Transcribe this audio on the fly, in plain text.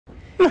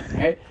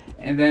Right?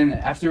 And then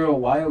after a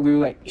while, we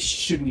were like,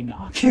 should we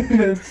knock?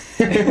 And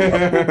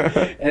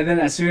then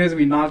as soon as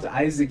we knocked,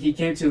 Isaac, he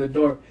came to the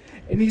door.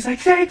 And he's like,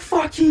 thank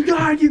fucking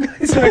God, you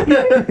guys are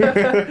here.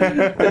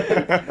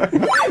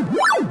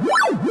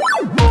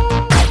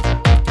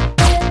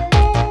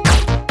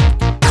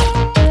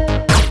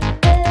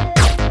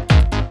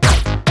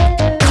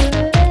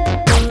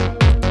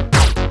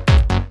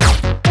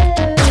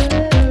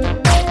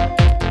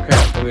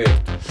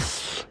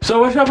 So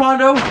what's up,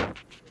 Hondo?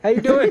 How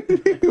you doing?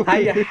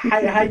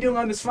 How you doing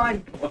on this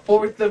fine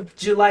 4th of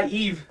July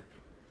Eve?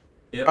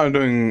 Yep. I'm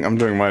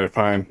doing mighty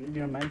fine. You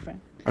doing mighty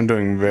fine? I'm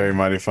doing very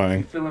mighty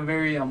fine. Feeling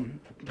very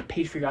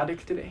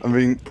patriotic today.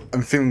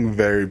 I'm feeling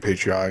very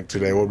patriotic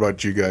today. What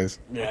about you guys?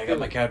 Yeah, I got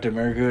my Captain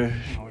America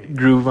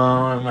groove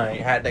on, my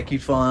hat that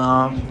keeps falling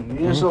off.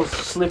 You're so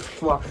slip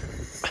flop.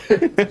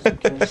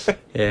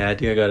 Yeah, I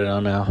think I got it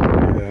on now.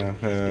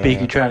 Yeah.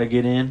 Beaky trying to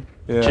get in.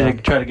 Yeah.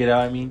 Try to get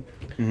out, I mean.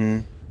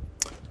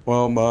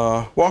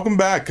 Well, welcome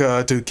back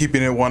to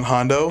Keeping It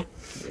OneJando,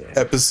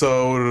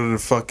 episode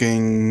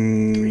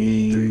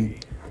fucking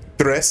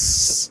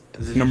tres,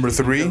 number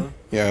 3.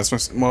 Yeah,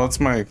 it's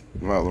my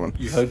other one.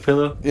 You hug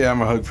pillow? Yeah,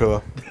 I'm a hug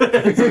pillow.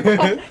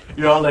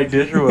 You're all like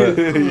this or what?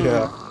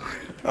 Yeah.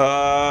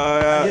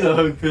 Get a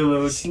hug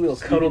pillow. Little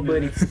cuddle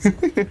buddy.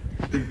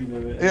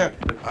 Yeah,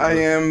 I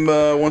am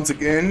once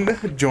again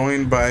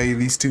joined by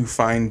these two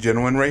fine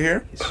gentlemen right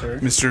here. Yes, sir.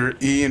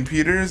 Mr. Ian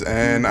Peters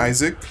and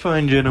Isaac.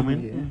 Fine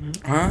gentlemen.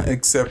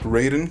 Except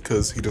Raiden,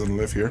 because he doesn't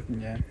live here.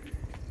 Yeah.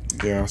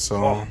 Yeah,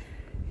 so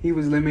He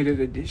was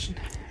limited edition.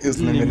 it's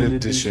limited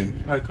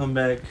edition. I come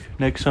back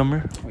next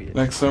summer. Oh, yeah.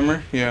 Next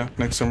summer? Yeah,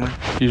 next summer.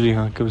 Usually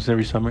comes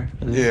every summer.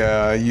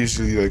 Yeah, I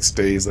usually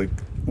stays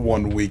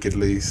 1 week at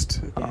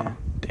least. Oh,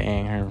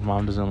 dang, her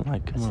mom doesn't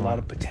like him. That's a lot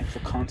of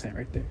potential content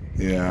right there.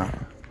 Yeah.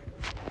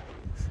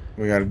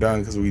 We got it done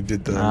because we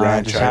did the Nah,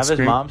 ranch just have ice his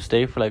cream. mom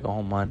stay for like a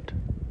whole month.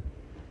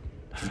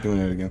 He's doing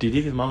it again. Do you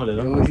think his mom would let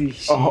him?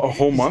 A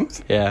whole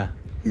month? Yeah.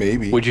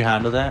 Maybe. Would you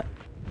handle that?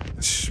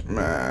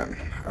 Man,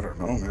 I don't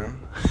know, man.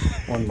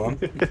 1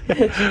 month?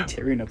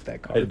 Tearing up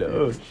that car. I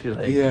know. She's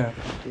like, Yeah.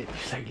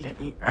 She's like, let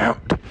me out.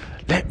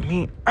 Let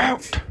me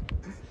out.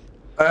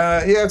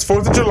 Yeah, it's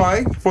 4th of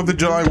July. 4th of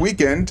July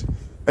weekend.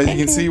 As you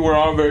can see, we're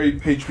all very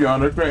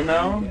patriotic right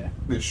now. Yeah.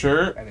 The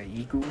shirt. Got an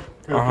eagle.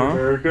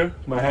 America.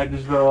 My hat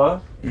just fell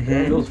off.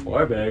 It goes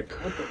far back.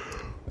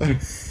 I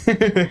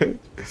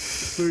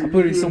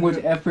put in so much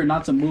effort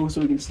not to move so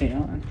we can stay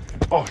on.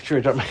 Oh, sure.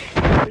 Drop my.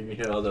 You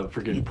hear all the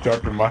freaking.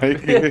 Drop the mic.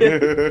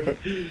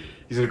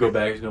 He's gonna go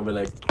back. He's gonna be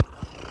like.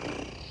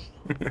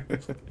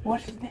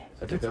 What is that?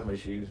 I took off my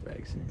shoes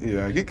back.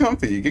 Yeah, get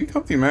comfy. Get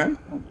comfy, man.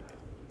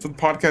 That's what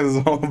the podcast is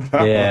all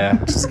about.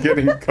 Yeah. Just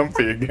getting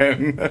comfy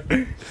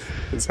again.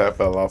 His hat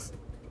fell off.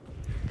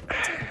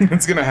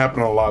 It's gonna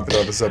happen a lot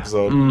throughout this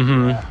episode.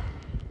 Mm-hmm.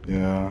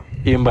 Yeah.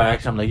 Even by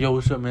accident, I'm like, yo,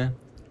 what's up, man?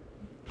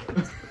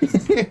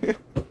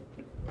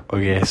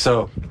 Okay,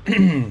 so.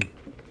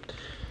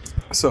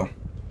 So.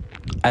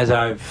 As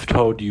I've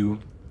told you,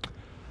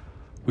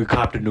 we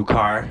copped a new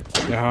car.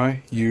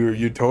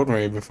 You told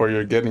me before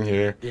you're getting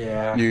here.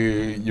 Yeah.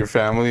 Your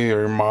family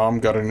or your mom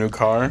got a new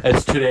car.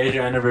 It's today's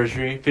your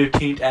anniversary,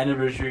 15th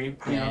anniversary.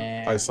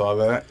 Yeah. I saw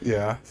that.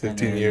 Yeah,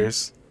 15 then-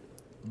 years.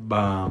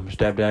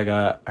 Stepdad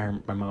got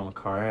my mom a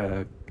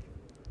car.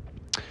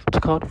 What's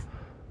it called?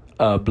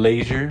 A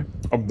Blazer.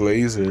 A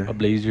Blazer. A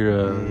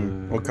Blazer.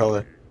 What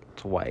color?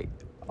 It's white.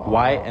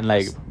 White and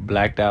like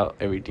blacked out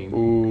everything.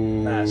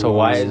 Ooh. So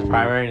white is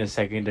primary and the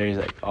secondary is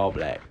like all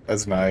black.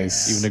 That's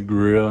nice. Even the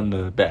grill and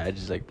the badge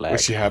is like black.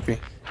 Was she happy?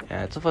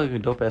 Yeah, it's a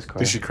fucking dope ass car.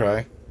 Did she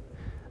cry?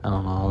 I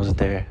don't know. I wasn't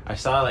there. I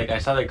saw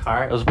the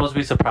car. It was supposed to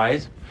be a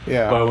surprise.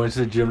 Yeah. But I went to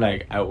the gym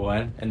like at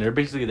 1, and they're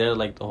basically there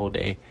like the whole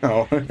day.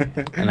 Oh.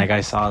 And like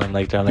I saw them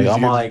like they're like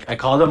I'm all like I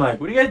called them like,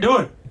 what are you guys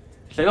doing?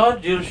 She's like, oh,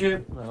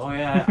 dealership. I'm like, oh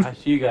yeah, I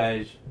see you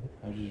guys.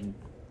 I was just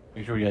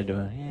make sure what you guys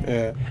doing.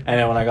 Yeah. And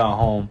then when I got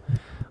home,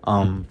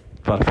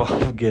 about to fall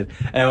off again.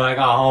 And when I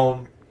got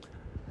home,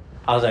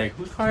 I was like,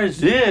 whose car is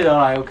this? I'm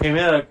like, okay,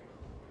 man, like,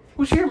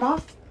 who's here,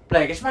 mom?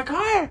 Like, it's my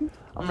car.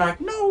 I'm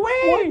like, no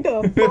way. What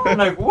the fuck? I'm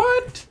like,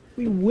 what?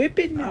 We whip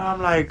it now.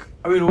 I'm like,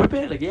 are we gonna whip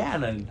it? Like, yeah.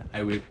 And then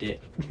I whipped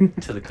it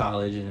to the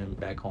college and then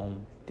back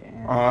home.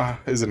 Damn.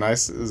 Is it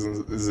nice?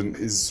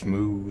 Is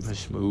smooth? It's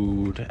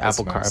smooth. That's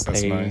Apple nice, CarPlay.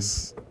 That's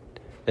nice.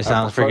 It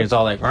sounds Apple freaking. It's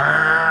all like,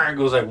 it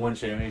goes like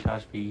 170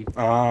 top speed.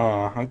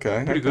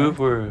 Okay. Pretty good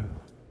for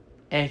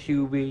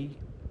SUV.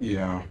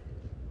 Yeah.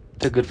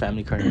 It's a good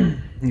family car.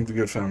 It's a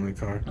good family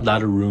car. A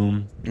lot of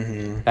room.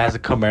 Mm-hmm. It has a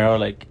Camaro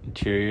like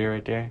interior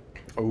right there.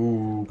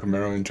 Ooh,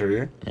 Camaro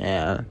interior.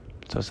 Yeah.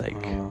 So it's like.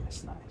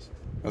 That's nice.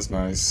 That's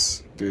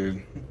nice,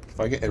 dude. If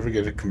I could ever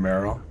get a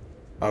Camaro,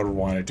 I would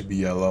want it to be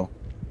yellow.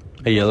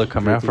 A yellow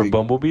Camaro for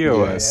Bumblebee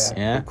or Yes, what?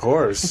 Yeah. of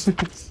course.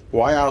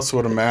 Why else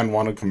would a man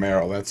want a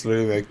Camaro? That's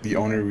literally like the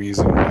only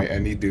reason why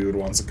any dude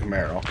wants a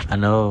Camaro. I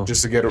know.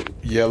 Just to get a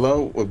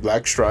yellow with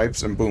black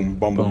stripes and boom,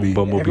 Bumblebee.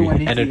 Boom, Bumblebee.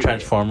 Everyone And a needs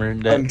Transformer.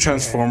 That, And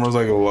Transformers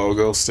like a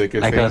logo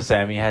sticker like thing. how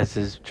Sammy has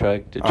his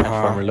truck, the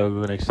Transformer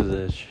logo next to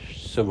the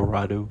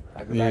Silverado.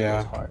 That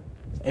Yeah. goes hard.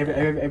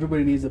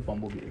 Everybody needs a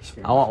Bumblebee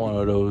experience. I want one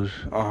of those.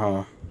 Uh-huh.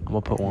 I'm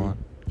gonna put one.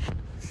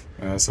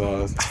 Yeah,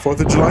 so it's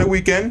 4th of July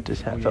weekend.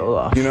 Just hat fell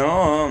off. You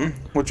know,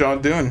 what y'all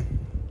doing?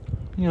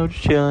 You know,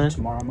 just chilling.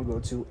 Tomorrow I'm gonna go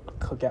to a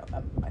cookout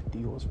at my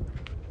Theo's.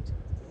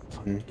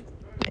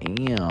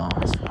 Damn.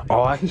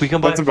 Oh, we can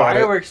buy That's about it.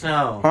 fireworks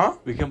now. Huh?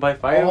 We can buy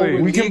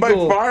fireworks. We can buy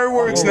Legal.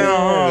 fireworks now,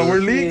 huh? We're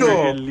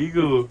legal.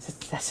 Legal.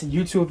 That's a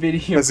YouTube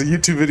video. That's a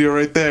YouTube video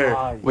right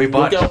there. We Look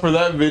bought. out for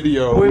that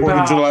video. We 4th of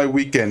bought- July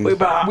weekend. We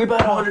bought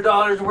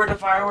 $100 worth of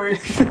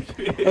fireworks.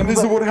 And this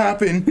is what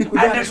happened. And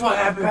that's what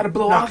happened. Gotta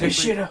blow Not all this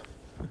shit up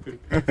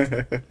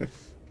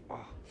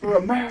for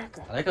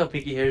America. I like how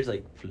Pinky hair is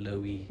like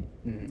flowy.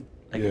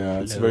 Like Yeah,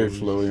 it's very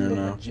flowy right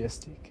now.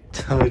 Majestic.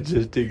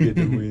 Just to get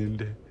the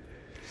wind.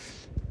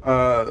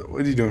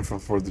 What are you doing for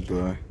 4th of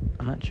July?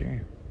 I'm not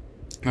sure.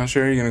 Not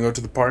sure. You're gonna go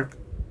to the park?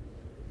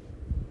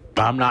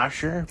 I'm not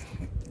sure.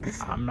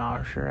 I'm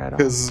not sure at all.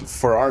 Because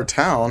for our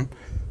town,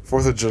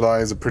 4th of July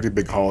is a pretty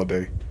big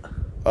holiday.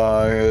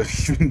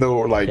 Even though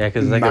like, Yeah,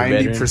 'cause it's like a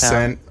veteran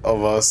 90%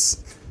 of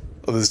us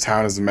of this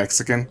town is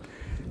Mexican,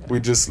 we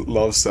just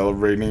love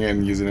celebrating it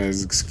and using it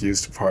as an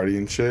excuse to party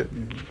and shit.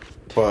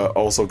 But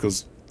also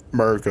because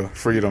America,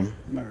 freedom.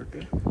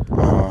 America.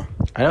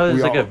 I know it's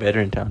we like all- a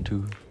veteran town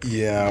too.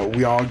 Yeah,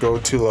 we all go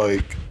to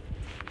like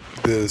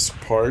this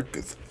park.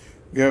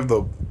 We have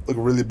the like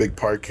really big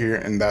park here,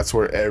 and that's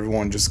where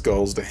everyone just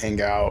goes to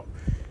hang out.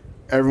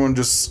 Everyone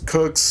just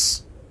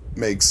cooks,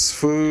 makes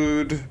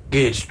food,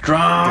 Gets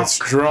drunk. gets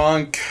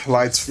drunk,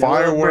 lights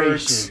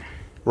fireworks, Celebration.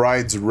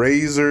 rides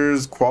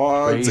razors,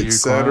 quads, Razor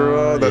etc.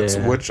 quad, That's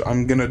yeah. which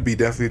I'm gonna be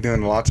definitely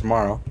doing a lot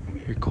tomorrow.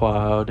 You're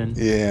quadding.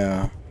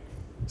 Yeah,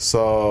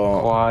 so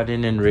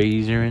Quadding and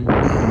razoring.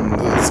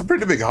 it's a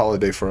pretty big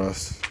holiday for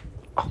us.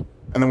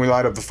 And then we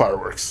light up the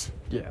fireworks,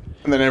 Yeah.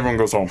 and then everyone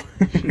goes home.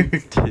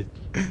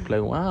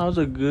 Like, wow, that was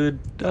a good.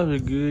 That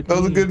was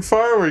a good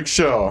fireworks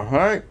show. All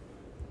right,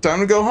 time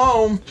to go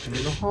home.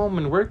 Go home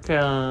and work.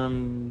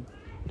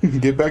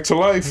 Get back to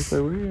life.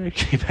 So we're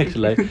actually back to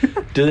life.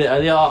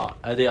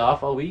 Are they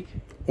off all week?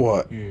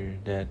 What? Your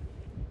dad.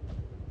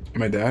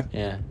 My dad?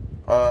 Yeah.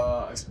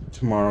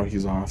 Tomorrow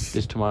he's off.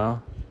 Just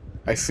tomorrow.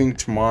 I think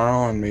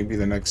tomorrow and maybe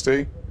the next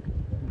day.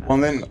 Well,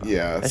 then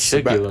yeah, That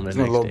should give him the it's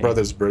my next little day.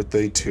 brother's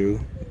birthday too,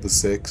 the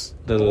 6th.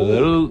 The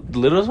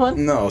littlest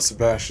one. No,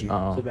 Sebastian.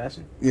 Oh.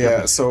 Sebastian.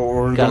 Yeah, so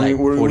we're Got going.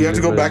 like We have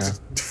to 40 go back years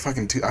to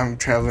fucking. I'm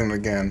traveling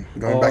again.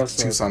 Going back to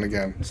so- Tucson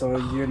again. So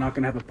you're not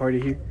gonna have a party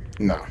here?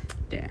 No.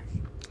 Damn.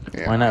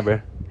 Yeah. Why not,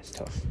 bro? That's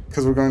tough.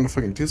 Because we're going to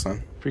fucking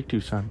Tucson. Freak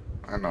Tucson.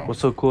 I know. What's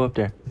so cool up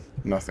there?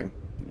 Nothing.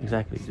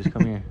 Exactly. Just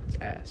come here. It's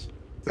ass.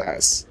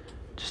 That's.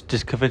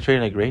 Just concentrate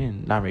like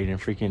Raiden, not Raiden,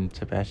 freaking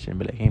Sebastian.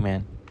 But like, hey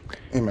man,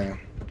 Hey man.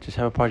 just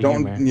have a party here,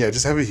 Don't. man. Yeah,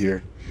 just have it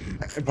here.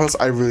 Plus,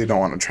 I really don't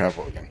want to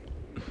travel again.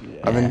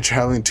 I've been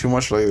traveling too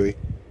much lately.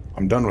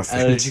 I'm done with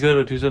Did it. you go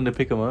to Tucson to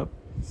pick him up?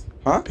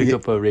 Huh? Pick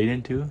up a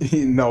Raiden too?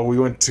 No, we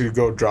went to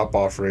go drop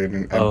off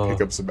Raiden and Oh.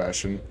 pick up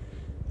Sebastian.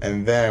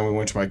 And then we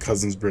went to my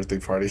cousin's birthday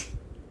party.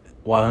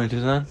 While in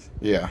Tucson?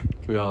 Yeah.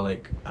 We all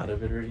like out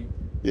of it already.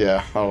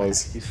 Yeah, I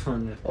was. He's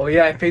fun. Oh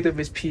yeah, I picked up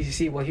his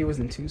PC while he was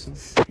in Tucson.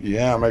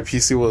 Yeah, my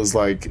PC was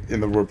like in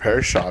the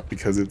repair shop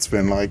because it's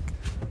been like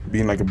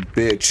being like a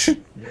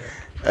bitch.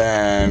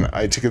 And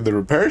I took it to the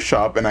repair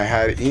shop and I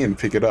had Ian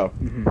pick it up.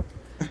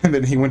 And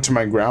then he went to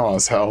my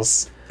grandma's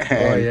house. And,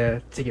 Oh yeah,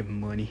 to get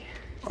money.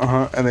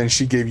 And then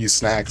she gave you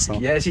snacks. Huh?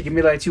 Yeah, she gave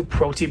me like 2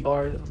 protein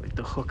bars. I was like,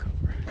 the hookup.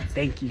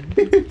 Thank you.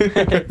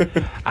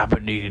 I've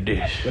been needing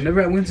this.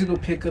 Whenever I went to go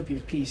pick up your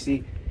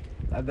PC,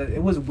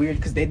 it was weird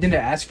because they didn't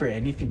ask for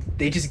anything.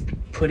 They just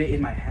put it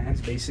in my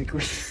hands,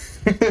 basically.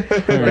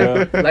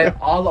 Yeah. Like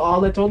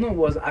all I told them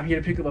was, I'm here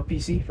to pick up a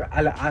PC for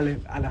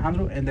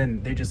Alejandro, and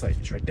then they're just like,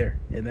 it's right there,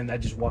 and then I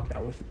just walked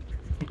out with it.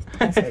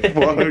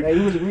 Fuck. It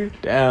was weird.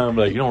 Damn,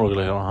 like you don't look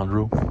like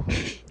Alejandro.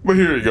 But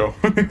here you go.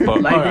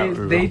 But- Like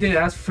they didn't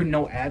ask for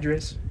no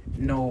address,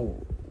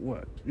 no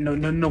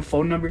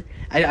phone number.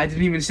 I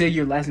didn't even say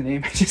your last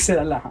name. I just said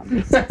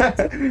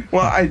Alejandro.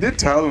 Well, I did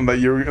tell them that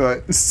you're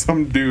like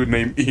some dude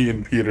named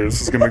Ian Peters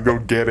was gonna go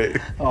get it,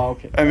 Oh,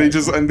 okay.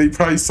 and they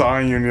probably saw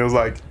you and he was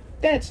like,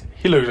 That's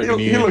He looks like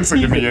he looks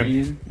like an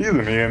He's an Ian. Ian. He's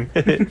an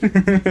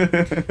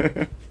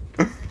Ian.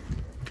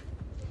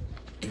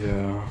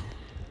 Yeah.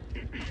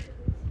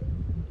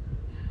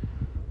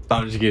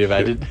 I'm just kidding,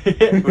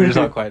 imagine. We're just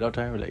all quiet all the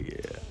time. We're like,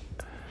 yeah.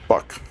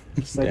 Fuck.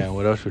 it's like, Damn,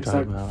 what else we're it's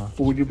talking like about?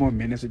 40 more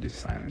minutes of just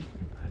silence.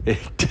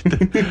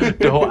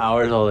 The whole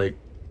hour is all like,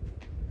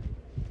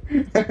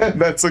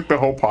 That's like the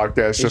whole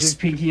podcast. It's just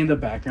Pinky in the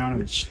background.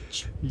 And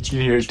you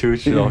can hear it too.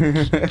 She's all.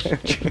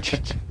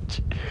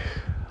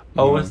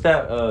 Oh, what's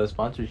that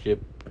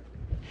sponsorship?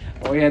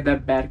 oh yeah,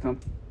 that bad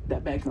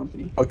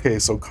company. Okay,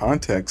 so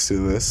context to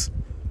this.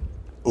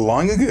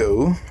 Long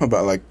ago,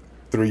 about like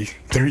three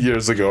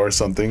years ago or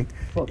something,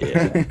 Fuck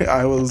Yeah.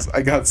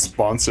 I got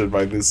sponsored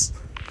by this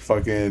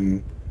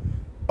fucking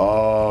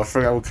I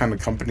forgot what kind of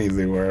company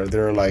they were. They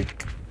were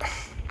like,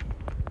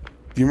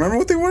 do you remember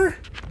what they were?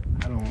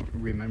 I don't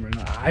remember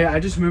now. I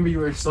just remember you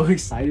were so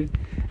excited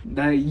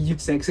that you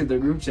texted the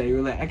group chat. You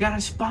were like, I got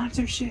a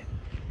sponsorship.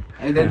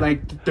 And then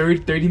like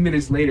 30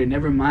 minutes later,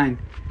 never mind,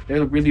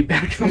 they're a really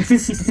bad company.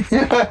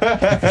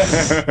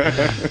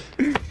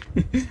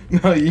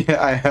 No,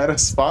 yeah, I had a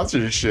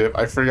sponsorship.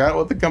 I forgot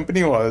what the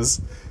company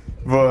was,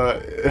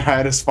 but I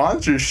had a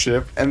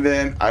sponsorship, and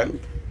then I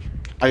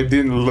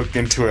didn't look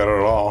into it at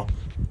all.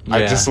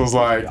 I Yeah. just was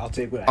like, I'll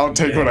take what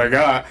I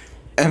got,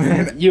 and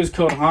then Use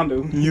code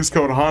Hondo. use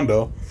code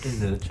Hondo In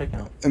the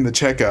checkout. in the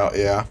checkout.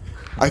 Yeah,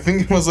 I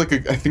think it was like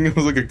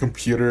a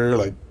computer,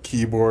 like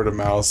keyboard and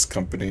mouse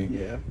company.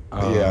 Yeah.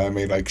 Yeah, I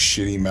made like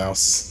shitty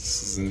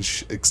mouses and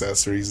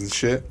accessories and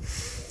shit.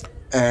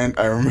 And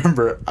I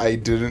remember I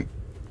didn't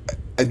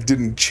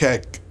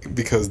check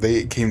because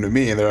they came to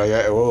me and they're like,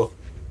 yeah, we'll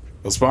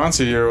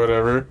sponsor you or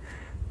whatever.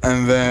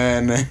 And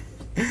then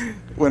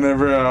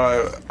whenever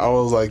I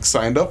was like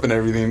signed up and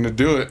everything to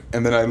do it,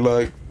 and then I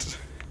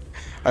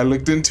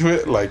looked into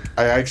it. Like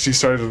I actually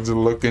started to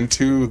look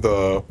into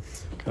the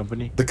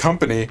Company.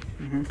 company,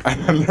 Mhm.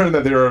 and I learned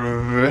that they were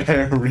a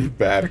very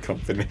bad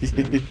company.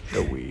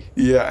 The we.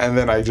 Yeah, and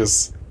then I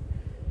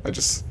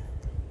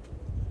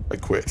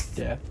quit.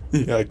 Yeah.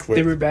 Yeah, I quit.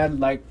 They were bad,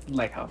 like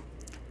how?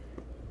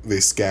 They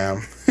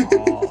scam.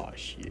 Oh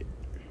shit.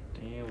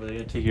 Damn, were they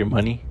gonna take your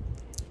money?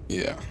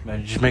 Yeah,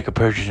 Man, just make a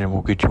purchase and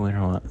we'll get you in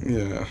or what?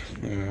 yeah.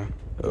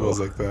 It was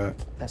like that.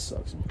 That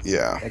sucks.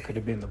 Yeah, That could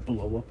have been the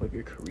blow up of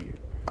your career.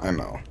 I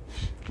know,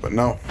 but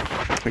no,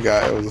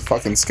 it was a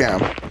fucking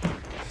scam.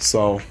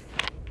 So,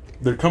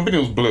 their company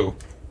was blue.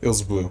 It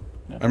was blue.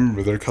 Yeah. I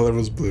remember their color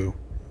was blue,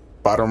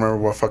 but I don't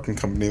remember what fucking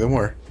company they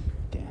were.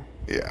 Damn.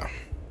 Yeah,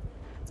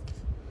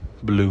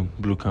 Blue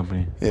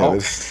company. yeah. Oh,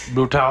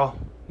 blue towel.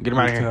 Get him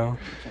out of here.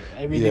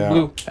 Everything Yeah.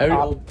 blue.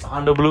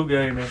 Hondo blue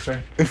guy, man,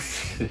 sir.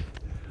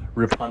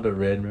 Rip Hondo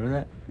red, remember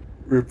that?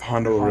 Rip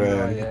Hondo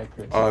Red. Yeah,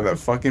 Chris. Oh, that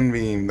fucking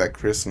meme that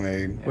Chris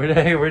made.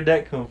 Where'd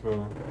that come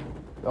from?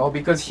 Oh,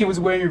 because he was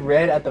wearing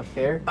red at the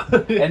fair,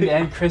 and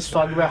then Chris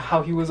talked about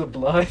how he was a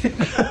blood, and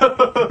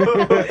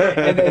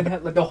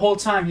then like, the whole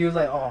time he was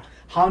like, "Oh,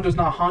 Hondo's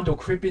not Hondo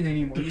Crippen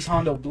anymore. He's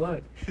Hondo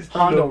Blood.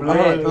 Hondo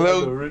Blood.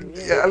 Red."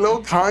 A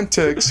little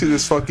context to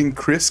this fucking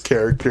Chris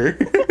character.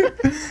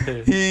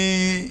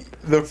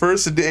 The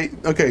first day.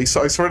 Okay,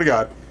 so I swear to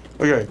God.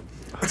 Okay.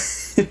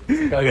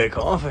 I got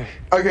coffee.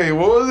 Okay,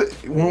 what was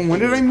it? When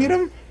did I meet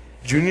him?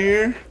 Junior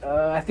year?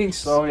 I think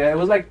so. Yeah, it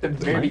was like the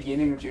very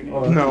beginning of junior.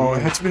 Oh. year. No,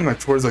 it had to be like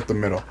towards like the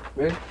middle.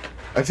 Really?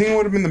 I think it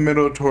would have been the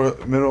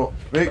middle.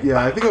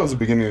 Yeah, I think it was the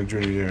beginning of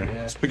junior year.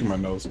 Yeah. Just picking my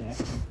nose. Yeah.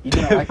 He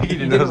didn't like. He He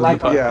didn't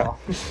like us Yeah. at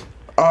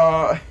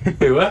all.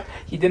 Wait, what?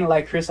 He didn't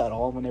like Chris at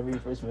all whenever he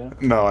first met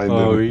him, No, I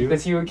Oh, didn't. you?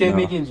 because he would keep No.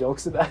 making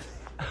jokes about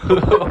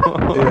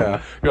it.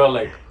 Yeah. You're all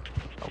like,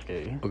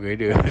 Okay. okay,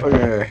 dude.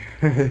 Okay.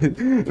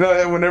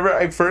 No, whenever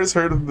I first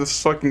heard of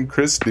this fucking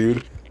Chris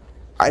dude,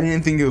 I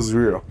didn't think it was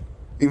real.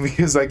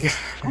 Because like,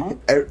 Huh?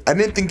 I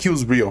didn't think he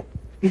was real.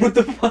 What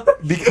the fuck?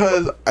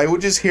 Because I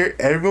would just hear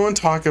everyone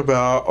talk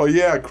about, oh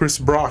yeah, Chris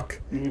Brock,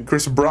 Mhm.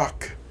 Chris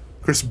Brock,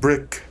 Chris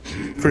Brick,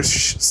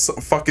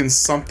 fucking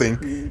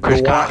something.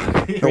 Chris the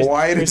Cock. the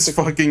widest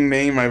fucking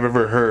name I've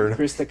ever heard.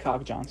 Chris the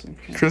Cock Johnson.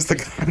 Chris the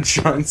God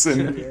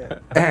Johnson. Yeah.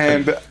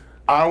 And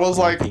I was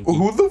like, Pinky.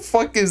 who the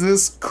fuck is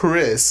this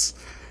Chris?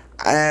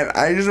 And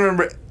I just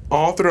remember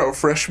all throughout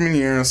freshman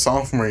year and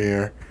sophomore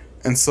year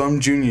and some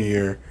junior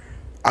year,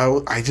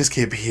 I just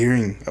kept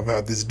hearing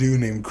about this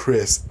dude named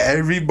Chris.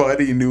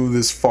 Everybody knew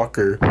this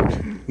fucker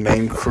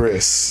named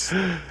Chris.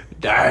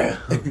 Damn.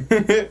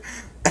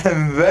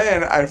 And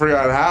then I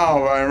forgot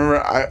how. I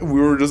remember we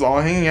were just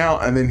all hanging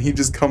out, and then he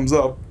just comes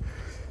up,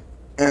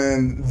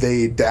 and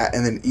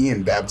and then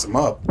Ian dabs him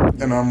up,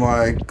 and I'm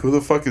like, who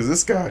the fuck is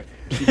this guy?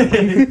 Who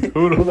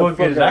the fuck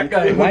is that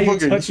guy? Why are you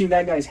Fucking- touching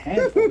that guy's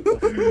hand?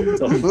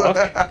 The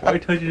fuck? Why are you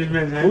touching this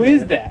man's hand? Who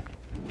is that?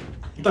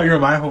 I thought you were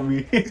my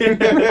homie.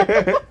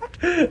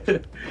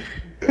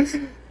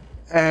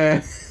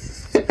 and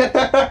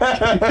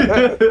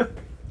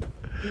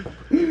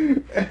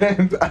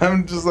and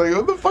I'm just like,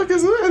 what the fuck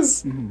is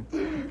this? And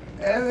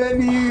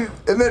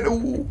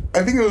then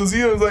I think it was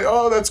you. I was like,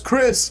 oh, that's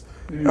Chris.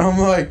 And I'm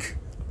like,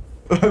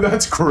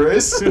 that's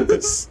Chris. Hey,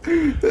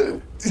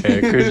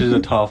 Chris is a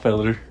tall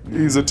feller.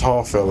 He's a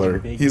tall feller.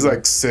 Big He's dude.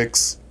 like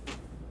 6'4",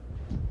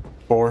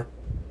 6'3".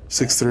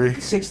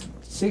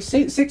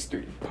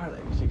 6'3". Probably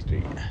like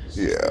 6'3".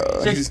 Yeah,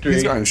 6'3".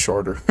 he's gotten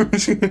shorter.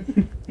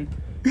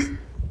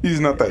 He's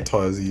not that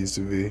tall as he used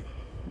to be.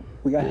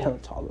 We got hella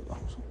taller though.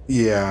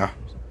 Yeah,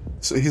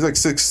 so he's like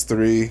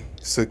 6'3",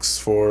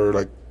 6'4",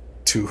 like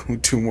two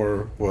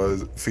more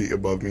feet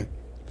above me.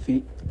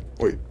 Feet.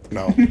 Wait,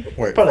 no,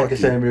 wait. Probably like fuck a you.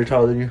 centimeter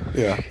taller than you.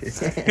 Yeah.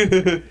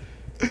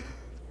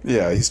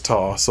 Yeah, he's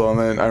tall. So and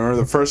then I remember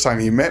the first time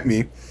he met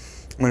me,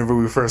 whenever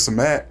we first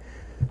met,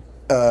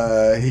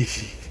 he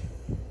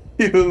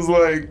was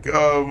like,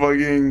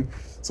 fucking,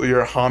 so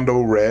you're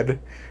Hondo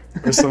Red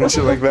or some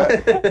shit like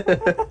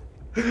that.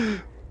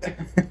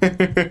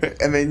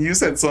 And then you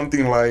said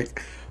something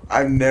like,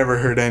 I've never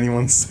heard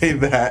anyone say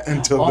that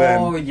until then.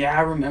 Oh yeah,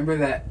 I remember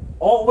that.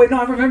 Oh wait, no,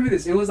 I remember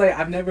this. It was like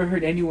I've never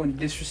heard anyone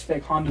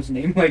disrespect Hondo's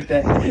name like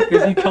that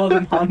because he called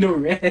him Hondo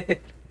Red.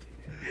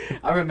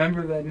 I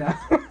remember that now.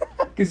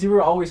 Because you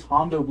were always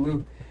Hondo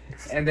blue.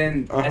 And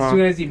then as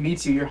soon as he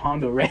meets you, you're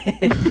Hondo red.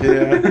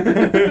 Yeah.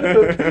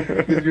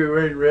 Because you were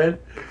wearing red?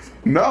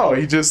 No,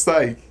 he just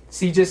like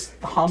See, just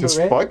Hondo just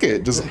red. fuck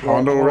it, just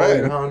Hondo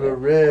red. Hondo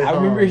red. I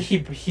remember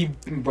he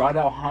brought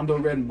out Hondo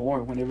red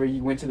more whenever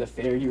you went to the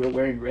fair. You were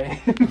wearing red.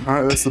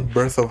 That's the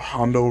birth of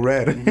Hondo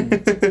red.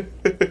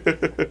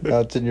 Now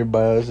it's in your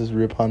bio. It says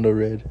Rip Hondo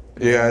red.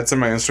 Yeah, it's in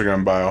my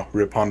Instagram bio.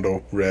 Rip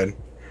Hondo red.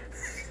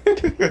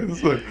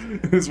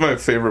 It's my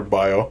favorite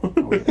bio.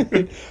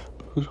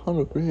 Who's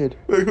Hondo red?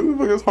 Like, who the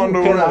fuck is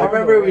Hondo Because I red?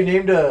 remember we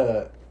named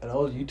an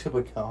old YouTube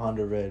account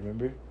Hondo red.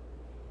 Remember?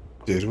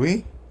 Did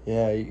we?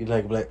 Yeah, you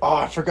like, oh,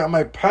 I forgot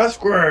my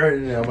password.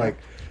 And I'm like,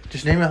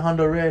 just name it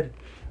Hondo red.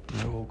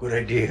 No, good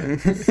idea.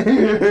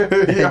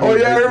 Oh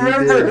yeah, I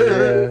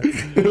remember. Yeah.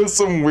 It was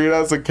some weird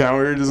ass account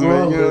we were just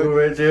Oh, making. Hondo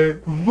red,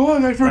 dude.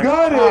 Fuck, I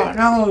forgot it.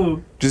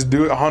 No. Just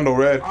do it, Hondo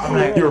red.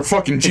 You're a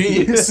fucking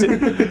genius.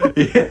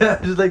 Yeah,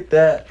 just like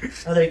that. I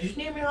was like, just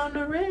name it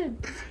Hondo red.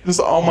 Just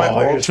all my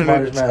Oh, you're the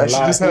alternate. smartest man I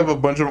should just alive. have a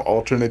bunch of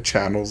alternate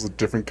channels with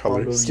different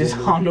colors. Just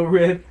Hondo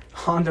red,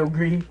 Hondo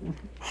green.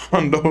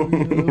 Hondo.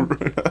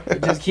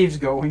 It just keeps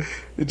going.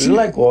 Doesn't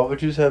like guava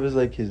juice have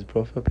his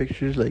profile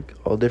pictures like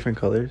all different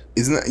colors?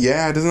 Isn't that,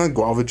 yeah? Doesn't like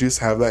Guava Juice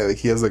have that? Like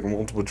he has like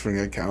multiple different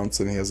accounts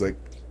and he has like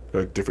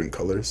different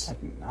colors.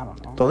 I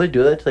don't know. Don't they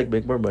do that to like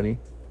make more money?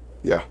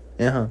 Yeah.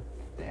 Yeah.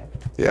 Damn.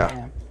 Yeah.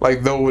 Damn.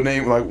 Like they'll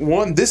name like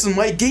one. This is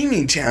my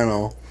gaming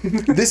channel.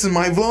 This is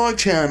my vlog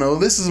channel.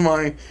 This is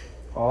my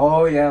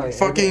Oh yeah, like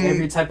Fucking-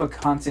 every type of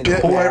content. Yeah.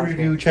 Toy Yeah.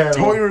 review channel.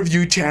 toy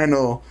review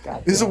channel.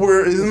 God This is damn.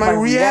 where this is It's my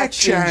my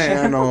reaction reaction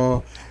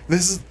channel.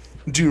 This is.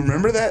 Do you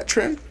remember that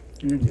trend?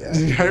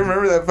 Yeah. I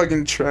remember that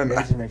fucking trend.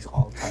 It makes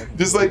all type of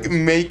Just like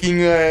videos.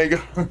 making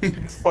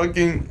like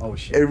fucking Oh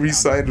shit. every Found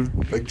side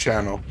of like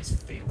channel. It's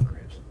Fatal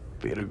Grips.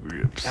 Beta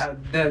grips.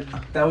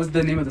 That was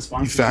the name of the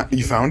sponsor.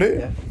 You found it?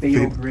 Yeah,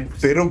 Fatal Fa-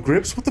 Grips. Fatal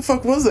Grips? What the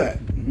fuck was that?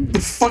 The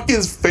fuck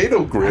is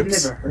Fatal I've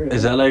Grips? never heard of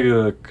Is it. that like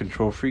a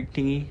control freak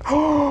thingy?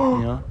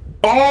 Oh, Yeah.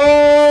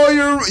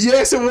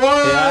 yes, it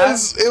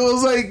was. It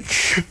was like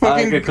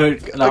fucking.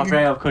 An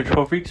off-brand of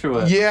control freaks or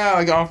what? Yeah,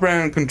 like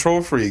off-brand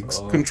Control Freaks.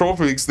 Oh. Control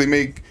Freaks. They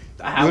make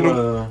I have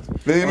little-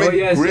 they Oh make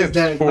yeah, grips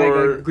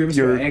for grips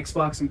your. for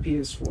Xbox and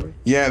PS4.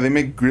 Yeah, they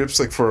make grips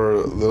like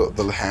for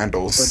the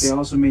handles. But they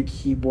also make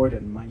keyboard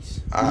and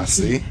mice. Ah,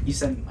 see, You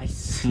said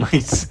mice.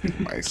 mice.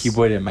 nice.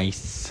 Keyboard and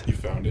mice. You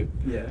found it.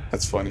 Yeah.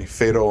 That's funny.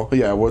 Fatal.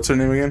 Yeah, what's her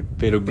name again?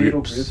 Fatal Fatal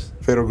grips. Grips.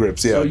 Fatal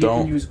Grips. Yeah, So you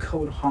don't. can use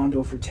code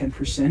Hondo for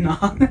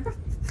 10% on.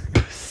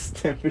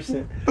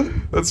 10%.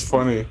 That's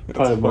funny. That's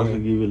Probably must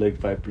funny. give you like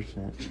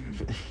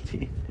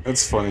 5%.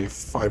 That's funny.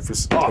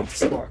 5%. Oh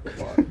 10%.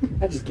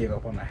 fuck! I just gave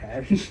up on the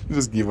hat.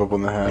 Just give up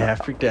on the hat. Yeah,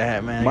 freak that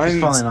hat, man. Mine's,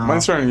 It's falling off.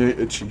 mine's starting to get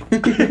itchy.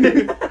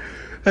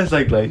 That's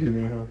like lice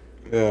in there, huh?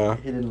 Yeah.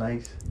 Hidden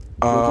lice.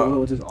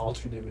 We'll just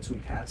alternate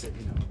between hats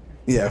and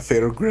Yeah,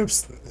 Fatal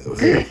Grips.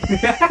 Fuck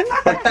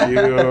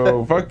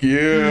you. Fuck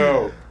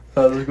you.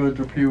 I was going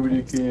through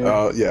puberty, kid.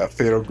 Yeah,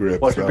 Fatal Grips.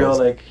 Watch her That be all was-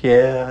 like,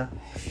 yeah.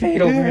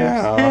 Fatal Grips.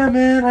 Yeah,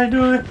 man, I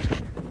do it.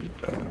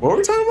 What were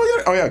we talking about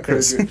again? Oh, yeah,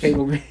 Chris.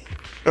 Fatal Grips.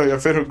 Oh, yeah,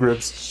 Fatal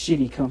Grips.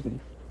 Shitty company.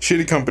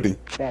 Shitty company.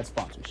 Bad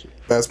sponsorship.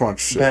 Bad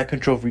sponsorship. Bad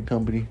control freak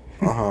company.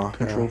 Uh-huh.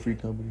 Control Yeah.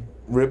 freak company.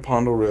 Rip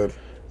Hondo Red.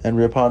 And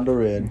Rip Hondo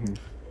Red.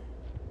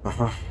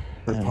 Uh-huh.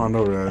 Rip And-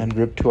 Hondo Red. And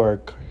Rip to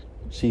our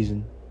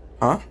season.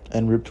 Huh?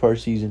 And Rip to our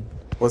season.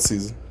 What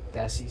season?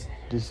 That season.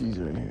 This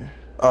season right here.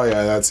 Oh,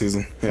 yeah, that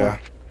season. Yeah.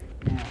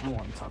 Yeah, I don't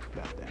want to talk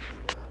about that.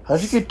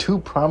 How'd you get 2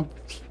 prom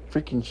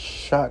freaking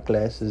shot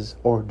glasses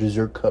or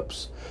dessert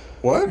cups?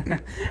 What?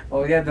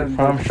 Oh yeah, the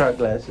Prom shot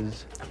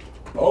glasses.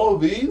 Oh,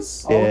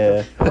 these?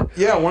 Yeah.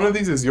 Yeah, one of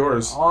these is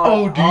yours.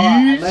 Oh,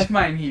 I these? left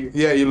mine here.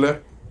 Yeah, you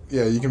left.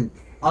 Yeah, you can.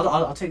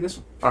 I'll take this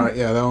one. All right,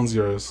 yeah, that one's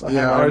yours. I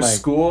Yeah, have our mine.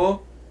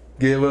 school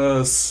gave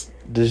us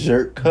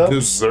Dessert cups?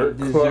 dessert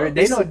Dessert.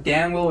 They cups know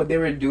damn well what they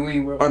were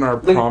doing. Bro. on our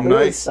Look, prom look at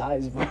the night.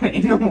 size, bro.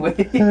 Ain't no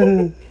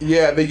way.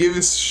 Yeah, they gave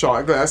us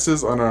shot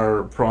glasses on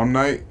our prom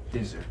night,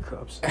 Dessert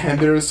cups. and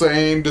they were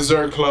saying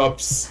dessert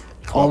clubs.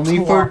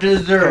 Only for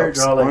dessert. Cups.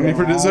 They're all like, Only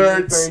for Only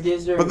desserts. for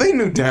dessert. But they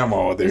knew damn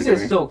well what they were These are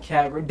doing. so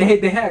cat. Bro.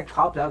 They had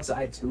cops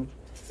outside too.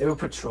 They were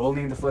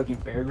patrolling the fucking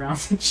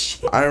fairgrounds and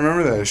shit. I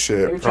remember that They were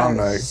shit. trying Prom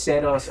to night.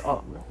 set us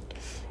up, bro.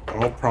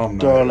 Oh, prom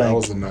They're all night. That like-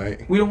 was the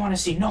night. We don't want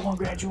to see no one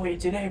graduate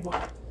today, boy.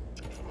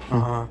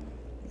 Uh-huh.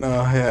 No,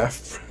 yeah.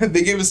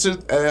 They gave us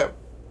just at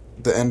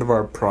the end of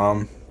our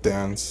prom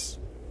dance.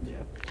 Yeah.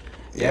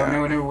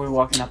 Yeah. Whenever we were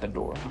walking out the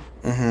door.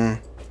 Huh?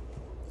 Mm-hmm.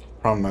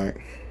 Prom night.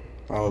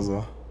 That was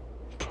a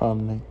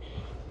Prom night.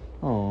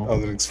 that Oh. was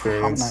an Prom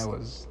experience. night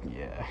was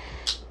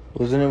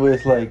Wasn't it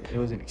with like it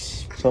was an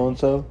experience. so and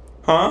so?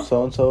 Huh?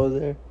 So and so was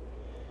there?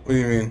 What do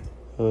you mean?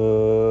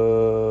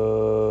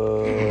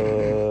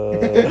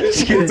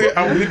 Just kidding.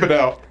 I'll leave it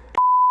out.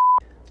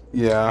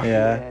 Yeah.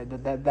 Yeah.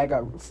 That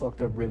got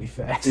fucked up really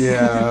fast.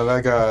 Yeah,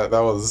 that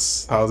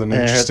was an And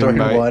her interesting throwing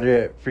night.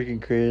 water at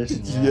freaking Chris.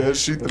 Yeah,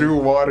 she threw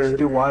water She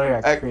threw water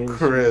at Chris.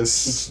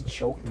 Chris. She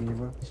choked me,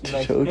 bro. She's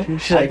like, Choked you?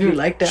 She's like, you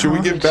like that? Should we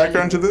huh? give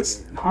background to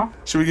this? huh?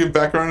 Should we give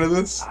background to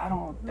this? I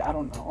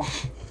don't know.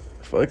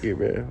 Fuck it,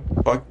 bro.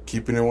 Fuck,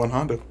 keeping it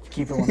 $100.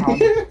 Keep it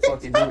 100.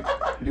 Fucking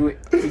do it.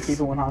 Keep it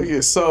 100.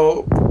 Okay,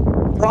 so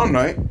prom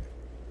night.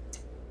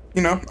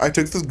 You know, I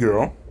took this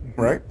girl,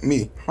 right?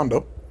 Me,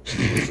 Hondo.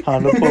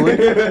 Honda pulling.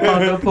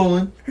 Honda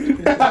pulling.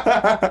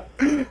 I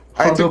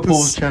Honda took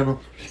pulls this. channel.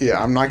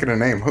 Yeah, I'm not gonna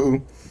name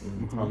who,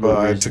 but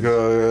I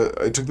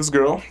took this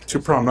girl to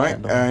prom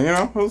night, and you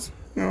know, it was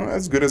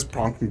as good as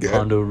prom can get.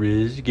 Hondo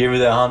Riz. You gave her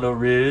that Hondo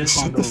Riz.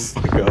 Shut the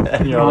fuck up.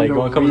 And you're like, Hondo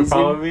going to come to Riz.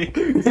 prom with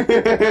me?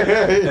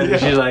 And Yeah.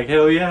 she's like,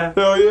 hell yeah.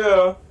 Hell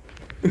yeah.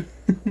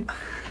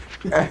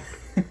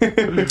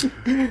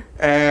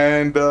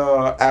 And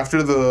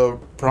after the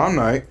prom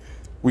night,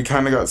 we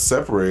kind of got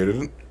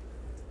separated.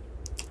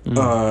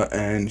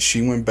 And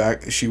she went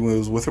back. She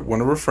was with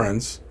one of her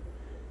friends,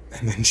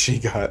 and then she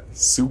got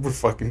super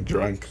fucking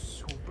drunk.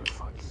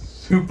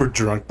 Super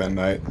drunk that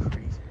night.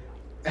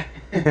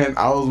 And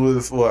I was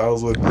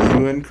with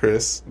you and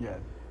Chris. Yeah.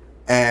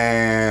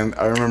 And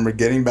I remember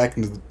getting back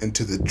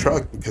into the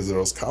truck because there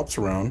was cops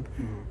around,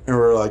 and we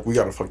were like, we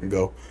gotta fucking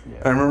go.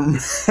 Yeah. And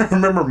I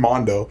remember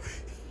Mondo.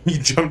 He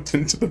jumped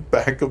into the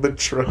back of the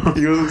truck.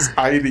 He was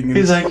hiding.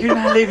 He's like, you're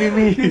not leaving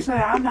me. He's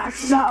like, I'm not.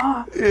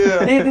 Nuh-uh.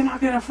 Yeah. They're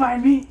not gonna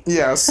find me.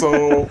 Yeah.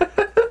 So.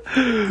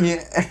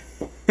 Yeah.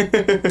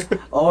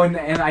 Oh, and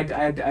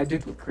I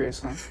did with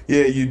Chris, huh?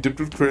 Yeah, you dipped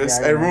with Chris.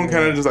 Yeah, I Everyone remember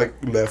kind of that. just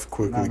like left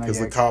quickly No, because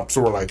yeah. the cops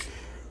were like,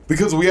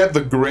 because we had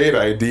the great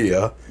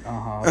idea.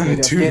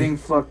 Dude, Dude. getting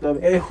fucked up.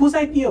 Hey, whose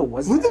idea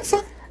was Who that? the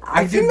fuck?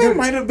 I think dude, that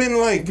might have been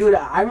like. Dude,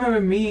 I remember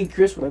me and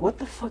Chris were like, "What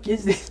the fuck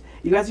is this?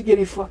 You guys are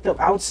getting fucked up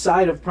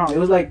outside of prom." It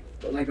was like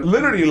a,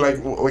 Literally like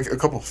a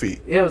couple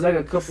feet. Yeah, it was like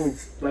a couple.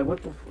 Like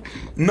what the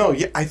fuck? No,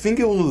 yeah, I think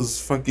it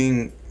was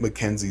fucking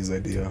Mackenzie's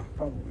idea.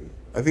 Probably.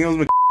 I think it was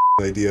Mackenzie's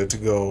idea to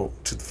go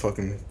to the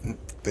fucking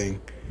thing.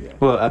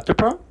 Well, after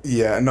prom?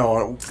 Yeah,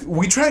 no,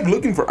 we tried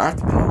looking for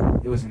after prom.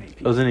 It was an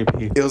AP. It was an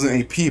EP. It was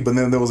an AP, but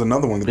then there was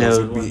another one that Yeah, was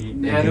there was be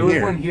one. Yeah, there was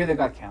here. one here that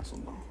got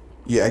canceled though.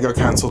 Yeah, it got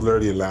canceled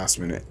literally last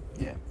minute.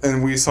 Yeah.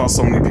 And we saw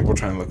so many people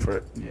trying to look for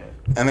it. Yeah.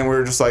 And then we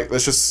were just like,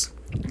 let's just.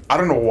 I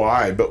don't know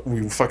why, but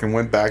we fucking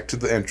went back to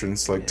the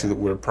entrance, like to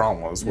where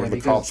prom was, where Yeah, the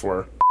because- cops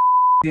were.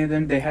 Yeah,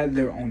 then they had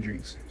their own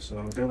drinks,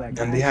 so they're like.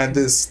 And they had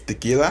this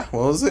tequila.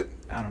 What was it?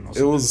 I don't know.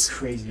 It was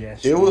crazy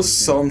ass. It was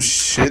some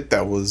shit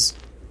that was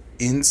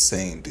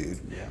insane, dude.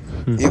 Yeah.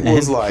 It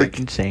was like freaking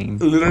insane.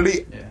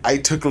 literally. Yeah. I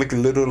took like a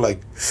little like.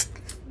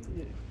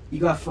 You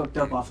got fucked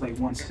up off like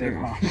one stick,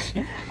 huh?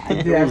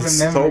 It was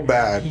so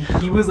bad.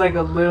 He was like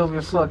a little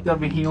bit fucked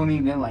up, and he only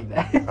did like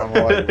that. I'm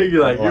like,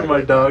 You're like, you're my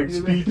dog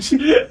speech.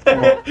 You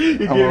I'm a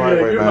lightweight,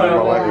 man. I'm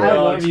a lightweight.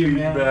 I love you,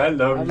 man. I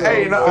love you.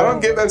 Hey, no, I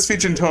don't get that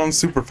speech until I'm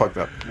super fucked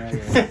up. Yeah,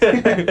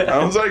 yeah. I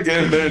don't start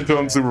getting there until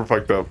I'm super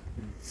fucked up.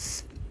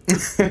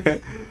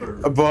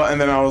 But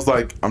and then I was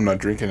like, I'm not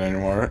drinking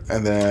anymore.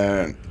 And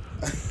then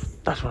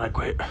That's when I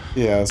quit.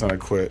 yeah, that's when I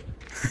quit.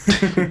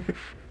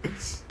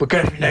 But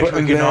catch me next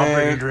But week and I'll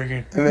then- freaking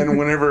drinking. And then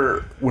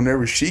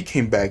whenever she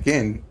came back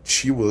in,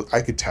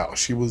 I could tell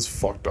she was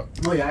fucked up.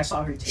 Oh yeah, I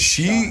saw her take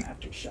She- shot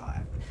after shot.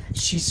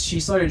 She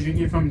started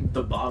drinking from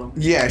the bottom.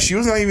 Yeah, she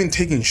was not even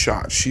taking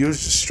shots. She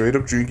was just straight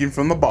up drinking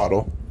from the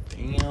bottle.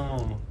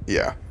 Damn.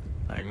 Yeah.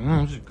 Like,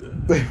 this is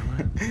good.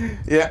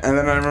 Yeah, and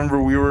then I remember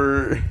we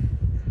were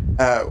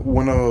at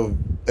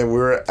we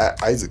were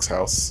at Isaac's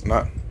house.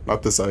 Not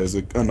this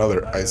Isaac,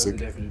 another Isaac.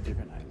 Different Isaac.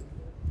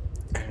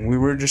 And we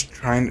were just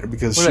trying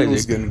because What she Isaac?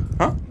 was getting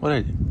What did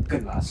I do?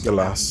 Good last.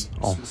 Galas.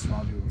 Oh.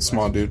 Small dude.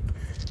 Small dude.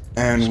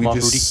 And Small we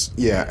just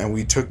and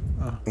we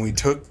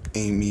took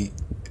Amy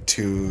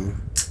to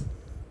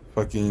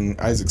fucking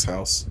Isaac's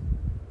house.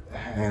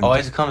 And Oh, I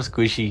used to call him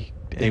Squishy.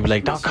 And he'd be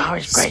like, don't call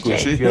me Squishy.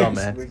 Squishy? You know,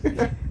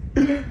 man.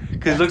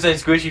 Because it looks like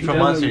Squishy from He does,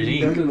 Monsters, he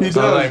Inc. does look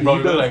So like- like, bro, he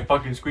you look does. like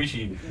fucking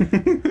Squishy.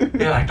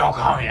 They're like, don't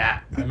call me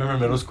that. I remember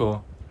middle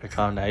school. I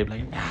called him that. He'd be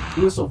like, nah.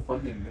 He was so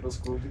funny in middle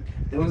school, dude.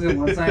 There was this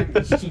one time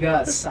he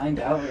got signed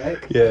out, right?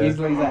 Yeah. He's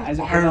like,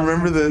 Isaac I remember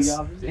comes to the this.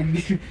 office, and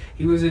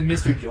he was in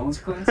Mr. Jones'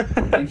 class,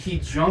 and he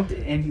jumped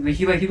and he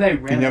ran.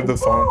 Can you have the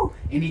phone? "Woo!"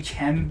 And he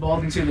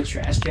cannonballed into the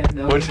trash can.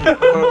 That What? was-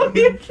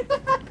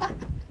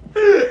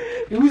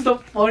 It was the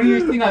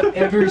funniest thing I've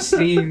ever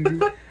seen,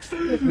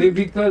 dude.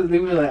 Because they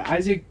were like,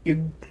 Isaac,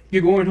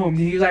 you're going home.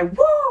 And he was like,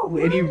 whoa!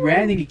 And he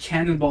ran and he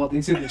cannonballed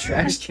into the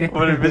trash can.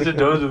 What if Mr.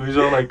 Joseph was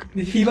all like,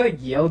 He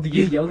yelled at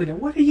him,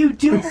 what are you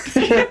doing?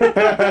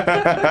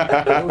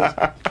 That was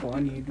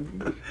funny,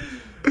 dude.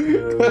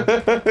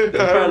 that's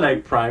probably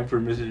like prime for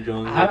Mr.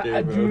 Jones right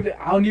there, bro. Dude,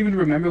 I don't even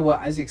remember what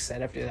Isaac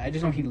said after that. I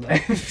just know he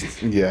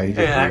left. Yeah, he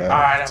They're like, did.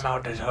 alright, I'm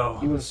out this hoe.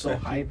 He was so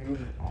hyped. It was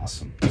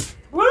awesome.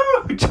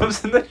 Woo!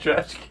 jumps in the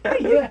trash can.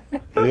 Yeah.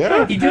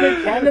 Yeah. He did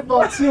a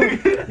cannonball too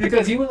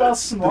because he was all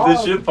small. Did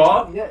this shit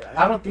fall? Yeah,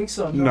 I don't think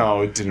so.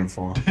 No, it didn't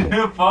fall. Did it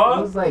It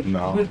fall? was like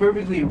No. he was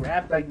perfectly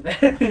wrapped like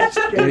that.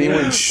 And he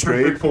went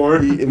straight Perfect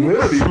form.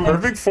 Literally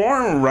perfect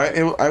form, right?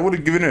 I would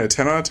have given it a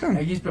 10 out of 10.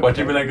 Like, he's Watch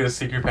him be like a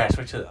secret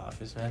password to the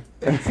office, man.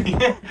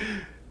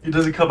 He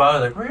doesn't come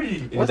out like, where is he?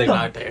 He's What like, the-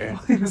 not there.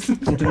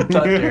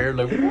 Not there.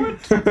 Like,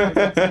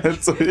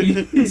 what? So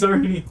he- He's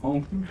already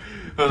home.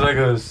 It was like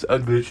a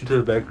glitch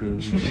into the back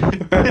room.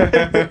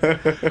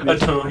 A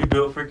tunnel he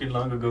built freaking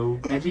long ago.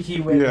 Imagine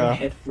he went Yeah.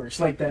 head first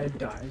like that and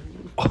died.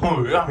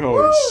 Oh, yeah.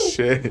 Holy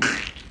shit.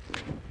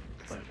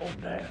 Like, oh,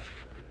 damn.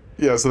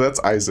 Yeah, so that's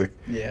Isaac.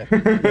 Yeah. Oh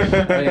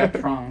yeah,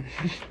 prom.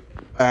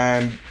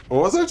 And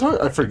what was I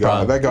talking? I forgot.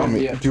 Prom. That got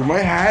me. Yeah. Dude, my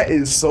hat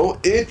is so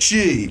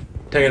itchy.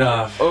 Take it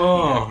off.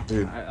 Oh,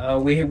 dude.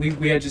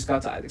 We had just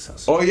got to Isaac's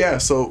house. Oh yeah,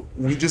 so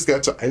we just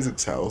got to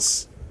Isaac's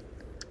house,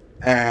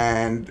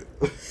 and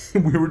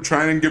we were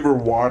trying to give her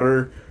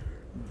water,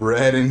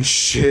 bread, and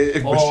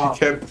shit, but Oh,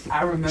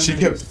 I remember. she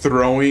kept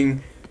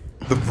throwing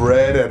the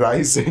bread at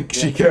Isaac.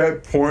 She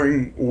kept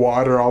pouring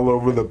water all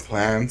over the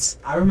plants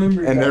I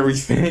remember and that,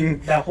 everything.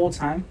 that whole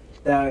time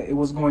that it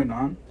was going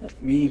on.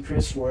 Me and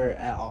Chris were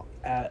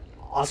at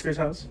Oscar's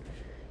house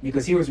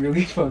because he was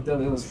really fucked up.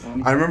 It was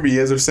funny. I remember you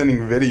guys were sending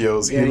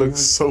videos. Yeah, he he looked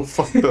was- so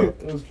fucked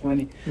up. It was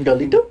funny.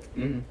 Galito?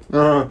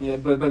 Mm-hmm. Yeah,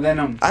 but then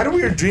I had a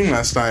weird dream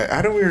last night. I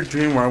had a weird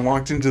dream where I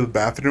walked into the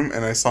bathroom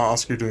and I saw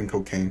Oscar doing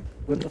cocaine.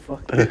 what the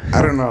fuck?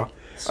 I don't know.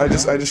 I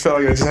just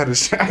felt like I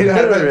just had I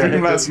had that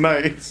dream last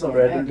night. It's so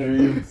Random random.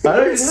 dream. I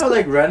don't even have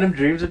like random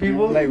dreams of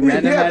people. Like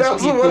random Yeah, ass that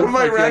was people, one of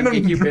my like, random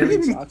you barely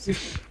dreams. talk to.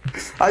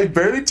 I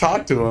barely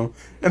talked to him,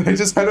 and I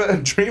just had a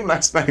dream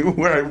last night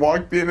where I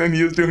walked in and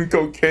he was doing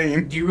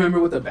cocaine. Do you remember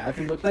what the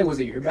bathroom looked like?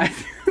 Was it your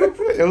bathroom?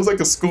 It was like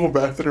a school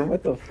bathroom.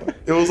 What the fuck?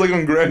 It was like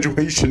on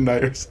graduation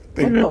night or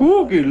something.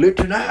 Ooh, get lit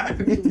tonight.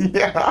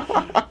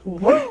 Yeah.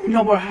 What?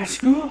 No more high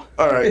school?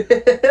 All right.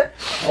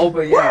 Oh,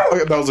 but yeah,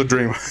 Okay, that was a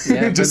dream.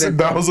 Yeah, but Just then-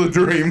 that was a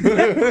dream.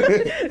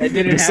 it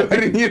didn't Just happen.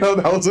 letting you know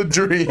that was a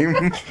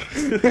dream.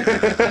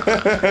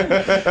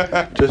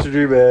 Just a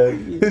dream,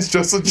 man. It's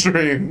just a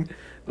dream.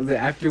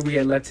 After we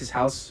had left his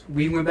house,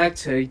 we went back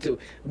to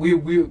we.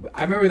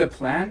 I remember the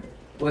plan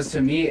was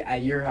to meet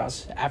at your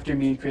house after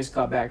me and Chris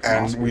got back from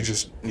And Oscar. we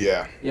just,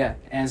 yeah, Yeah,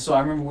 and so I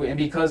remember, and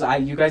because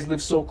you guys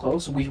live so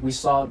close, we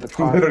saw the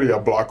car. literally a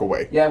block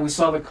away. Yeah, we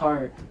saw the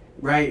car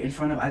right in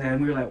front of us, and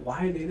we were like,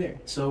 why are they there?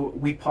 So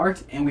we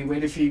parked and we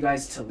waited for you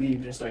guys to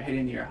leave and start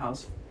heading to your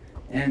house.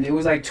 And it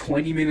was like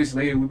 20 minutes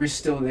later, we were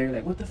still there,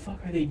 like, what the fuck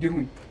are they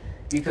doing?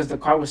 Because the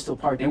car was still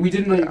parked, and we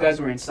didn't know you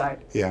guys were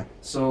inside. Yeah.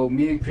 So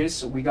me and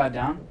Chris, we got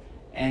down,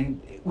 and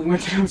we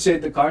went to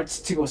outside the car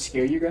to go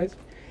scare you guys,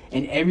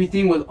 and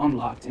everything was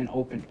unlocked and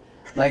open.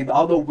 Like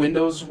all the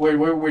windows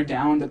were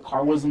down, the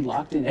car was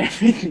unlocked and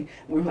everything.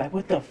 We were like,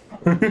 what the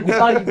fuck?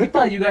 we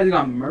thought you guys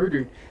got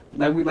murdered.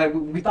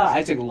 We thought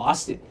Isaac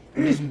lost it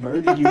and just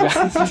murdered you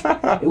guys.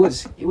 it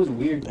was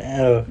weird.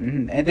 Damn.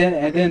 Mhm.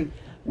 And then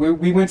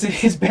we went to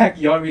his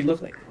backyard. We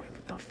looked like,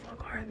 what the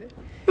fuck are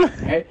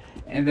they? Right?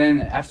 And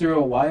then after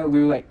a while, we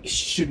were like,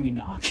 should we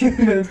knock?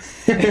 And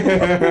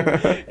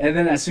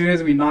then as soon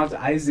as we knocked,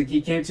 Isaac,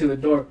 he came to the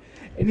door.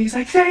 And he's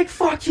like, thank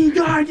fucking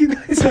God you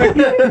guys are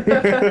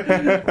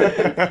here.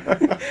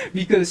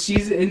 Because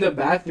she's in the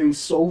bathroom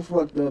so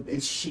fucked up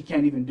and she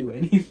can't even do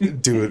anything.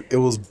 Dude, it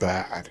was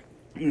bad.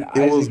 And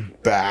It was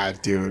Isaac-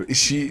 bad, dude.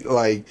 She,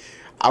 like,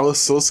 I was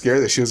so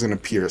scared that she was gonna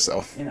pee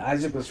herself. And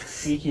Isaac was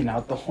freaking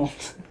out the whole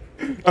time.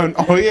 And,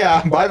 oh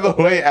yeah, by the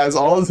way, as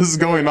all of this is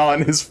going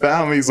on, his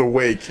family's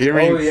awake,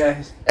 hearing Oh,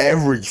 yeah.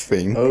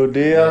 everything. Oh,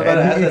 damn.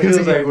 And He he-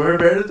 was like,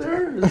 where is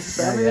there? His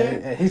family there?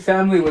 Yeah, his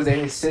family was there.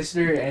 His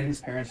sister and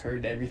his parents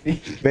heard everything.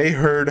 They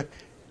heard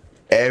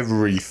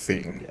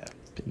everything.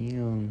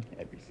 Damn.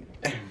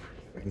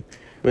 Everything.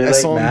 Were they I like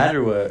saw him- mad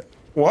or what?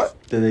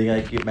 What? Did they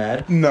like get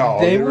mad? No,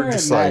 They were weren't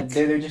just mad. like,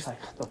 They're just like,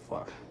 what the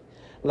fuck?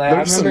 Like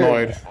They're just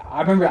annoyed. I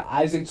remember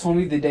Isaac told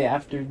me the day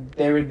after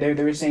they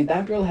were saying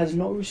that girl has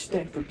no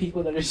respect for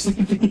people that are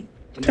sleeping.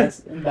 And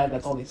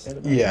that's all they said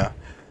about it. yeah.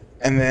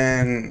 And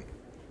then,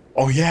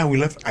 oh yeah, we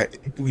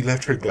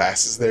left her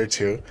glasses there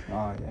too.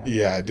 Oh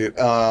yeah. Yeah, dude.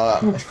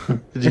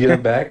 Did you get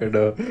them back or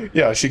no?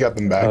 Yeah, she got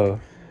them back. Oh.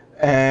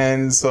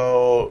 And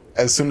so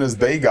as soon as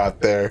they got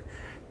there,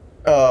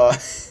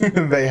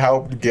 they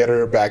helped get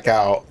her back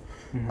out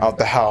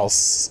the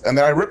house. And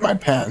then I ripped my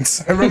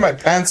pants. I ripped my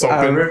pants open.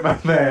 I ripped my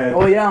man.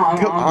 Oh yeah,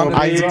 on on the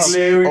Isaac's,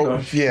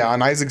 truck.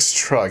 on Isaac's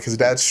truck, his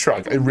dad's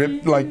truck. I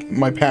ripped like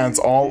my pants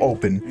all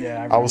open.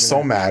 Yeah, I was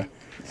so mad.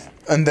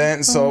 And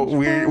then so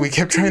we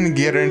kept trying to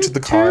get her into the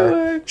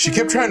car. She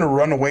kept trying to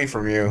run away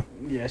from you.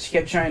 Yeah, she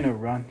kept trying to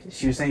run.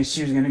 She was saying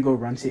she was gonna go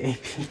run to AP.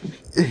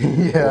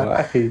 Yeah.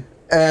 Why?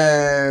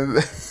 And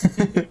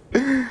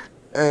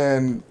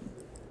and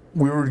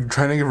we were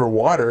trying to give her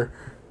water.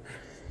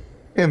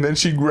 And then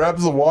she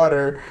grabs the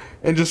water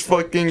and just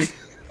fucking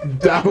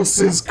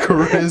douses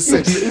Chris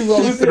and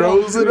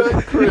throws it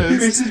at Chris.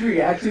 Chris's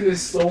reaction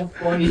is so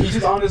funny. He's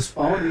just on his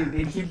phone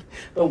and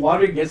the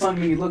water gets on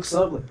me. He looks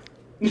up like,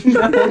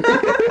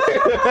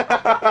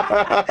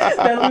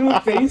 That little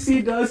face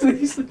he does.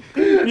 He's like,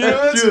 You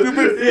know that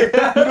stupid. You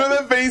know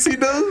that face he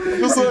does?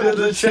 Just He like, did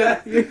the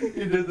chat. He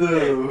did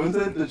the what's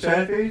that? The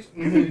chat face.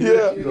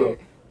 Yeah.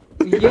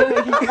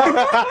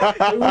 Yeah,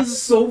 it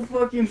was so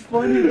fucking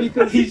funny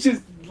because he's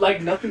just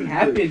like nothing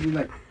happened. He's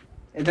like,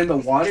 and then the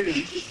water.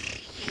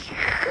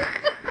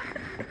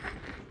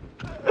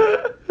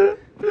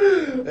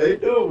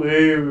 Ain't no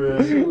way,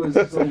 man. It was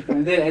so funny.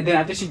 And then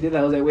after she did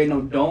that, I was like, wait,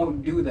 no,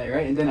 don't do that,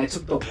 right? And then I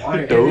took the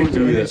water. Don't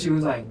do and that. she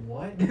was like,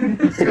 what?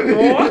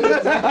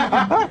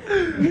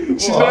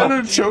 She's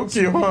trying to choke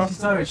you, huh? She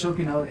started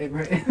choking out.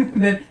 Right?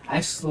 And then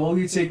I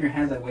slowly take her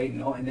hands like, wait,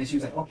 no. And then she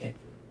was like, okay.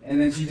 And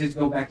then she just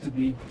go back to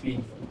being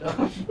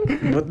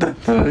What the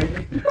fuck?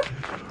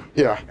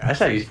 Yeah. That's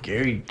how you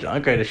scary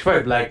drunk right there. She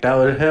probably blacked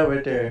out with hell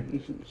right there.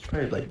 She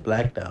probably like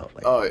blacked out.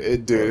 Like, Oh,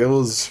 dude, it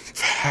was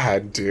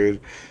bad, dude.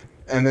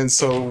 And then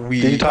so we.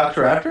 did you talk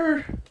to her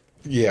after?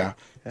 Yeah.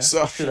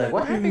 So She's like,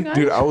 what happened, guys?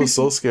 dude, I was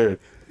so scared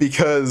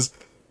because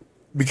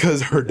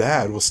her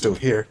dad was still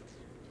here.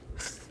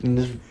 In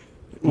this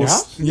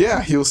house?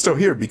 Yeah, he was still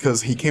here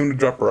because he came to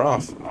drop her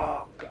off.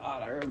 Oh,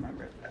 God, I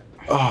remember that.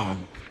 Oh,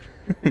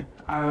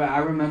 I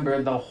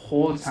remember the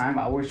whole time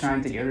I was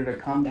trying to get her to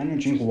calm down and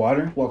drink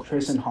water while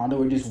Chris and Honda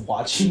were just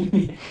watching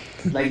me,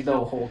 like the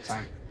whole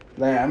time.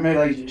 Like I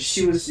remember, like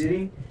she was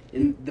sitting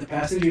in the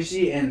passenger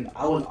seat and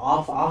I was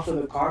off of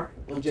the car.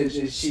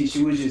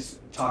 She was just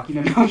talking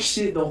about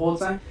shit the whole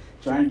time,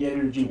 trying to get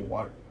her to drink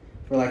water.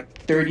 For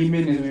like 30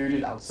 minutes we were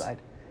just outside,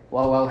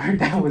 while her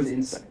dad was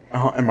inside.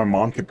 and my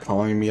mom kept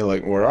calling me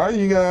like, "Where are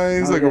you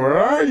guys? Oh, Like, yeah. where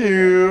are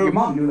you?" Your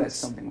mom knew that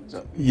something was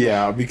up.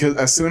 Yeah, because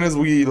as soon as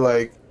we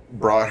like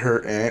brought her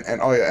in,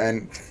 and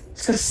and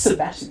It's because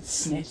Sebastian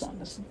snitched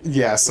on us.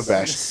 yeah,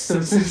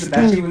 Sebastian.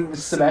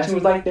 Sebastian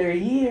was like, they're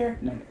here.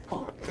 No,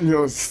 fuck. You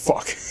know,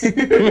 fuck.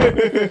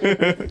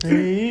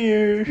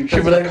 Here.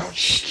 She'll be like, oh,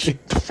 shh.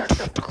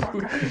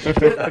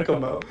 I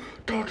come out.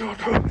 Go.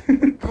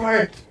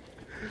 Quiet.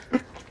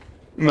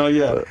 No,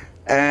 yeah,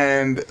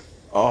 and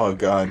oh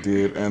god,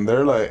 dude, and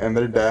they're like, and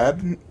their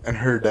dad and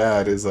her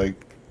dad is like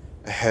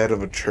head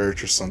of a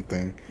church or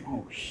something.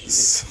 Oh, shit.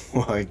 So,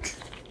 like,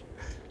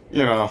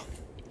 you know,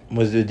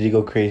 Did he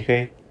go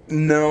crazy?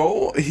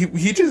 no, he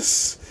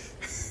was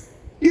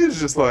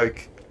just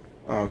like,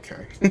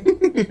 okay.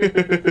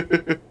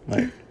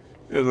 Like,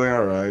 He was like,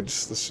 all right,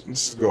 let's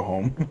just go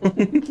home.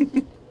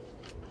 she's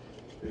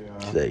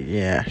Yeah, like,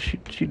 yeah,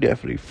 she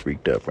definitely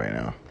freaked up right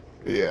now.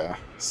 yeah.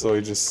 So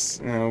we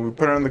just, we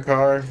put her in the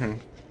car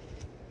and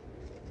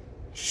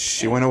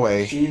she went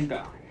away. She's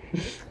gone.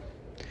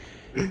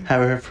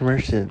 Haven't heard from her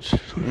since.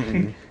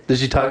 Mm-mm. Did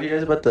she talk to you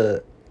guys about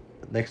the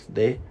next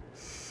day?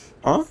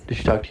 Huh? Did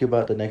she talk to you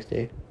about the next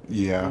day?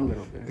 Yeah. A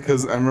little bit.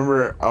 Because I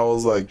remember I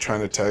was like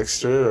trying to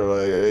text her or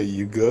like, hey,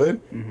 you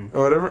good? Mm-hmm.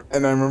 Or whatever.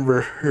 And I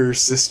remember her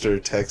sister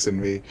texting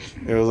me.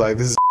 It was like,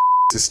 this is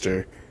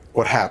sister.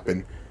 What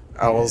happened?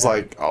 I was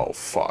like, oh,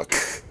 fuck.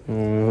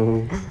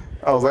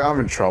 I was like, I'm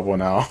in trouble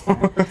now.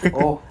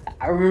 Oh,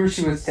 I remember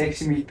she was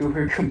texting me through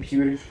her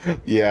computer.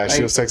 Yeah, she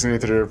Like, was texting me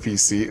through her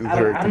PC, I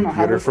her don't know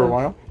how computer the for a fuck-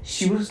 while.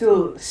 She was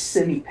still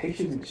sending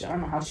pictures and shit. I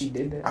don't know how she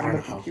did that I on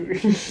don't the know.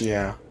 computer.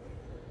 Yeah.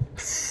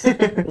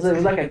 it was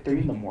like at 3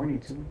 a.m.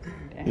 too.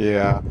 Damn.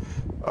 Yeah.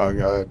 Oh,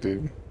 God,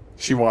 dude.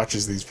 She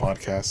watches these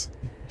podcasts.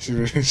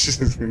 She's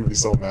going to be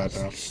so mad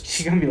now.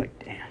 She's gonna be like,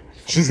 damn.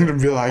 She's going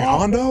to be like,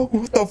 Hondo?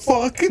 What the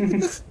fuck?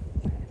 That's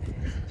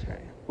right.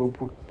 We're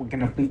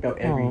gonna bleep out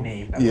every Oh.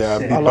 name. That Yeah,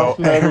 was beep said. lost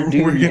out another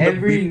dude. we're gonna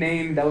Every beep-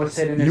 name that was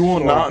said in this You will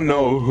show. not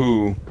know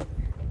who,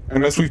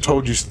 unless we've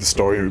told you the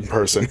story in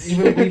person.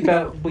 Even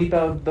bleep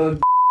out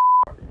the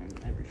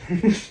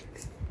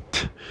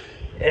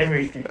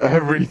everything.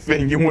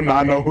 Everything. You will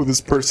not know who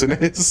this person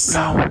is.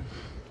 No.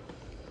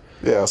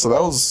 Yeah, so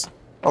that was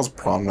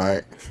prom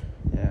night.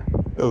 Yeah.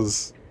 It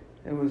was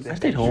I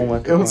stayed home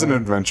after it was an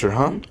prom. adventure,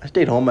 huh? I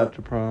stayed home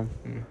after prom.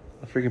 I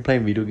was freaking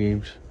playing video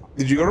games.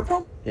 Did you go to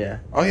prom? Yeah.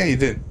 Oh yeah, you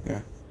did.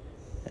 Yeah.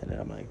 And then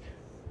I'm like,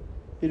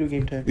 video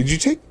game time. Did you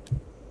take?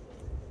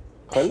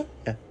 Carla?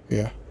 Yeah.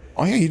 Yeah.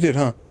 Oh yeah, you did,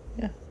 huh?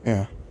 Yeah.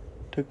 Yeah.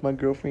 Took my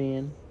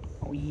girlfriend.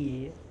 Oh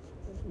yeah.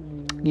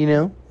 You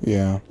know?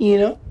 Yeah. You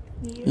know?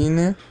 You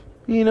know.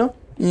 You know?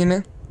 You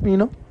know. You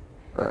know?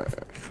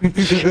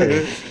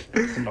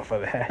 That's enough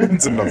of that.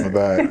 It's enough of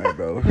that,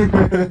 bro.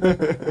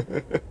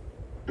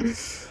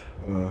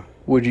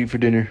 What'd you eat for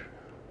dinner?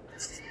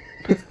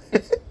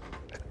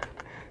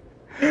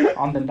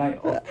 On the night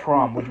of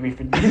prom, would we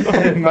for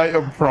dinner? Night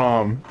of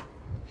prom.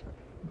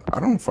 I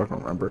don't fucking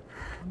remember.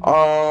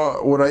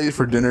 What I eat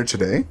for dinner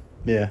today?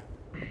 Yeah.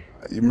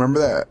 You remember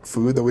that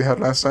food that we had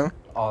last time?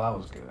 Oh, that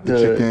was good.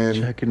 The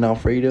chicken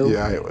Alfredo.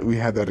 Yeah, we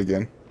had that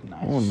again.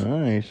 Nice. Oh,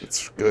 nice.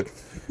 It's good.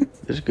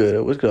 It's good.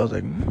 It was good. I was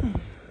like,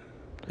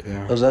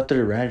 Yeah. That was after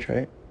the ranch,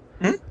 right?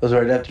 Hmm? That was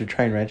right after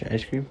trying ranch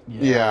ice cream.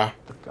 Yeah.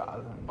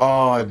 God.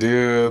 Oh,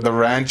 dude, the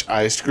ranch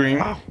ice cream.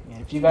 Yeah,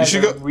 if you guys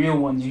should are go- real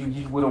ones,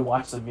 you would have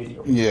watched the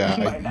video. By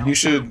Yeah, now. you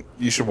should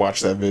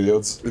watch that video.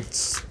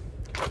 It's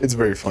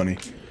very funny.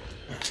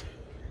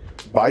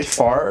 By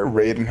far,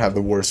 Raiden had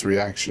the worst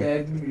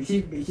reaction.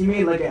 Yeah, he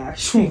made like an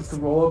actual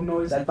throw up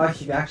noise. I thought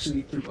he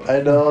actually threw up.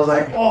 I know. I was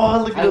like,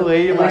 oh, look at the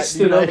way I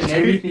stood up and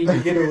everything to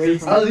get away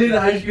from I was eating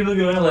ice cream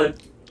looking around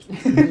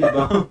like, you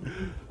know?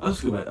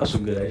 That's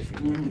some good ice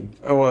cream.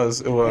 It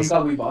was. Thank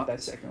God we bought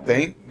that second one.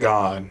 Thank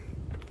God.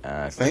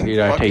 Thank Cleared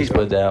our fucking taste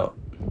buds out.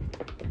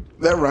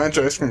 That ranch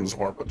ice cream was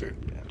horrible, dude.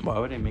 Why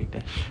would they make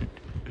that shit?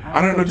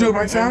 I don't know, dude.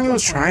 My family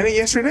was trying it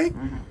yesterday.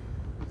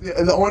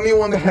 Yeah, the only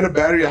one that had a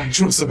bad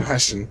reaction was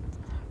Sebastian.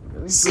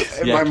 So,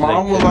 Yeah, my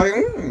mom was like,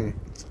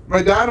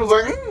 My dad was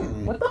like,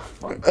 What the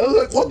fuck? I was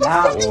like, what the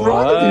fuck is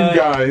wrong with you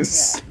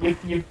guys? Yeah,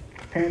 your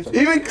parents are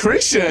Even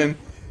Christian,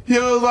 he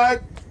was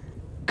like,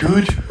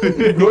 Good.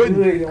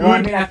 good. Well,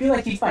 I mean, I feel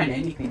like he'd find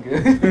anything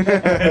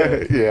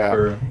good.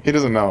 Yeah, he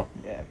doesn't know.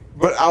 Yeah.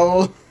 But I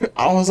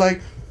was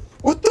like,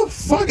 what the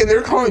fuck? And they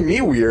were calling me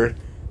weird.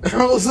 And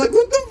I was like,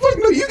 what the fuck?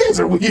 No, you guys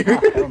are weird.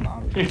 Hell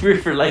no.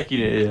 Weird for liking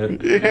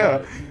it.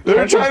 Yeah, they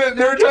were trying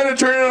to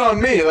turn it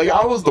on me. Like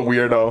I was the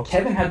weirdo.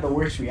 Kevin had the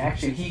worst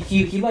reaction.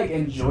 He like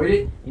enjoyed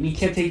it and he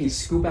kept taking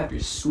scoop after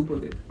scoop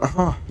of it.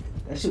 That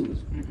shit was.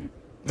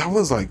 That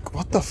was like,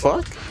 what the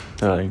fuck?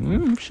 They're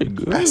like, shit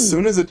good. As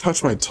soon as it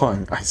touched my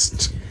tongue,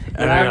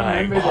 And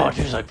I'm like, oh,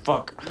 just like,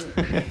 fuck.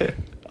 I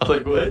was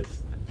like, what?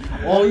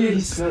 Oh yeah,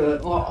 he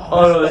smelled. Oh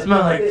no, it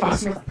smelled like it fuck.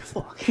 smelled like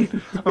fuck.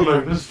 I'm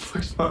like, this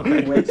fuck smells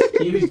like Wait,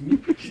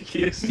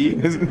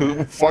 excuse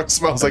me. fuck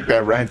smells like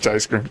that ranch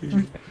ice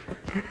cream.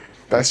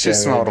 That shit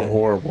smelled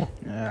horrible.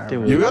 Yeah,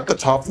 You got the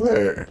top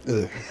layer.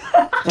 Ugh.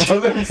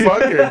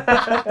 Motherfucker.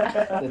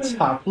 the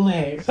top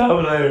layer.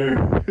 Top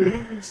layer.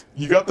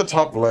 You got the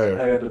top layer.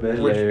 I got the best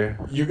layer.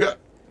 You got.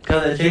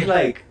 Cause it tastes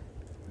like.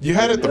 You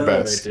had it the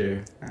vanilla best. Right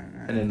there.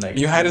 And then like.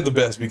 You had it the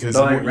best because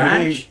No, like you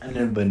ranch and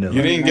then vanilla.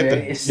 You didn't get the.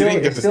 It You still,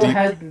 didn't get it the still deep.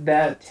 had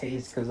that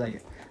taste because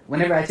like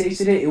whenever I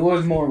tasted it, it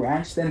was more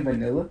ranch than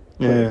vanilla.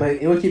 Yeah. But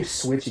it would keep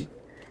switching.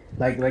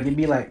 Like it'd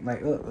be like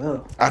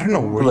ugh. I don't know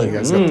where you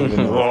guys got the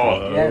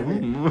vanilla.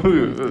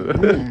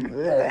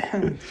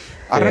 Yeah.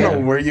 I don't know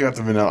where you got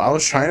the vanilla. I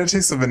was trying to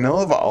taste the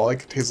vanilla, but all I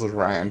could taste was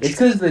ranch. It's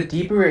because the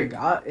deeper it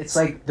got, it's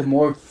like the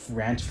more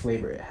ranch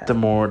flavor it had. The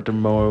more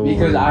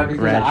Because I-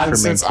 ranch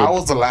Since fermented. I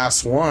was the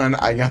last one,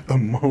 I got the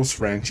most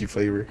ranchy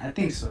flavor. I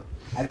think so.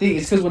 I think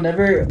it's because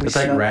whenever we It's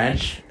like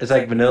ranch. It's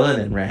like vanilla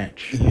and then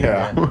ranch.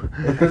 Yeah.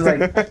 Because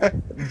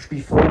like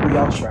before we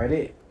all tried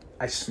it,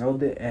 I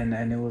smelled it and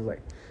it was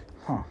like,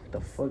 huh, the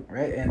fuck,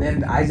 right? And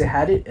then Isaac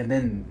had it and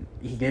then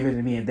he gave it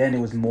to me and then it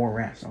was more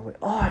ranch. And I was like,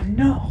 oh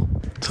no.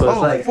 So it's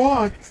like,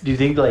 fuck. do you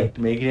think like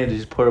making it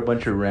just put a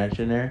bunch of ranch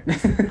in there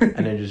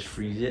and then just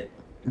freeze it?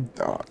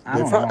 I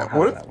don't know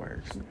how that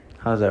works.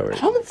 How does that work?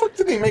 How the fuck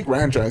did they make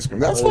ranch ice cream?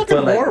 That's Well, fucking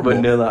put, like, horrible.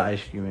 vanilla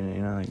ice cream in it,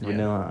 you know, like Yeah.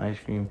 vanilla ice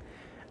cream,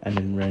 and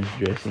then ranch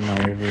dressing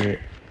all over it,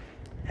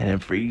 and then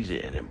freeze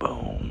it, and then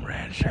boom,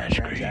 ranch ice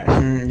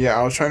cream. Yeah,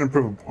 I was trying to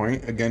prove a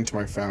point again to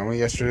my family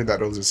yesterday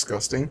that it was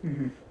disgusting.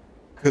 Mm-hmm.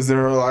 Because they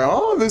were like,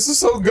 oh, this is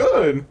so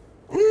good.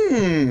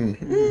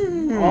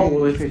 Oh,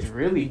 well, if it's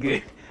really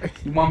good,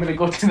 you want me to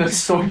go to the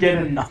store and get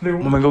another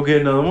I'm one? gonna go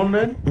get another one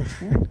then.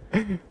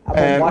 I've been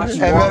And watching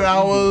then all-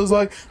 I was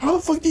like, how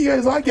the fuck do you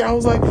guys like it? I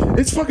was like,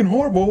 it's fucking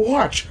horrible.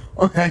 Watch.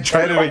 I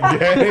tried it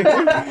again.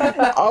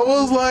 I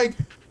was like,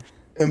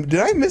 did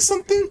I miss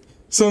something?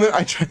 So then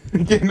I tried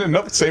again,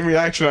 another same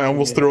reaction. I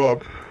almost threw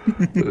up.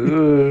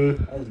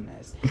 That was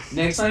nice.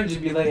 Next time,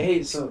 just be like,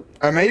 hey, so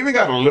And I even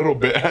got a little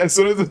bit. As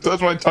soon as it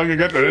touched my tongue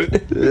again.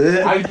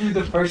 I do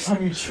the first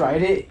time you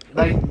tried it,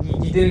 like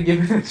you didn't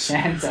give it a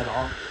chance at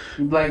all.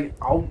 You'd be like,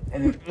 oh,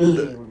 and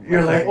then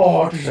You're like,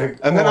 oh, just like,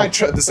 And then I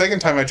tried, the second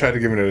time I tried to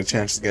give it a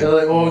chance again. They're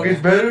like, oh, it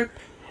gets better.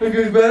 It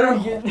gets better.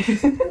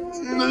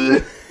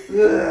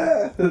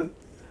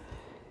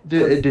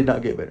 It did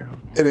not get better.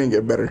 It didn't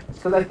get better.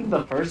 Because I think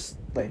the first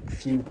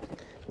few,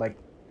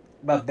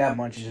 about that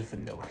much is just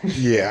vanilla.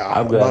 Yeah,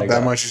 I'm glad I about that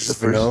got much is the just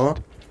first- vanilla.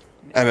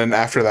 And then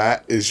after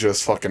that is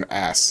just fucking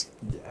ass.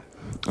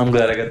 I'm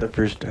glad I got the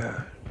first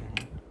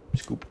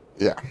scoop.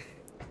 Yeah.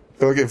 I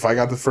feel like if I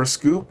got the first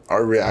scoop,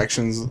 our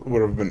reactions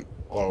would have been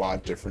a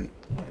lot different.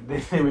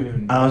 They would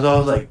even. I was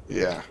always like,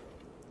 Yeah.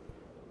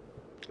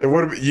 It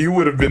would have. You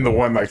would have been the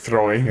one like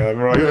throwing up.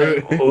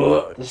 Right?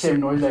 oh, The same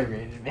noise I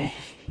rated me.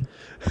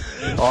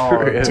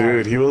 Oh,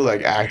 dude, he was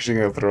like actually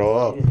gonna throw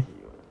up,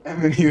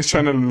 and then he was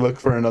trying to look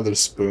for another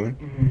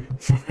spoon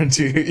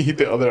to eat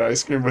the other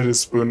ice cream, but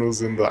his spoon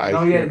was in the ice Oh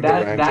cream. yeah, the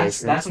ranch ice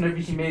cream. that's whenever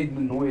he made the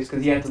noise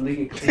because he had to lick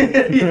it clean.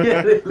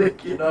 yeah,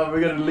 lick it off.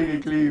 We're gonna lick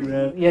it clean,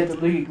 man. He had to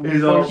lick it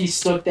He's before all- he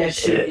stuck that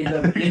shit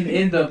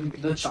in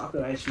the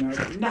chocolate ice cream. I was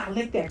like, nah,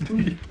 lick that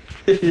clean.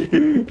 And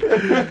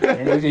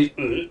it was just,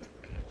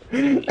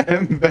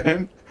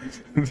 and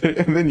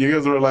then you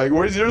guys were like,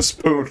 "Where's your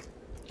spoon?"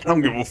 I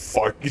don't give a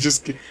fuck. You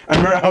just. I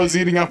remember I was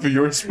eating off of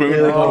your spoon.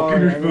 Yeah, like, Oh,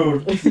 give me yeah. your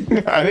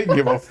spoon. I didn't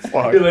give a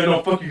fuck. You're like,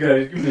 no, fuck you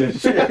guys. Give me that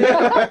shit.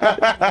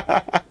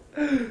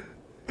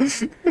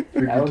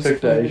 That was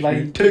Took the funny, ice like-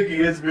 cream. Took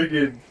it,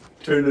 freaking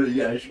turned to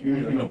the ice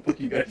cream. Like, no, fuck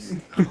you guys.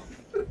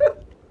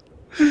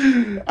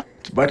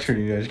 It's my turn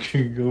to eat ice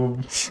cream. Go.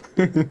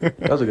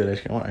 That was a good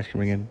ice cream. I want ice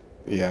cream again.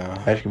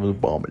 Yeah. Ice cream was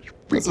bomb.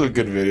 That's a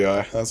good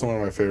video. That's one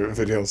of my favorite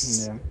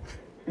videos.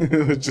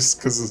 Yeah. Just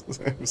because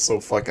it was so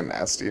fucking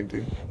nasty,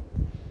 dude.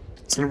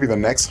 It's gonna be the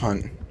next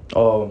hunt.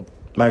 Oh,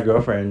 my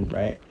girlfriend,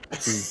 right?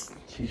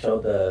 She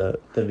showed the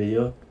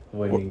video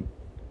when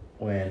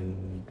we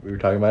were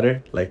talking about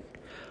her, like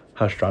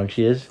how strong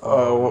she is.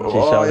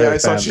 I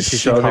saw she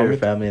showed her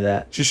family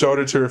that. She showed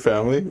it to her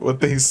family. What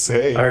they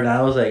say? Her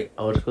dad was like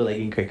old school, like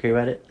getting crazy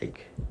about it,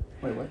 like.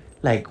 Wait, what?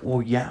 Like,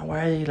 well, yeah, why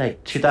are they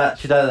like? She thought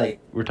like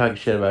we're talking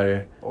shit about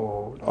her.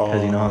 Oh.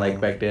 Because you know, like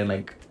back then,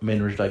 like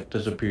men were like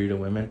the superior to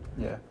women.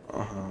 Yeah.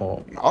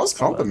 Well, I was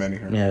complimenting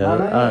her.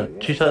 Yeah,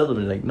 she said it was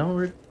like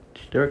no,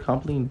 they were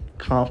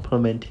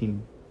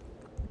complimenting.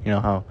 You know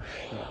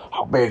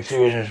how big she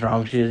is and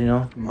strong she is. You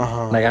know,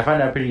 like I find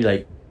that pretty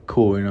like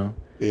cool. You know.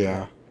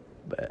 Yeah.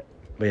 But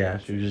yeah,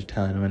 she was just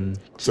telling him and.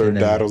 So her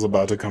dad was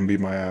about to come beat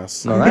my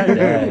ass. No, not her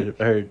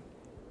dad.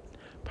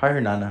 Probably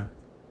her nana,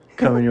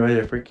 coming over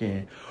there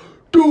freaking.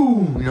 Dude,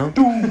 you know,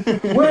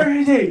 dude, where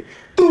is he?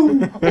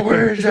 Dude,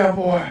 where is that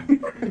boy?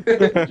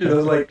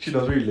 she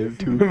knows where he lived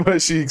too.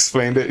 But she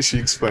explained it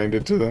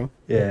to them.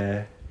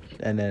 Yeah,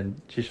 and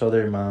then she showed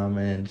her mom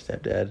and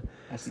stepdad.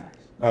 That's nice.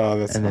 Oh,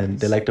 that's and nice. then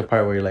they like the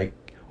part where you're like,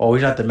 oh,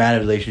 he's not the man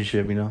of the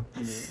relationship, you know.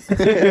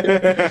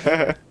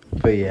 Yeah.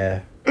 But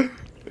yeah.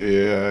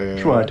 Yeah.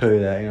 Just want to tell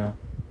you that, you know.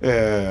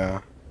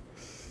 Yeah.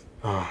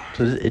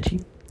 So is it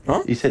itchy?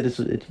 Huh? You said this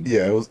was itchy?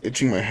 Yeah, it was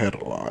itching my head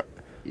a lot.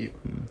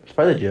 It's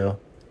probably the gel.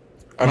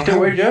 I don't still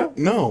wear gel?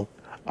 No.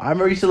 I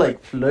remember you used to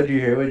like flood your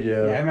hair with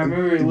gel. Yeah, I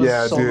remember it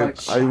was so dude.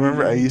 much. I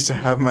remember I used to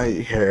have my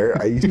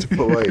hair. I used to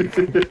put like.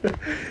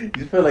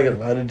 You put like a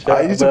lot of gel.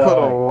 I used to put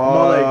a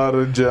lot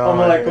of gel. I'm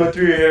gonna like go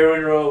through your hair when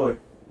you're all like,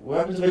 what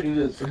happens if I do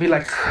this? It'd be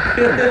like.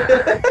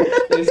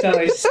 It sound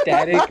like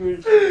static.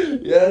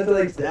 Yeah, it's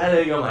like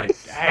static. I'm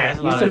like, dang, that's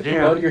a You lot used of to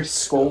gel. flood your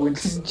skull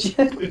with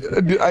gel.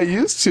 Dude, I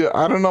used to.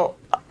 I don't know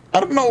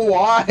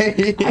why.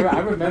 I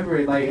remember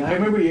it. Like I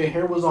remember your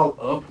hair was all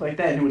up like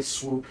that, and it would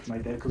swoop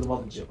like that because of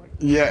all the gel. Like,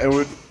 Yeah, it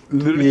would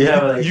literally.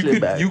 Yeah, like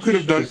you could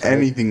have done Just like-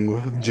 anything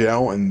with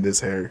gel in this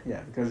hair.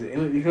 yeah, because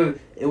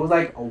it was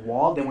like a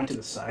wall that went to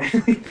the side.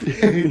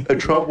 A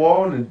Trump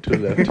wall and to the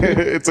left.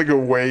 It's like a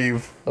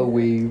wave. A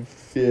wave.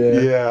 Yeah.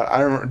 Yeah,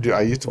 I remember. Dude,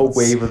 I used to. A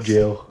wave of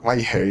gel. My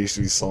hair used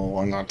to be so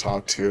long on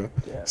top too,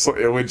 Yeah. so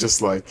it would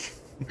just like.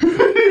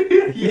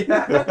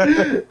 Yeah.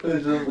 It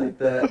was just like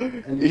that.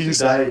 And you You used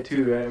to dye it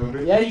too, right?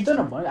 Remember? Yeah, you done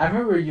a bunch. I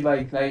remember you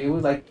like it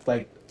was like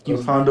It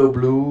was Hondo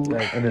blue,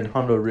 Like- and then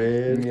Hondo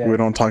red, Yeah. We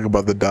don't talk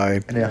about the dye.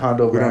 and then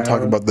Hondo We brown. don't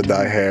talk about the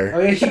dye Oh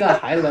hair. yeah, she got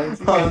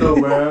highlights. Hondo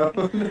brown.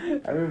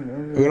 I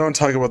remember. We don't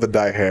talk about the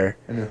dye hair.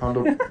 And then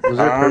Hondo. Was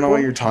there I don't know what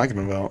purple? you're talking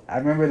about. I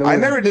remember. There I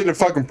was, never did a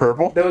fucking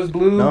purple. There was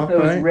blue. No, there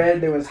was right?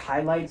 red. There was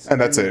highlights. And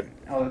that's it.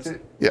 Oh, that's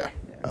it. Yeah.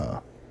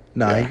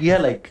 Nah, Yeah. he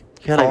had like.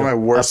 He had like My a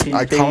worst. pink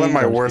I call it thing.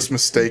 my I'm worst just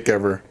mistake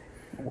ever.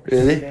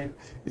 Really? kidding.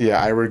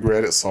 Yeah, I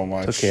regret it so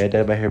much. kidding. It's okay, I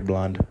dyed my hair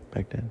blonde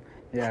back then.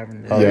 Yeah, I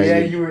remember. Oh, yeah, yeah,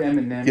 you- you were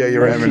Eminem. Yeah, you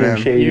were Nice and Eminem.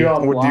 shady. You're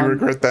all What, do you blonde.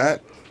 regret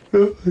that?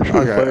 Okay.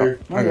 Okay.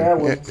 Oh, yeah,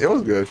 well- It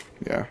was good.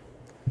 Yeah.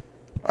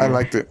 I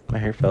liked it. My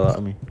hair fell out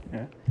on me.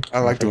 I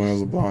liked it when it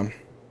was a blonde.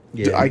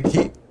 Yeah. I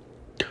keep.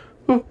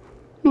 Who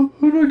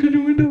knocked on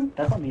your window?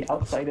 That's on the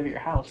outside of your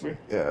house, bro.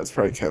 Yeah, it's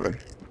probably Kevin.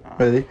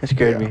 Really? That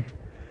scared Yeah. me.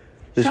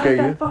 Did it scare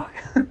you? Fuck.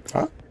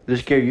 Huh? Did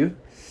it scare you?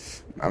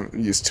 I'm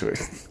used to it.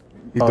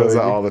 He Oh, does that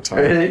really? all the time.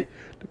 Really?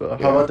 How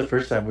Yeah. about the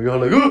first time? Were you all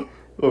like, oh,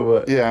 or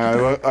what?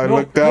 Yeah, I No,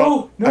 looked out.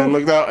 no, no. I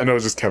looked out, and it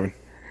was just Kevin.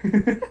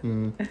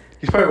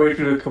 He's probably waiting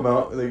for you to come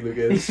out and like look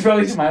at He's it.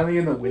 probably smiling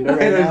in the window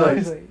right And he's now. like-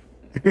 He's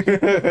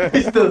like,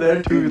 He's still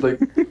there too. He's like,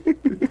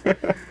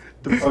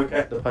 the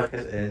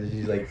podcast ends.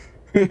 He's like,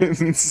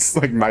 It's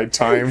like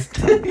nighttime.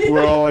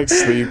 We're all like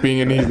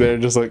sleeping, and he's there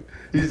just like.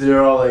 he's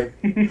there all like,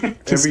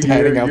 Just every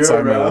standing year outside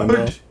you're my around.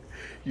 window.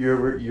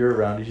 You're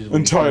around. He's just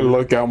Until I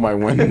look out my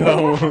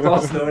window. It's all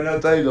snowing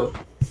outside. He's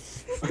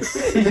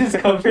like, he's just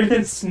covered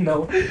in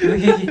snow.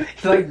 He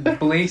like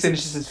blinks and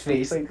it's just his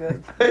face like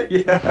that.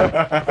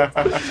 yeah.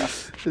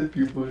 The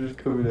people just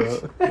coming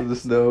out of the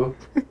snow.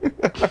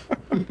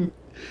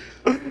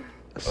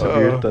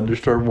 Severe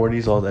thunderstorm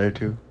warnings all there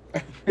too.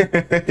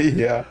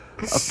 Yeah.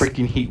 A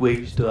freaking heat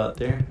wave still out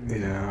there.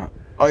 Yeah.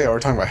 Oh yeah, we're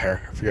talking about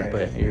hair. I forgot.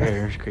 But your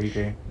hair is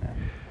crazy.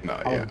 No,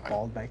 I yeah. was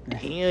bald back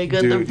then. Yeah, I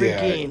got Dude, the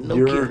yeah. freaking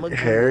Your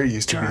hair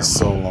used to be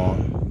so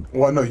long.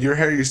 Well, no, your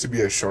hair used to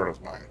be as short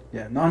as mine.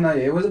 Yeah, no,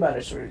 it was about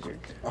as short as yours.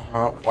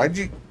 Why'd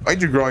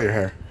you grow out your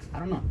hair? I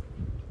don't know.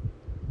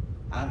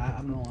 I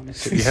don't know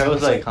honestly. Your hair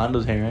was like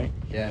Hondo's hair, right?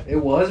 Yeah, it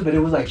was, but it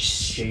was like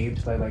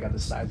shaved like at the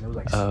sides. It was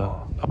like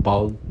small. A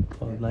bald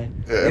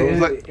line. Yeah, it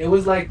was like it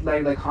was like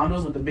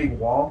Hondo's with the big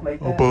wall like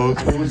that. bald.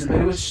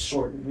 It was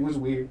short. It was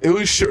weird. it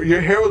was short.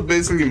 Your hair was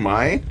basically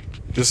mine,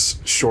 just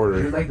It was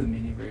shorter. like the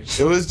mini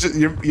version. It was just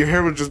your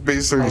hair was just How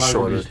basically long did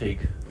shorter. you take?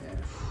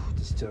 Yeah,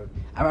 just took.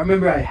 I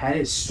remember I had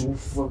it so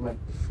like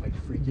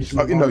freakishly.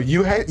 Oh, you know, long.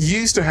 you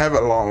used to have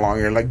it a lot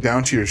longer, like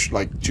down to your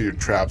to your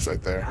traps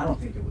right there. I don't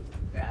think it was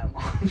that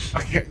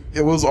long.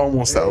 It was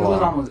almost that It was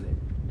long. almost there.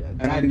 Yeah,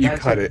 And then you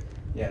that's cut like- it.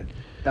 Yeah,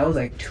 that was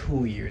like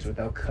 2 years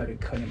without cutting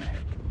my hair.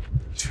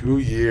 2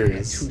 Yeah,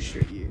 years. 2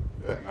 straight years.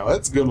 Yeah, no,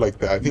 that's good like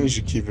that. I think you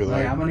should keep it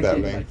Like, I'm gonna that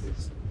keep it length. like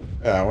this.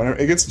 Yeah, whenever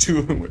it gets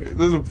too,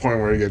 there's a point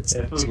where it gets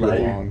Yeah, it feels too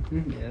lighter. long.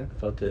 Yeah.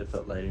 Felt it.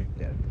 Felt lighter.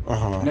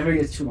 Whenever it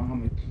gets too long,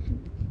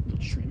 I'm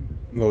gonna trim.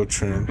 Low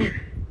trim.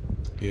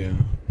 Yeah.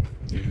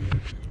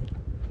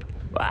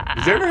 Wow.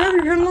 Did you ever have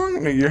your hair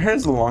long? No, your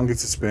hair's the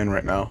longest it's been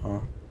right now, huh?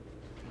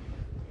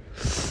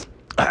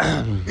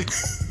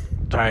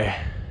 Sorry,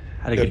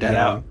 had to get that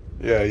out.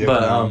 Yeah, yeah.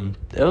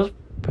 But it was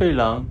pretty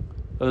long.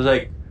 It was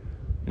like,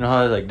 you know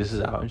how like this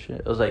is out and shit.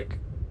 It was like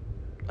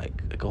a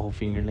whole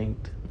finger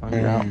length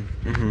longer out,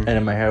 and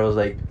then my hair was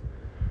like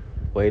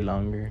way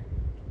longer.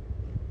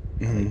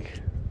 Like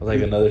it was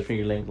like another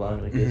finger length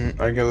long like this.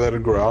 I can let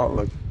it grow out,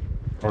 like,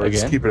 or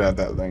just Again? keep it at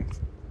that length.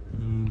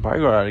 Probably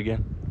grow out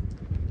again.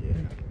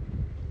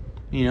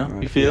 You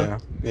know, you feel?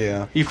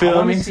 Yeah. You I feel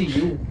want me? to see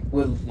you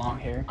with long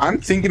hair.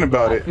 I'm thinking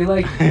about I it. feel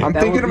like I'm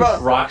that thinking would be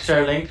about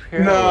Rockstar length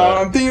hair? No, or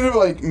what? I'm thinking of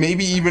like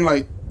maybe even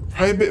like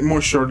probably a bit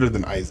more shorter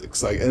than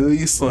Isaac's. Like at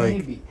least like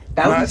maybe.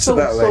 That would not be to so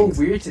that length.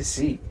 weird to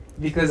see.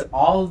 Because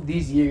all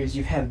these years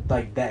you've had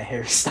like that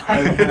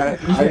hairstyle.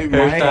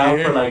 Hairstyle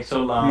hair- for like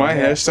so long. my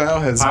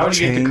hairstyle has If I would get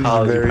to changed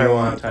college, you very probably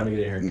won't have much. time to get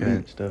a haircut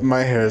and stuff.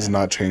 My hair has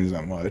not changed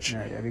that much.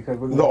 Yeah, because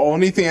we're The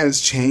only thing that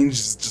has changed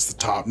is just the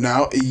top.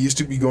 Now it used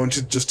to be going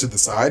just to the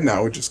side.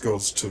 Now it just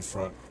goes to the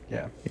front.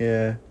 Yeah.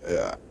 Yeah,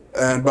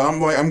 but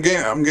I'm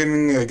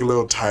getting like a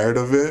little tired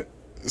of it.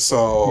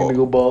 So You gonna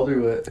go bald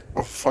or what?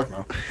 oh, fuck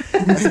no.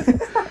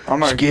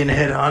 I'm not.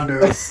 Skinhead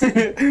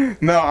Hondo.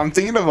 No, I'm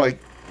thinking of like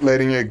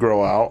letting it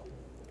grow out,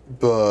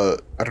 but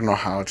I don't know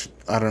how.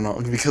 I don't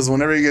know because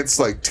whenever it gets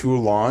like too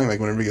long, like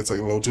whenever it gets like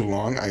a little too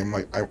long, I'm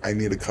like I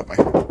need to cut my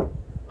hair.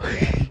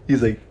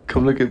 He's like,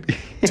 come look at me.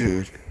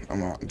 Dude,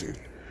 I'm on. Dude,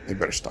 they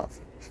better stop.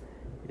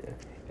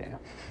 damn.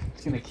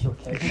 It's gonna kill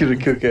Kevin. He's gonna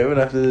kill Kevin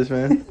after this,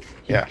 man.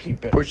 Yeah. He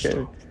better Poor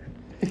stop.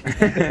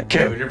 Kevin.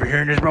 Kevin, you ever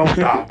hearing this, bro?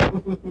 Stop.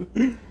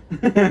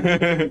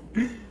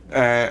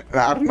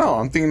 I don't know.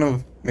 I'm thinking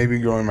of maybe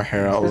growing my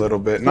hair out a little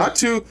bit.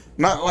 Not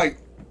like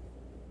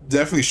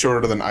definitely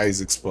shorter than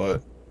Isaac's,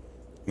 but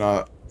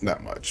not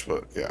that much.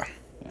 But yeah.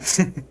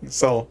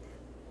 So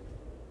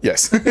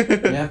yes.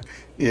 Yeah.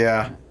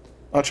 Yeah.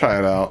 I'll try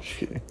it out.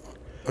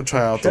 I'll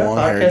try out Should the our long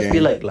hair podcast game. be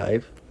like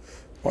live?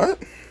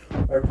 What?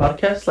 Our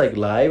podcast like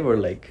live or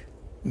like?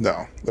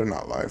 No, they're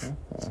not live.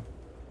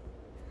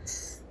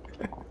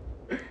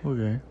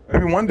 Okay.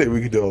 Maybe one day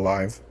we could do a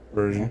live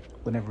version.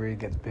 Whenever it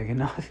gets big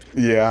enough.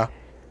 Yeah.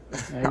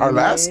 Our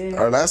last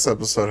Yeah.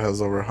 episode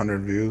has over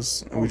 100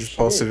 views, and we Oh, just shit.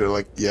 posted it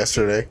like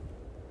yesterday.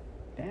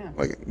 Damn.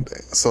 Like,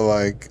 so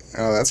like,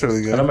 oh, that's really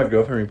I know good. my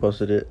girlfriend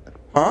reposted it.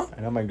 Huh?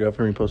 I know my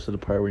girlfriend reposted the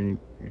part where you're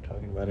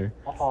talking about her.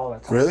 Oh,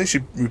 that's Really? She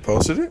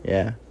reposted it?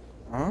 Yeah.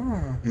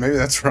 Oh, maybe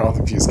that's where all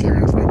the views came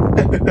in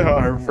from. All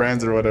her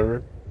friends or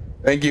whatever.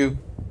 Thank you.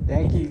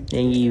 Thank you.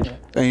 Thank you.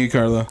 Thank you,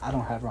 Carla. I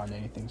don't have her on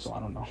anything, so I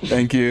don't know.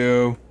 Thank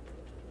you.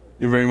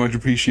 You're very much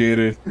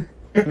appreciated.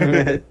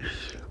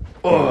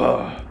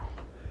 Oh.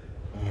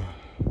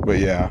 But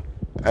yeah.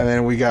 And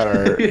then we got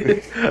our...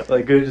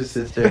 Like, good just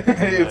sits there.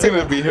 It's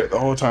going to be here the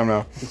whole time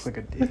now. Looks like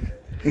a dick.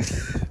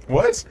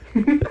 What?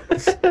 We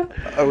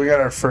got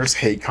our first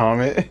hate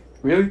comment.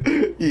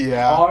 Really?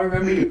 Yeah. Oh, I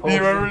remember you You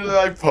posted. remember that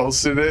I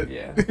posted it?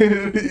 Yeah.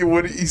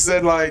 What he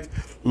said, like,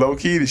 low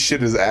key, the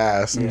shit is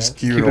ass. I'm Yeah. just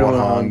keeping it on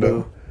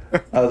Hondo.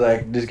 I was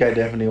like, this guy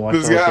definitely watched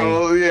This the guy,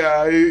 whole thing.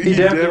 well, yeah, He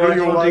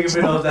definitely watched watched the whole thing if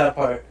he knows that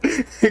part.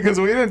 Because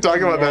we didn't talk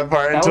about that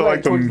part That until was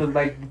like towards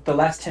the the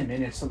last 10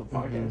 minutes of the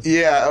podcast.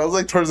 yeah, it was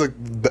like towards like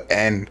the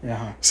end.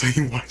 Yeah. So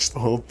you watched the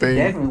whole thing.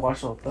 Definitely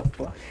watched all the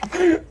fuck.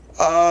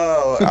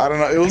 Oh, I don't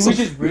know. It He was was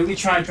just really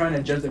trying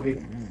to judge the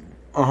video.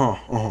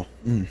 Now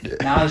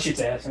the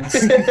shit's ass.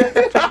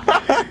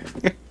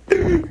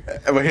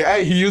 But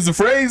hey, he used the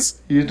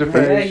phrase. Used the Yeah,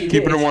 phrase. he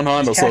Keeping did. it one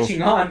Hondo, It's so-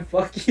 catching on.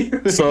 Fuck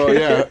you. So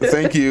yeah,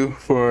 thank you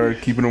for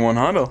keeping it one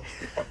Hondo.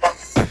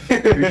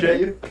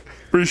 Appreciate you.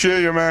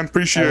 Appreciate you, man.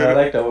 Appreciate I it.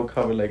 like that one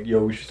comment, like,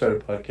 yo, we should start a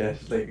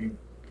podcast. Like, in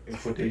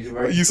quotation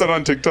marks. You said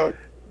on TikTok.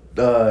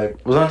 Was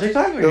it on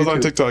TikTok? Or It was on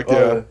YouTube? TikTok,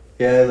 Oh,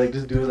 yeah, like,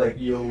 this dude was like,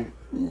 yo,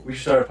 we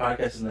should start a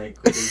podcast and, like,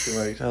 quotation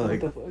marks. I was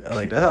like, What the fuck? I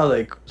like, that sounds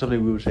like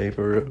something we would say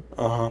for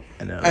real.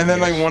 And then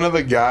like one of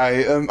the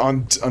guy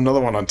on another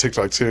one on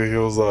TikTok too, he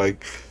was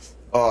like,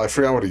 oh, I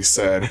forgot what he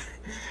said,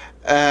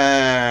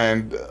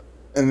 and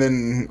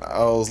then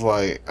I was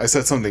like, I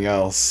said something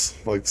else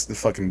like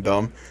fucking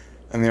dumb,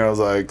 and then I was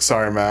like,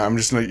 sorry man, I'm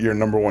just like your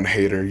number one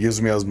hater.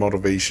 Use me as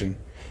motivation.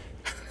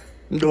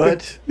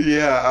 What?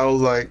 Yeah, I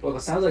was like, Well,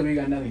 it sounds like we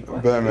got nothing.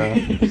 bet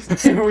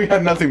man, we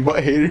got nothing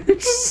but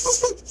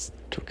haters.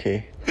 It's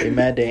okay. They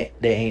mad they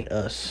ain't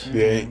us.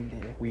 Yeah.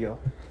 We are.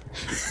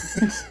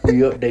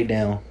 We up, they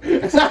down.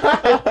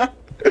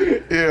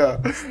 Yeah,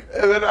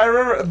 and then I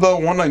remember the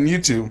one on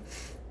YouTube.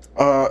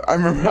 I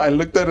remember I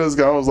looked at this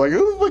guy. I was like,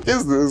 "Who the fuck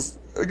is this?"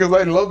 Because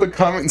I love the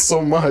comment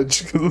so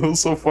much because it was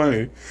so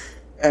funny.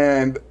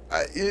 And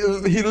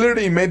he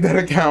literally made that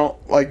account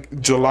like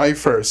July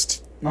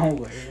 1st, No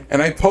way.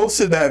 and I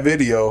posted that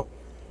video,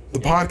 the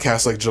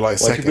podcast like July Why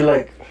should 2nd. be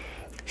like,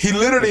 He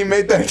literally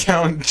made that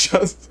account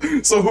just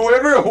so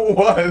whoever it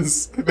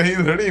was, they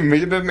literally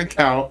made an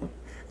account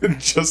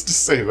just to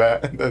say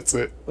that, and that's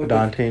it.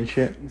 Dante and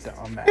shit.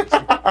 Oh, man.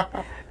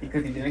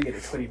 Because he didn't get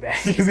his hoodie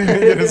back. Because he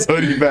didn't get his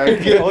hoodie back.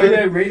 Oh,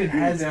 yeah, Raiden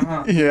has him,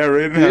 huh? Yeah,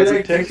 Raiden Did has he it.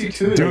 like text you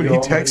too? Dude, he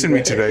Like, texted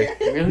me today.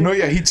 Really? No,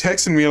 yeah, he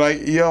texted me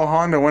like, "Yo,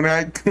 Honda, when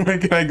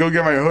can I go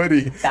get my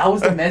hoodie?" That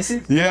was the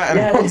message? Yeah, and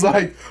Yeah. I was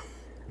like,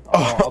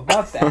 Oh,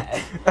 about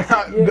that.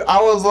 I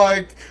was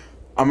like,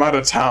 I'm out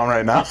of town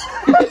right now.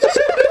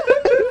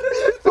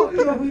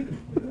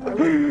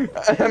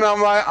 And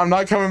I'm like, I'm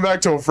not coming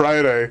back till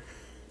Friday.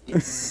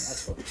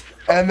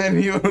 And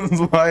then he was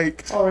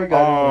like, Oh my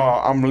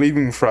God. I'm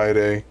leaving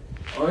Friday.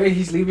 Oh, yeah,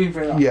 he's leaving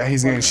for the... Yeah,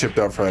 he's getting shipped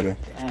out Friday.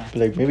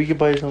 Like, maybe you could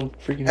buy some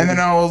freaking. And then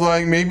I was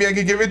like, maybe I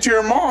could give it to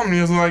your mom. And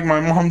he was like, my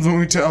mom's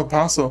moving to El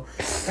Paso.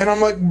 And I'm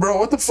like, bro,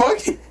 what the fuck?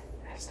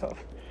 That's tough.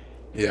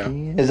 Yeah,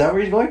 Is that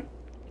where he's going?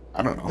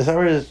 I don't know. Is that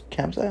where his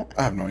camp's at?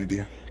 I have no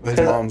idea. His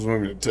Cause mom's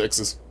moving to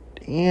Texas.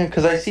 Yeah,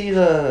 because I see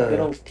Good the.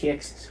 old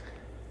Texas.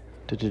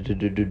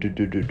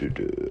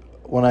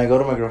 When I go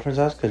to my girlfriend's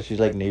house, because she's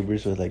like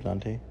neighbors with like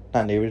Dante.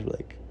 Not neighbors, but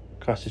like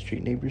across the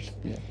street neighbors.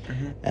 Yeah.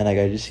 And like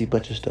I just see a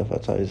bunch of stuff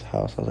outside his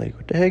house. I was like,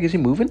 what the heck? Is he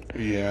moving?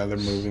 Yeah, they're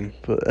moving.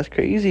 But that's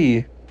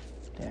crazy.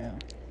 Yeah.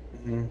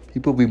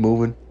 People be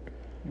moving.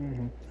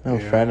 Mm-hmm. I know a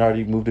Yeah. friend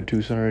already moved to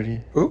Tucson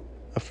already. Who?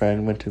 A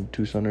friend went to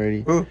Tucson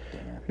already. Who? Her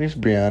name's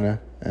Brianna.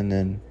 And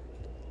then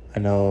I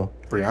know,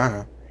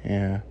 Brianna.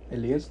 yeah,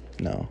 Elias?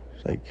 no.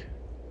 It's like,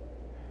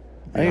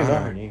 I don't even know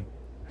her name.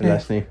 Her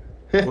last name.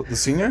 What, the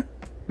senior?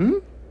 Hmm?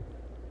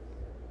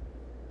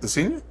 The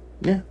senior?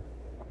 Yeah.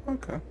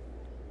 Okay.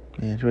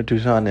 Yeah, she went to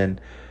Tucson, and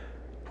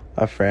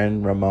a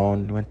friend,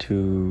 Ramon, went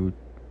to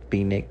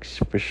Phoenix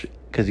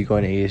because he's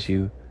going to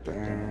ASU.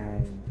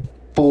 Damn.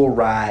 Full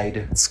ride.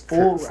 It's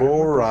Full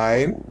full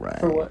ride. Full ride.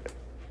 For what?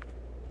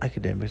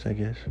 Academics, I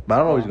guess. But I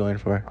don't know what he's going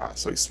for. Ah,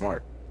 so he's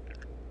smart.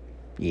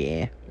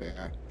 Yeah.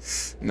 Yeah.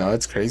 No,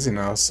 it's crazy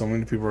now. So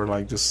many people are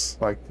like,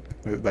 just like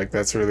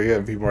that's really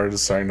it. People are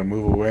just starting to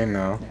move away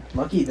now. Yeah.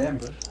 Lucky them,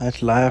 bro.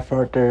 That's life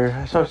right there.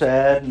 That's so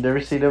sad.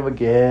 Never see them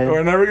again.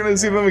 We're never gonna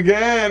see them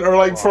again, or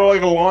like for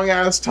like a long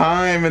ass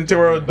time until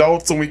we're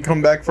adults and we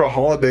come back for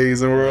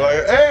holidays and we're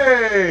like,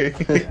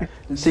 hey.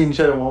 Seeing each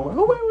other one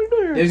more. Oh, wait, we're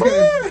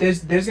there.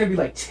 There's gonna be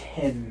like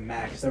 10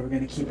 max that we're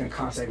gonna keep in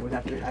contact with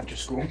after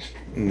school.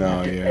 No,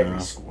 After yeah.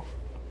 every school.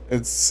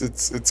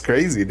 It's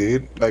crazy,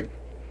 dude. Like,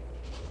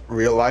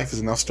 real life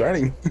is now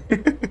starting.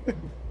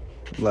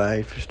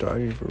 Life is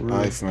starting for real.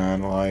 Life,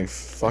 man, life,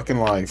 fucking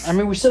life. I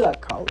mean, we still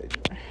got college.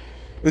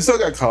 We still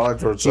got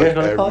college, where it's You like guys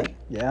going to college?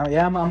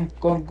 Yeah, I'm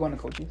going to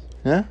coaches.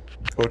 Yeah?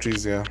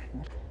 coaches. Yeah,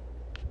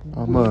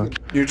 I'm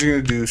you're just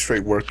gonna do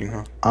straight working,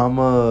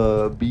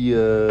 huh? be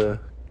a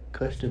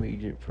custom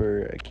agent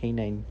for a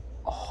canine.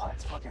 Oh,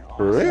 that's fucking awesome.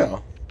 For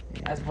real?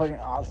 That's fucking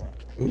awesome.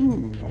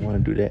 Ooh, I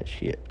want to do that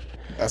shit.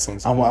 that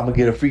sounds. I'm gonna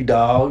get a free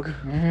dog.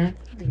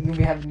 Mm-hmm. You'll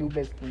be having a new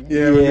best friend.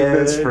 Yeah, with your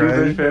best new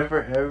friend. best friend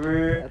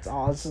forever. That's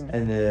awesome.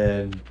 And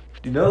then, do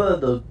you know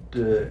that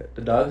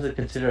the dogs are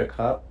considered a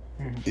cop?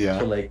 Yeah,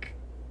 So like,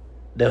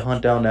 they'll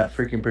hunt down that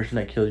freaking person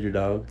that killed your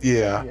dog.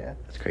 yeah. Yeah.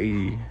 That's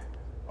crazy.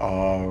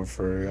 Oh,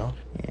 for real?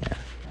 Yeah.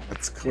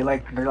 That's They're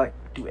cool. like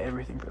do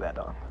everything for that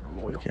dog.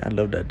 Loyal. Yeah, I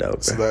love that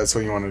dog. So Bro. that's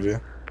what you want to do?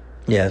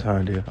 Yeah, that's what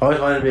I do. I always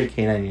wanted to be a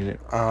canine unit.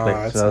 Oh, Like,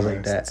 that's so I was nice.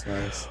 like that. That's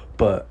nice.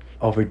 But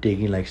over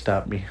digging like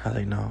stopped me. I was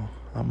like, no,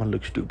 I'm gonna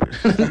look stupid.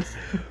 But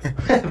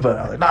I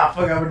was like, nah,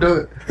 fuck, I'm gonna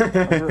do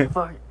it.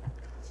 Fuck.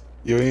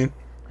 You, Ian?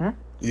 Hmm?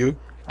 You?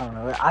 I don't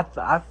know. I've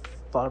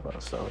thought about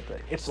it, so but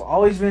it's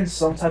always been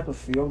some type of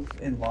field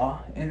in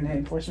law and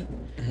enforcement.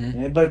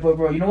 Mm-hmm. Yeah, but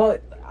bro, you know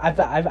what?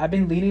 I've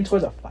been leaning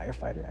towards a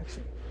firefighter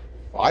actually.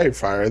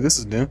 Firefighter. This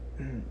is new.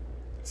 Mhm.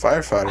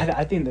 Firefighter.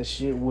 I think that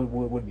shit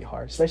would be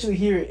hard, especially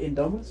here in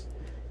Douglas,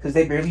 because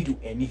they barely do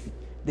anything.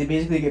 They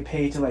basically get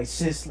paid to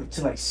sit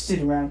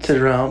around,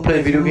 Sit around, play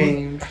lift video food,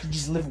 games,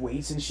 just lift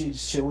weights and shit,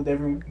 just chill with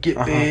everyone. get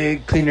Uh-huh.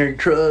 big, clean their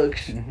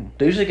trucks. Mm-hmm.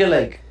 They usually get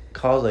like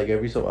calls like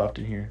every so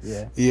often here.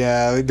 Yeah.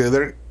 Yeah, they do.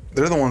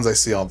 They're the ones I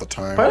see all the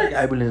time. Probably like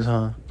ambulance,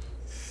 huh?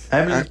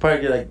 Ambulance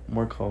probably get like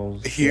more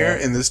calls. Here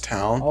Yeah. in this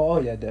town, Oh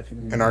yeah,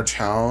 definitely. in our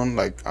town,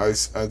 like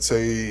I'd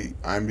say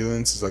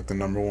ambulance is like the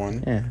number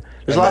one. Yeah,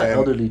 there's And a lot of then-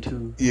 elderly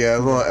too. Yeah, a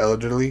little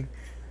elderly.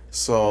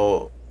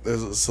 So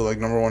like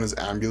number one is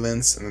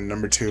ambulance, and then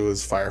number two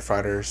is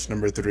firefighters.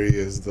 Number three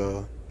is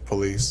the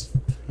police.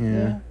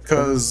 Yeah,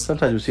 Cause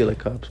sometimes you see like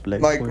cops, but,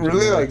 like once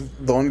really in a while.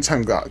 like the only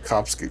time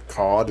cops get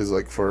called is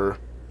like for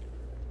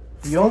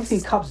The only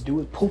thing cops do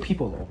is pull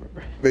people over,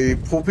 bro. they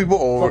pull people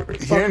over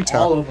here in all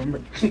town. of them,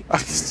 bro.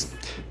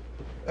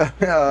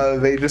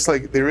 They just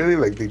like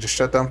they just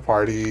shut down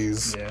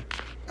parties Yeah.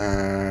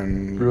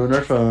 and ruin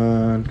our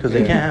fun because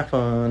they Yeah. can't have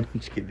fun. I'm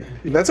just kidding.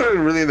 that's what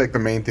really like the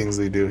main things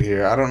they do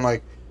here. I don't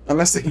like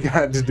unless they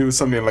got to do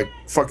something like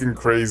fucking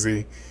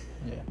crazy.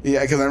 Yeah.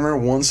 Yeah, because I remember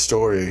one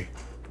story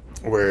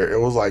where it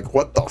was like,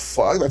 what the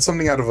fuck? That's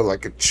something out of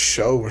like a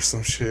show or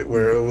some shit.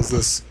 Where it was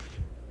this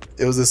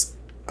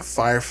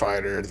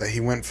firefighter that he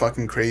went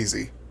fucking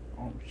crazy.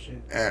 Oh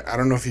shit. And I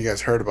don't know if you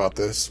guys heard about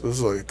this. This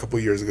was like a couple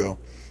years ago.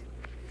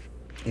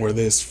 where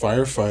this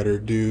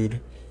firefighter dude,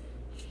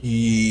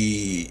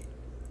 he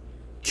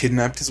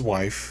kidnapped his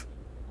wife,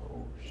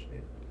 Oh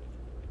shit.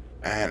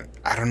 and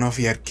I don't know if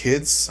he had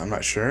kids. I'm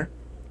not sure,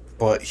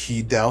 but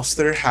he doused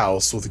their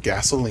house with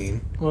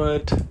gasoline,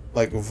 What?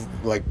 like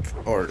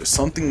or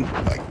something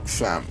like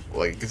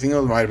I think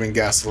it might have been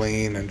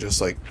gasoline and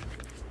just like,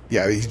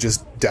 yeah, he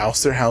just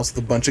doused their house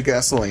with a bunch of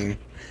gasoline.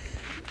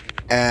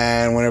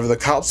 And whenever the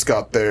cops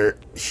got there,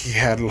 he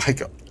had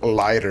like a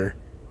lighter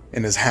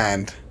in his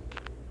hand.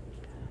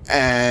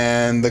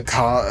 And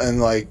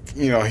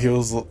he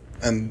was,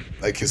 and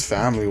like his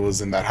family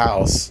was in that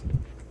house.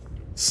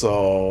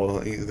 So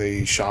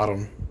they shot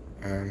him,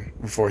 and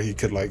before he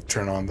could like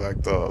turn on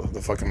like the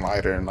fucking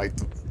lighter and light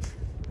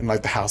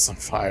the house on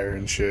fire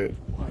and shit.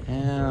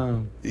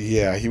 Damn.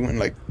 Yeah, he went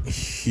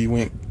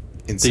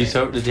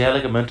insane. Did he have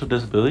like a mental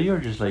disability or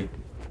just like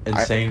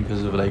insane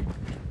because of like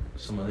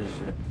some other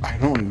shit? I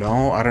don't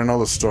know. I don't know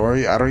the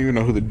story. I don't even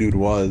know who the dude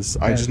was.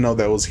 I just know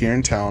that it was here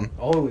in town.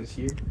 Oh, it was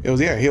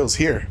here. He was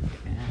here.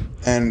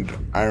 And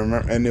I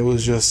remember, and it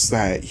was just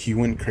that he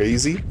went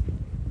crazy,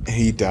 and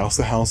he doused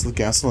the house with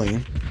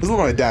gasoline. This is what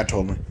my dad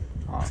told me.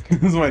 Oh,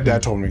 This is what my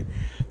dad told me.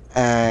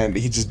 And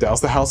he just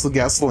doused the house with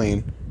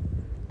gasoline,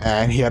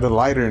 and he had a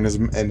lighter in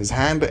his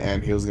hand,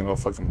 and he was gonna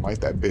fucking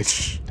light that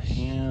bitch.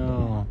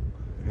 Damn.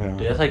 Yeah.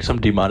 Dude, that's like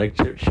some demonic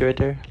shit right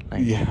there.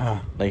 Like,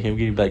 Yeah. Like him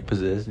getting like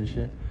possessed and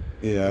shit.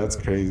 Yeah, that's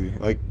crazy.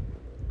 Like,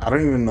 I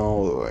don't even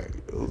know. Like,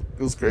 it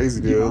was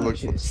crazy, dude. Demonic Like,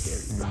 shit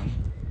is scary.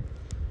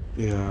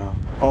 yeah.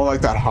 Oh,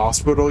 like that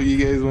hospital you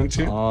guys went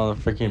to? Oh,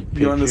 the freaking.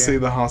 You want to picture. say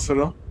the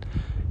hospital?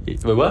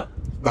 Wait, what?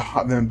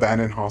 The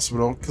abandoned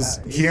hospital? Because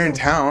Yeah, here in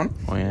town,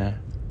 Oh yeah.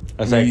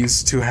 That's we like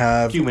used to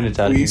have. few minutes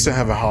out of We used here. to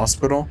have a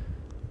hospital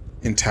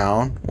in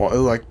town. Well,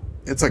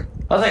 it's like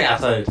I was like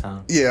outside of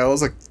town. yeah, it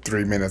was like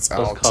 3 minutes It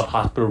was out. called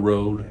Hospital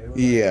Road. It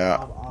was Yeah.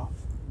 off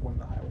one of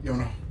the highways. You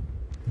know.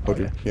 Oh,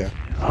 dude, yeah.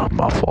 Oh,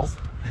 my fault.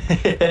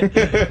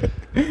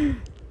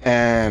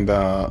 And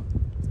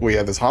we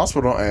had this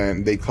hospital,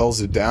 and they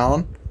closed it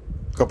down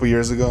a couple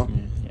years ago.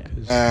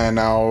 And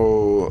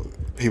now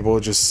people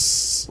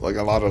just like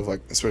a lot of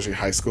like, especially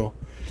high school,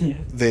 Yeah.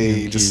 they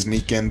Yeah, just kids.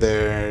 sneak in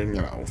there. And,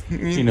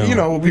 you know.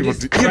 know what We people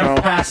just do. You know.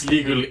 Pass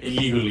illegally,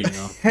 you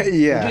know.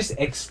 Yeah. Just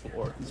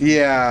explore.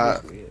 Yeah.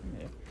 Basically it,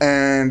 yeah.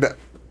 And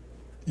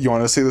you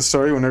want to see the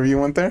story whenever you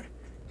went there?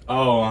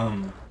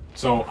 Oh,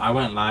 so I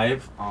went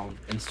live on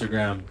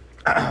Instagram.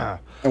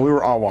 And we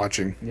were all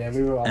watching. Yeah,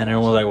 we were all And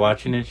everyone was like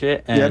watching and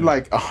shit. And You had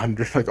like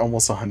 100, like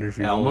almost 100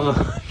 people. yeah, almost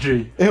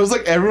 100. It was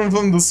like everyone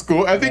from the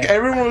school. I think Yeah.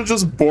 everyone was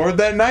just bored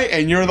that night,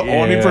 and you're the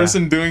only Yeah.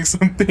 person doing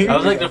something. I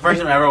was like the first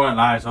time I ever went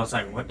live, so I was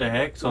like, what the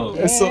heck? So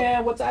Yeah,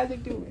 So- what's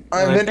Isaac doing?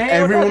 And Like, then "Damn,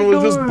 everyone what was are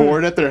you just doing?"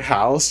 bored at their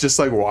house, just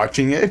like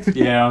watching it.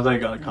 yeah, I was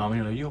like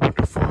commenting like, yo, what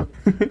the fuck?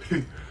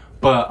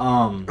 But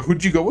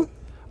Who'd you go with?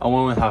 I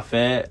went with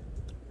Hafet,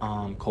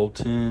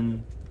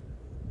 Colton,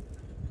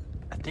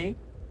 I think.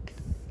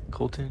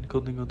 Colton,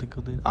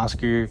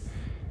 Oscar,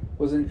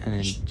 Wasn't And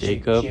then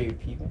Jacob.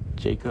 JP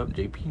there?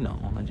 JP, no,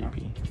 not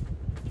JP.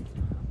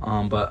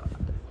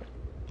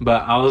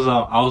 But I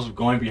was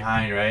going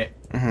behind, right?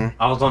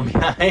 Mm-hmm. I was on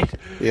behind.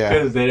 Yeah.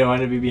 Because they didn't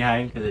want to be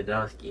behind because they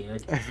was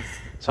scared.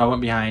 So I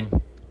went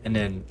behind, and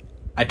then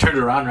I turned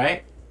around,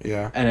 right?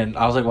 Yeah. And then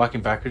I was like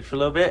walking backwards for a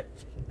little bit,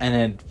 and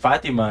then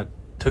Fatima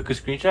took a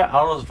screenshot. I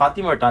don't know if it was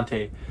Fatima or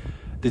Dante.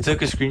 They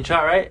took a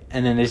screenshot, right?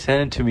 And then they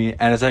sent it to me,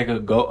 and it's like a We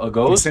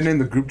ghost. sent it in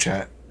the group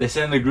chat. They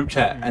sent in the group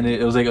chat, and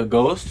it was like a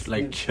ghost,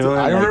 like chilling.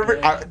 I like,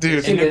 remember,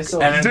 dude. Shit is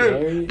so and then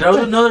scary. there was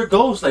another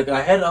ghost, like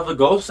ahead of a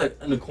ghost, like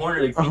in the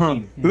corner, like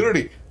peeking.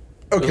 Literally.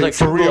 Okay, like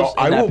for two real, ghosts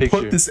in I that will picture.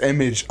 put this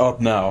image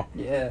up now.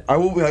 Yeah. I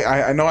will be like,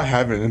 I know I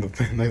have it in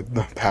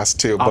the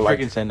past too, but I'll like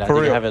freaking send that. for I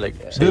think real, I have it like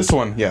saved. this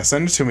one, yeah,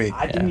 send it to me,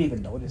 I didn't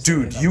even notice.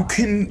 dude. it. You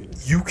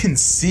can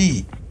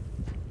see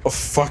a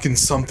fucking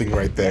something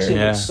right That shit there.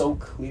 Yeah. looks so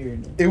clear.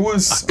 It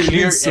was A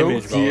clear is so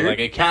image, clear. bro. Like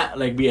it can't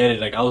like be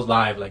edited. Like I was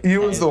live. Like It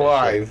was edited that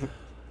live,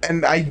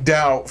 and I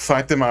doubt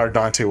Fatima or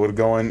Dante would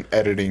go in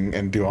editing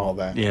and do all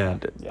that. shit. Yeah.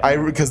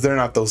 Yeah. Because they're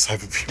not those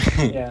type of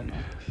people. Yeah. No.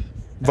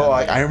 But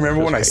like, I remember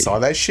That's when I crazy. saw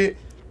that shit,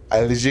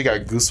 I legit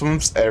got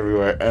goosebumps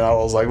everywhere, and I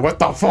was like, "What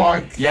the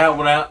fuck?" Yeah.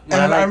 When I And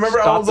I remember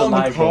I stopped was on the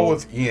live, call bro.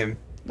 with Ian.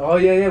 Oh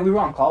yeah, we were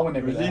on call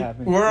whenever Really? that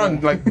happened. We're on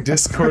Yeah. like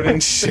Discord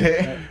and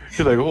shit.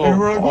 You're like, oh, And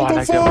we're like, "What the I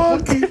like that.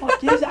 What fuck?" the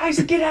fuck is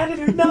Isaac? Get out of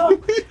there! No.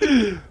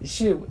 This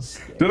shit was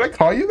scary. Did I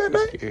call you that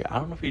night? I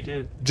don't know if he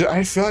did.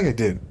 I feel like I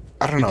did.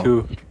 I don't know.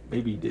 Too.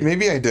 Maybe he did.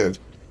 Maybe I did.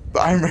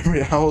 But I remember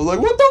I was like,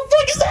 "What the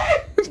fuck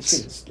is This shit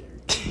that?" is scary.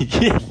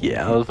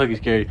 Yeah, that was fucking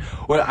scary.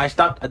 When I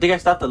think I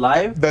stopped the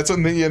live. That's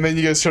when and then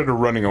you guys started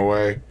running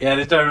away. Yeah,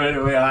 they started running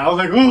away. I was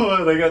like,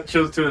 oh, I got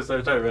chills too, so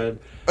I started running.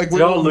 Like,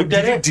 Y'all looked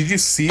at it? Did you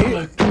see I'm it?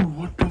 like, dude,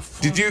 what the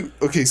fuck? Did you?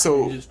 Okay,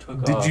 so It just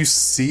took did off. you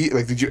see?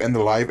 Like, did you end the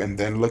live and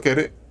then look at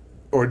it,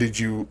 or did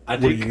you? I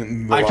were did. you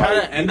in the I tried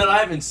live? to end the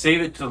live and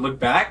save it to look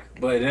back,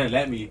 but it didn't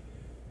let me.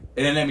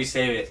 It didn't let me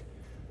save it.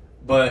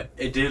 But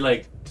it did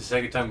like the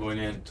second time going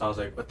in, so I was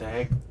like, what the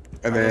heck?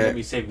 And let then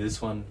me save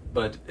this one,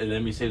 but it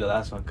let me save the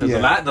last one. Because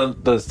Yeah.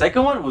 the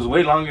second one was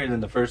way longer than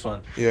the first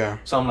one. yeah,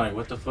 So I'm like,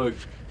 what the fuck?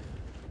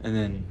 And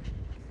then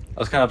I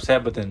was kind of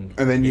upset, but then...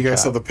 and then you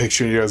guys saw the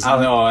picture. And you guys, I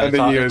don't know, and it's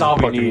then all- you it's guys all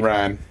we fucking need.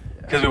 ran.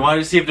 Because we wanted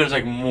to see if there's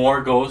like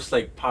more ghosts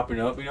like popping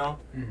up, you know,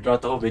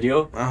 throughout the whole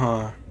video.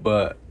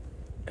 But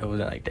it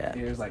wasn't like that.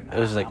 It was like, It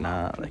was just like,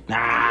 nah.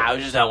 It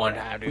was just that one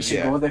time, We dude. should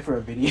Yeah. go there for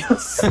a video.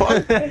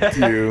 Fuck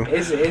you.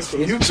 It's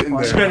You've been fun.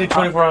 there. Spending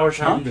 24-hour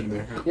challenge. You've been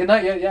there. Yeah, no,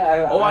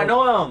 yeah. Oh, I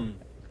know.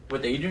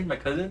 With Adrian, my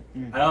cousin,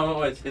 Mm. I don't know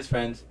with his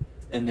friends,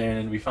 and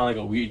then we found like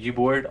a Ouija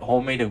board, a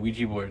homemade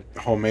Ouija board,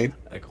 Homemade.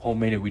 like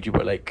homemade Ouija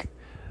board, like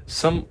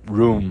some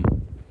room.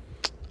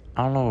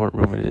 I don't know what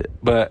room it is,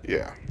 but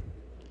Yeah.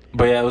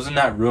 yeah, it was in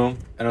that room,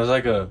 and it was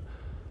like a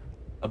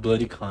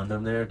bloody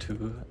condom there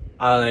too.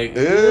 I was like,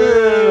 Ew.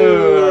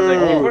 I was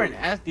like, you were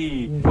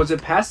nasty. Was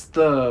it past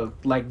the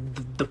like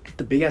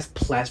the big ass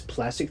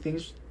plastic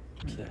things?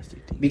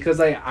 Plastic thing. Because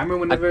like I remember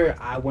whenever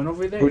I went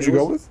over there. Who'd it you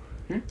go was- with?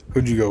 Hmm?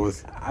 Who'd you go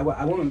with? I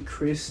went with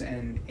Chris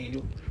and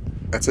Angel.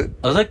 That's it.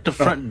 It was like the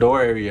front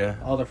door area.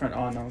 All the front.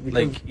 Oh no. because-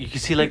 Like you can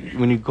see, like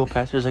when you go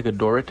past, there's like a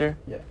door right there.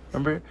 Yeah.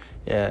 Remember?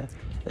 Yeah.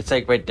 It's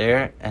like right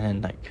there, and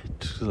then like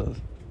to the.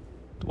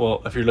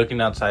 Well, if you're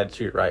looking outside,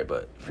 to your right,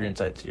 but if you're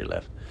inside, to your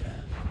left.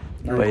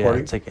 You're But yeah,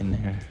 recording? it's like in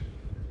there.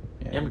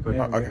 Yeah, I'm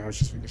recording. Oh, okay, I was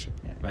just finishing.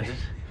 Imagine.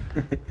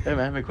 Hey man,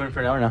 I'm recording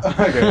for an hour now.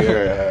 Okay,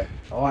 yeah.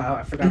 Oh,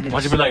 I forgot. Why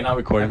don't you be like not I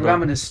recording, forgot I'm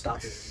bro? gonna stop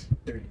it.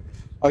 30.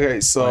 Okay,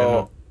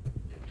 so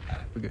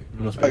Okay.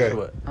 No space Okay. or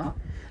what? Huh?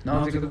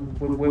 No, because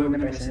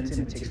whenever I send it to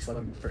him, it takes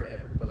fucking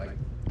forever. But like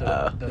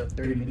the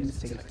 30 minutes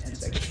takes like 10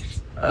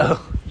 seconds.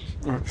 Oh.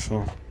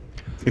 so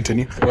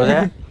continue. What was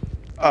that?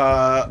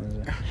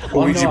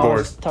 Ouija I board.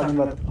 was talking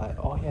about the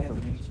oh yeah, the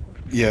Ouija board.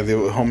 Yeah,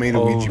 the homemade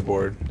Oh. Ouija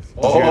board.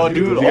 Oh, Did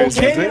dude. you Oh, guys use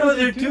Canyon it? was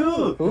there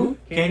too. Who?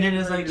 Canyon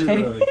is like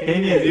Canyon.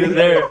 Canyon, he was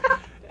there.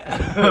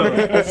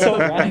 That's so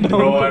random.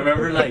 Bro, I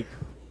remember like.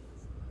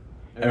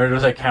 I remember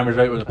there's like cameras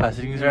right where the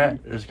plastic things are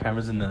at. There's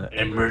cameras in the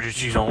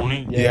emergencies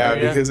only. Yeah,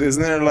 area. because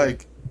isn't there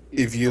like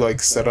if you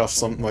like set off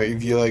something like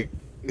if you like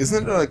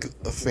isn't there like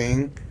a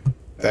thing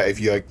that if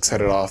you like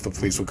set it off the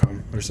police will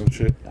come or some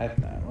shit?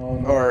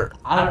 Or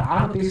I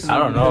don't think so. I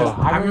don't know.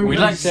 I remember We when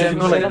like you said to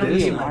go like set up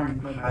this the and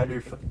alarm. like hide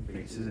your fucking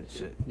faces and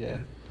shit. Yeah.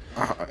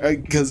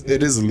 because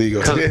it is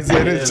illegal. It is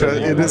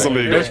There's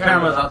illegal.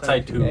 cameras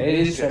outside too. Yeah,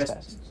 it is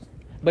trespassing.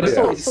 But it's,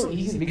 Yeah. it's so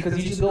easy because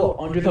you just go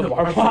under the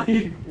bar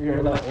body.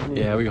 You're like over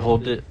Yeah, we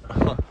hold it.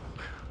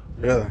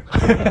 Really?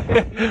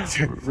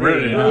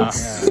 Really? Nah.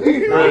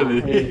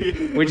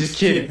 Really? We're just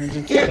kidding. We're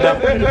just kidding.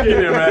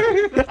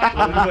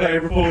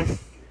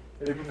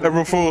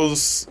 April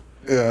Fools.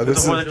 Yeah,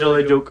 This was a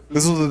jolly joke.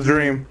 this was a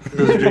dream. This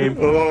was a dream.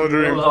 Oh, a It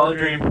dream. was all a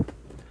dream.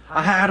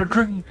 I had a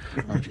dream.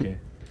 I'm just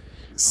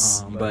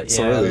kidding. But yeah,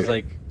 So it really- was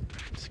like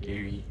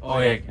scary. Oh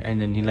yeah,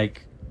 and then he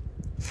like.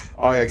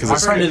 Oh yeah, because Our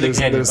friend is a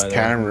Kenyan, there's by the way.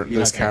 camera, He's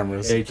there's not Kenyan.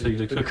 cameras. Yeah,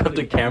 he took up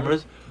the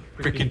cameras,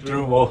 freaking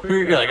threw them over.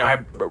 You're like,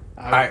 all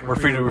right, we're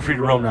free to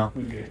roam now.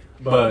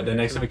 But the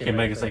next time we came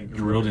back, it's like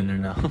drilled in there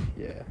now.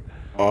 Yeah.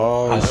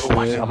 Oh shit.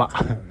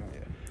 Mhm.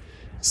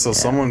 So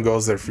someone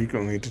goes there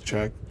frequently to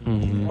check.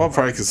 Well,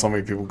 probably because so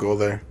many people go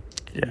there.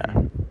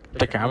 Yeah,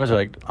 the cameras are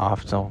like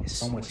off, so It's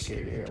so much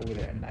scarier over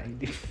there at night.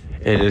 dude.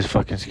 it is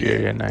fucking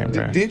scary at night,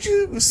 bro. Did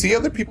you see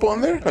other people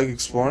in there like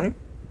exploring?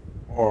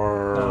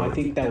 Or No, I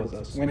think that was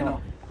us.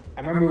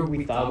 I remember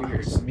we thought we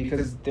heard some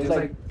because there's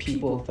like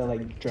people that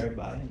like drive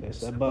by and there's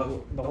stuff,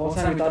 but the whole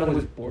time we thought it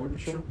was border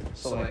patrol.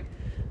 So like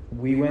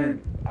we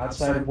went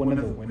outside one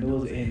of the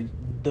windows in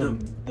the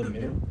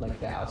middle, like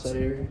the outside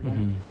area,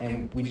 Mhm.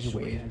 and we just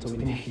waited until we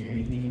didn't hear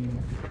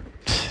anything.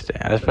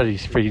 Damn, that's pretty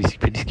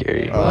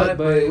scary. But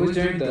it was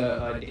during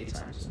the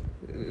daytime, so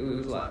it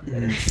was a lot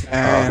better.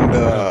 And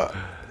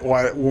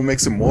what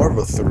makes it more of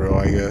a thrill,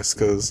 I guess,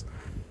 because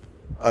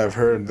I've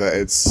heard that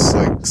it's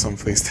like some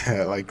place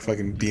that like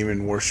fucking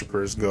demon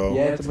worshippers go.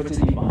 Yeah, it's a bunch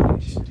of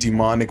demonic shit.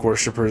 Demonic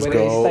worshippers But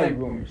go. it's like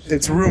rumors.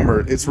 It's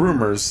rumored. It's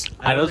rumors.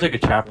 I know there's like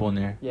a chapel in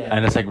there, Yeah.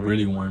 and it's like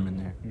really warm in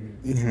there.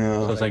 You So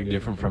know, it's like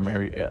different from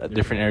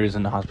different areas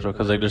in the hospital,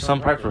 because like there's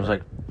some parts where it's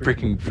like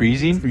freaking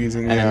freezing,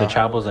 Freezing, and then the yeah.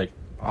 chapel's like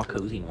all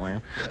cozy and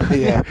warm.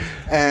 yeah.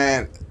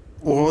 And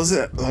what was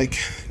it like?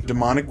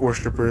 Demonic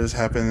worshippers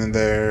happen in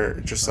there.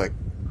 Just like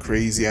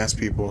crazy ass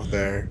people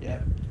there.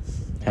 Yeah.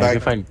 Yeah, you Like,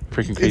 can find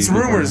freaking crazy. It's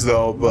people rumors there.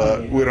 though,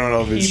 but we don't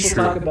know if it's People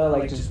true. talk about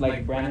like just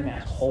like random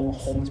ass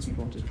homeless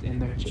people just in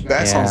there.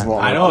 That sounds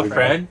more I know a likely.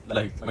 friend,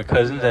 like my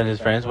cousins and his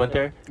friends went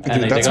there, and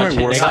Dude, like, that's my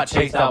they worst- got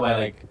chased out by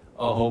like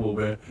a hobo,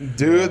 bro.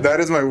 Dude, that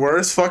is my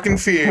worst fucking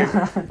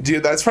fear.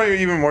 Dude, that's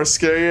probably even more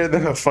scarier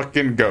than a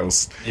fucking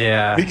ghost.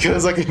 Yeah.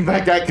 Because like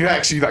that guy can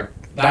actually like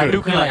That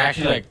dude can like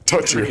actually like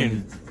touch you.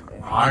 freaking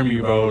harm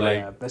you, bro.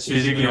 Like that's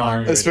physically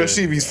harm you.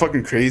 Especially if he's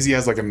fucking crazy,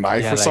 has like a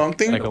knife Yeah, or like-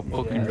 something. Like a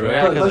fucking drill. But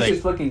Yeah, 'cause, that's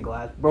just like, fucking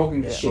glass,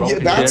 broken shit. yeah,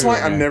 broken that's shit why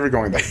I'm everywhere. never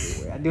going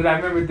there. Dude, I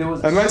remember there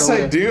was. Unless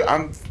soda. I do,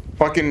 I'm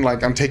fucking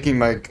like I'm taking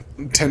like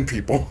 10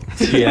 people.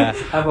 yeah.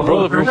 Have a Bro,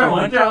 whole the first time I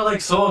group. went there, I was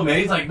like so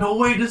amazed. Like, no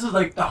way, this is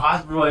like the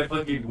hospital I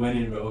fucking went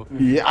in, bro.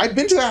 Yeah, I've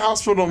been to that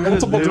hospital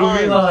multiple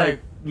Literally, times. like,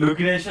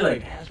 looking at shit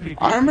like, that's pretty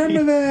creepy. I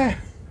remember that.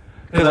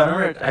 Because I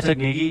remember I took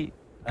Nikki.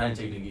 I didn't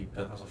take Nikki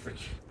because I was a freak.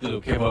 Little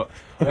kid, but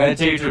I had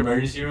to take her to the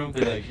emergency room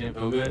because like she didn't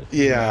feel good.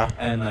 Yeah.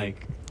 And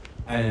like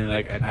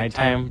at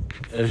nighttime,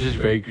 it was just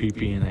very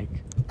creepy and like.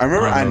 I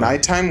remember I at don't know.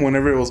 nighttime,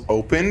 whenever it was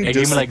open, It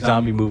gave me like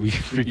zombie movie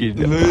freaking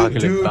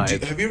apocalypse dude,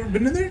 vibes. have you ever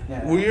been in there?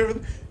 Yeah. Were you ever?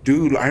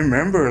 Dude, I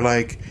remember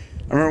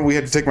we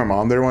had to take my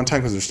mom there one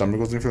time because her stomach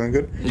wasn't feeling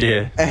good.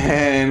 Yeah.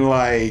 And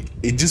like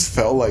it just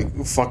felt like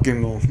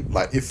fucking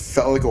like it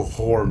felt like a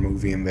horror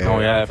movie in there. Oh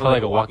yeah, it felt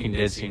like a Walking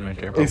Dead scene right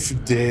there, bro. If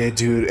it did,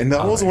 dude, and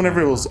that was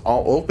whenever it was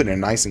all open and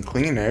nice and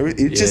clean and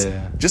everything. It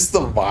just the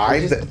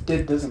vibe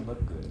It doesn't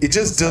look good. it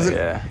just doesn't.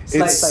 Yeah.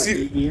 It's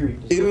like eerie.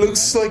 It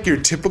looks like your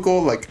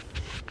typical like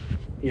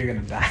you're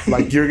gonna die.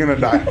 like you're gonna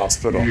die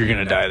hospital. You're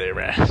gonna die there,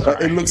 man.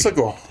 It looks like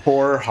a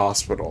horror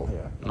hospital.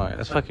 Yeah. No,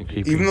 that's fucking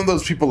creepy. Even though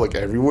those people like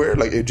everywhere,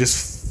 like it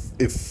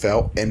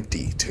felt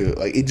empty too.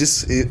 Like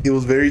it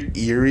was very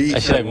eerie. I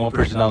see like one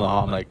person down the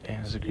hall. I'm like,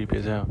 damn, this is creepy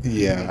as hell.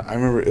 Yeah, I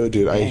remember. Oh,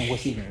 dude, Man,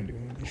 what's he gonna do?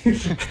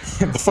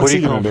 the fuck's Where do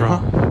he you gonna come do?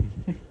 Huh? from?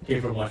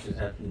 Came from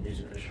Washington after the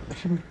music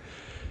restaurant.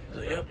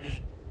 Like, yep,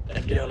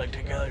 that deal like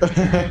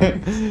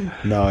together.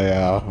 No,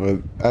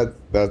 yeah, but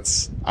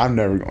that's I'm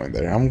never going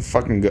there. I'm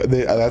fucking good.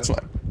 That's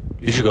what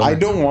You should go. I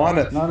don't want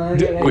to. No, We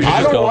should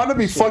I just don't go. want to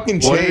be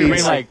fucking What if you bring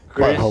chased like by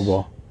Chris? a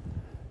hobo.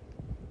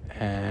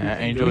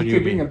 Angel, we you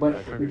could bring me. a bunch.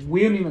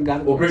 We don't even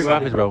got. We'll bring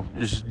weapons, bro.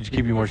 Just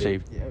keep you more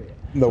safe. Yeah.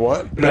 The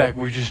what? Like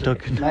we're just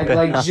stuck in Like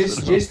just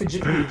for the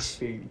experience.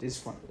 It's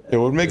fun. It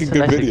would make a It's a good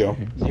nice video.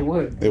 It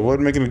would. It would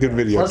make it a good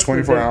video. Plus,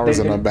 24 hours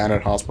in they- an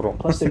abandoned hospital.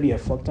 Plus, there'd be a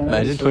fuck ton.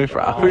 Imagine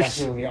 24 Oh, hours. that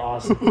should be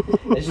awesome.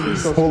 That should be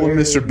so Full of scary.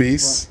 Mr.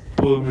 Beast.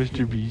 Pull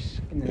Mr. Beast.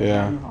 In the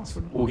Yeah.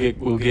 hospital.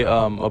 We'll get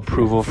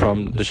approval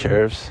from the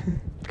sheriffs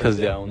because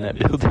they own that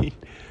building.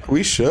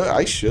 We should.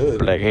 I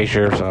should. Like, hey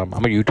sheriffs, I'm a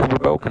YouTuber,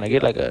 bro. Can I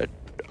get like a?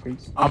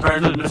 I'm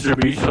friends with Mr.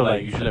 Beast, so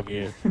like you should let me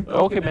in.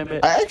 Okay, man.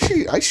 Bet.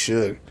 I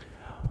should.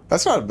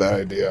 That's not a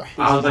bad idea.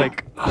 I was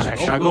like,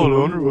 should I go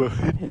alone or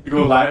what? You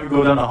go live and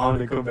go down the hall and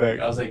then come back.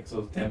 I was like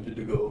so tempted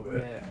to go over.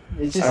 Yeah.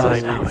 It's just I so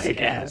was like, scary. oh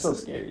my God. It's so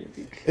scary.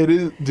 It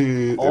is,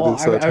 dude. Oh, it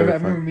is so I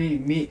remember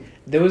terrifying. me.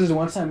 There was this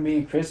one time me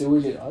and Chris. It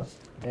was just us.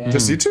 And,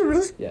 Just you two,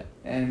 really? Yeah,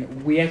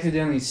 and we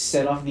accidentally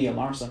set off the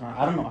alarm somehow.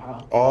 I don't know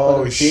how. Oh,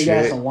 but a big shit.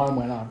 ass alarm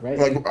went off, right?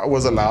 Like,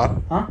 was it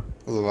loud? Huh?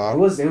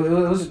 Was it It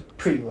loud? was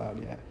pretty loud,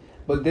 yeah.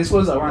 But this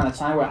was around a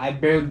time where I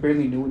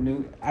barely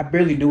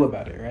knew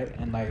about it, right?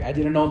 And like I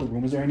didn't know the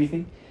rumors or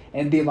anything.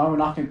 And the alarm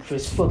went off and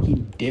Chris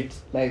fucking dipped.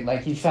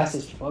 Like he's fast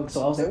as fuck.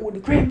 So I was like, oh, the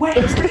crane wait.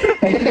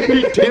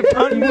 He dipped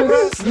on he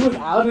was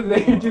out of there,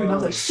 dude. And I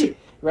was like, shit.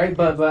 Right,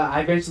 but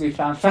I eventually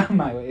found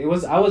my way.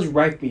 I was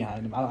right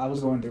behind him. I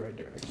was going the right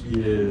direction.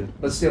 Yeah.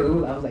 But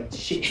still, I was like,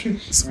 shit.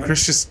 So Right?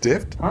 Chris just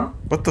dipped? Huh?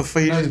 What the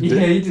fuck? He just Yeah,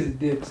 dipped? he just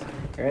dipped.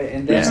 Right,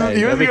 and then Yeah,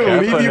 He was be gonna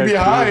careful leave you there, too.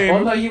 behind.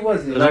 oh no, he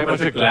wasn't. There's like a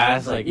bunch of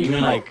glass, like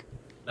even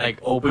like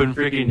open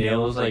freaking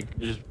nails, like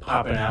just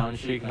popping out and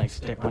shit. You can like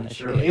step on that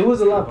shit. It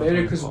was a lot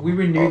better because we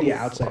were near the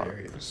outside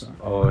area. So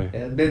Oh.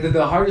 yeah,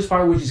 the hardest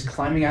part was just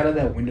climbing out of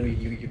that window.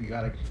 You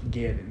gotta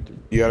get into.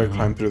 You gotta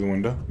climb through the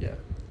window? Yeah,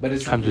 but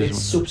it's I'm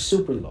just-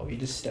 super low. You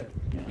just step.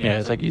 You know. Yeah,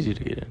 it's like easy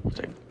to get in. It's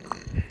like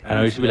I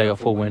know it used to be like a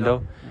full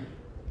window,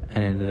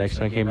 and then the next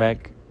time I came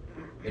back,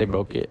 they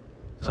broke it.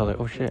 So I was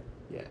like, oh shit.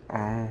 Yeah.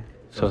 Oh.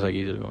 So it's like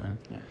easy to go in.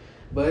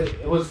 But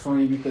it was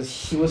funny because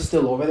he was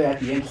still over there at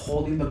the end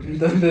holding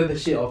the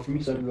shit off for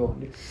me so I could go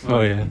under.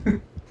 Oh yeah.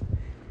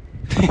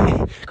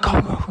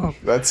 Go.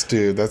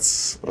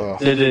 That's, ugh.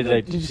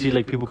 Did you see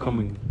like people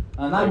coming?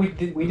 No, we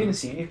didn't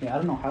see anything. I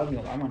don't know how the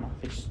alarm went off.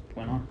 It just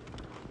went on.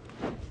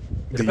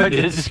 Did Did you,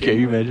 it scare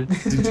you? Imagine.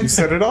 did you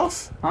set it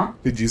off? Huh?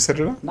 Did you set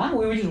it off? Nah,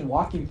 we were just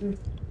walking through.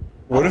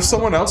 What if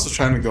someone else was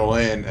trying to go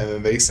in and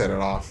then they set it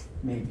off?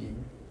 Maybe.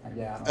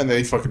 Yeah. I don't And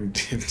they fucking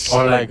did.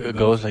 Or like a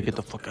ghost, like get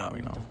the fuck out,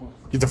 you know.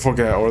 Get the fuck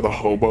out. Or the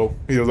hobo.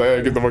 He was like,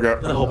 hey, get the fuck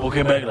out. The hobo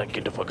came back like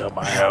get the fuck out of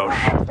my I don't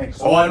house. think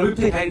so. Oh, and we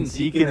played hide and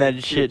seek in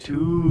that shit too.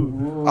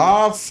 Ooh.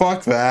 Oh,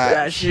 fuck that.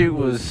 That shit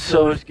was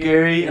so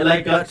scary. It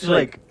like got to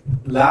like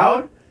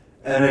loud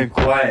and then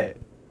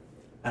quiet.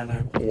 And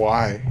like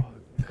Why?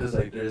 because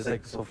like there's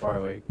like so far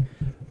away.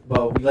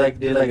 But we like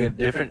did like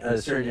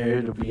a certain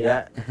area to be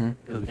at Mhm.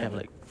 because we can't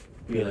like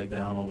be like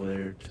down over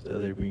there to the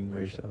other green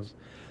range house.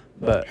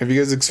 But Have you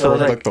guys explored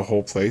like- like the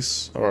whole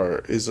place,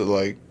 or is it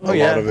like Oh, a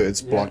yeah. lot of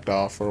it's Yeah. blocked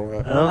off, or I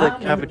what? know the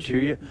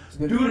cafeteria. It's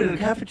good. Dude, in the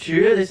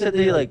cafeteria, they said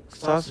they like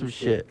saw some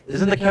shit.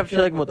 Isn't the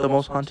cafeteria like the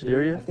most haunted I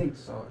area? think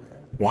so.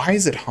 Why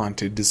is it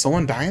haunted? Did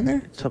someone die in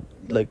there? Some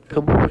like a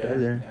couple people died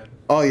there.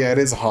 Oh yeah, it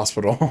is a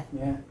hospital.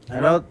 Yeah. I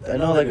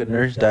know, like a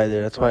nurse died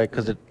there. That's why,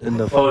 cause in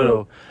the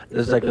photo,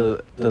 there's like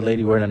the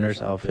lady wearing a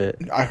nurse outfit.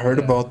 I heard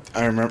about.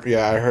 I remember.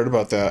 Yeah, I heard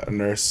about that. A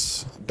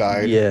nurse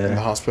died Yeah. in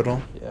the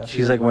hospital. Yeah.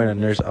 She's like wearing a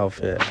nurse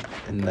outfit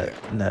in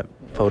that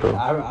photo.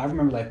 I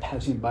remember like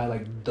passing by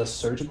like the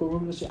surgical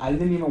room and shit. I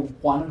didn't even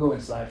want to go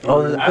inside.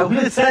 Oh, I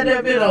went inside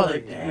that bit. I was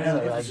like, Yeah,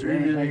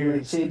 damn.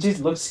 it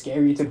just looks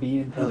scary to be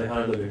in. I was like,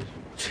 how do it?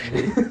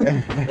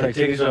 Like,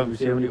 take this off and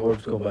see how many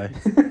orbs go by.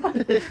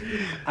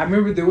 I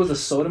remember there was a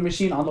soda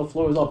machine on the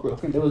floor. It was all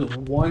broken. There was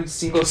one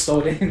single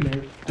soda in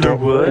there. There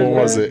was? What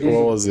was it?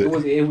 What was it?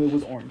 It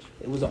was orange.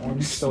 It was an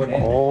orange soda.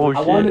 Oh, I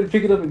shit. wanted to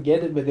pick it up and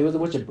get it, but there was a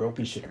bunch of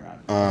broken shit around.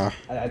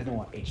 I didn't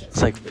want HIV.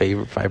 It's like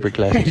favorite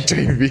fiberglass.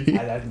 JV.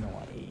 I didn't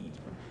want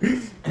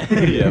AIDS.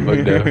 Yeah, fuck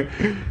no.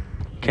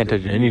 Can't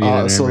touch anything in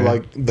there, So bro.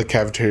 like the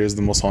cafeteria is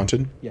the most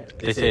haunted. Yeah.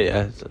 They say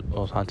it's the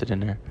most haunted in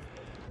there.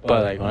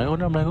 But like when I go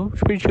there, I'm like, oh,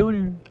 it's pretty chill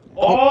in there.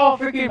 Oh,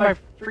 freaking my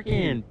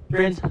freaking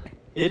friends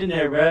hid in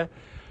there, bruh.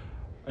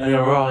 And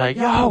then we're all like,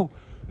 yo.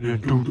 And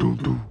then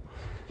do.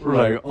 We're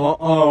like, what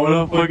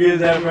the fuck is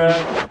that,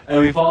 bruh?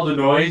 And we follow the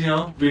noise, you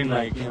know, being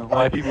like, you know,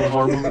 white people in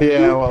horror movies.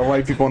 Yeah, well,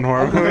 white people in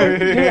horror.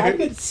 Dude, I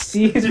could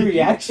see his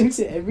reaction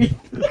to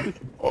everything.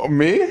 Oh,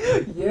 me?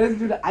 Yes,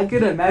 dude, I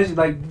could imagine,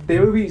 like,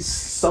 there would be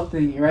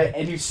something, right?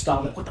 And you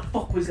stop, like, what the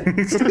fuck was that?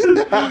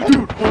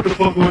 Dude, what the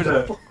fuck was What the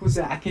that? fuck was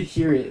that? I could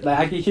hear it. Like,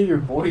 I could hear your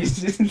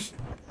voice.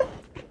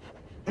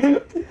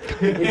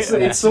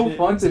 It's so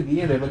fun to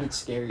be in there, but it's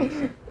scary.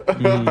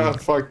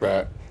 Fuck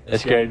that. That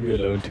scared me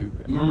alone, too.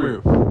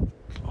 Remember?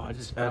 Oh, I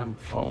just found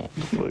my phone.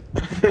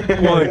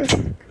 What?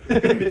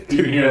 You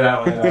can hear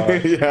that one.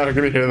 Yeah, I'm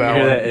gonna hear that hear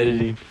one. that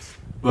editing.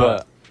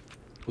 But,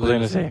 what was I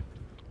gonna say?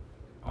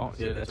 Oh,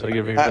 yeah, that's what I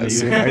get very funny.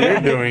 See, now you're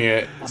doing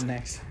it. I'm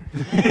next.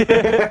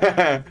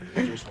 Haunted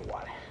Here's some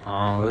water.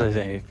 What was I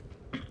saying?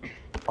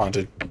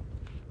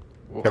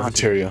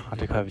 cafeteria.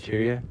 Haunted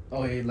cafeteria?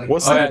 Oh, yeah, like,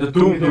 What's Oh, yeah, the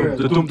doom.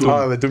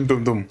 Oh, the dum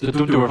dum. The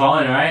doom were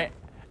falling, right?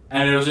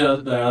 And it was the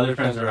other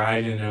friends that were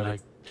hiding. They're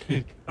like,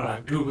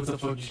 dude, what the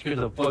fuck? You scared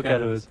the fuck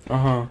out of us.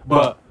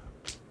 But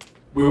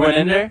we went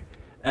in there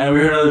and we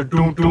heard another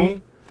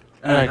doom.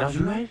 And like, that was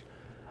you guys?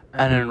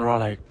 And then we're all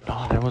like,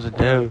 no, that wasn't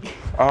them.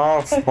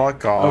 Oh,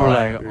 fuck off.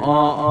 And we're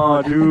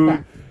like,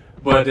 dude.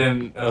 But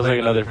then I was like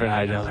another friend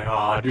hiding. I was like,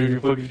 oh, dude, you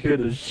fucking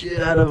scared the shit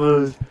out of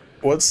us.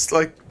 What's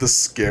like the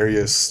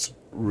scariest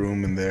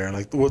room in there?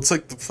 Like, what's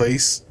like the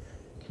place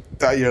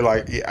that you're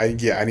like, I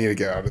need to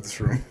get out of this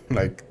room?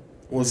 Like,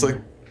 what's like,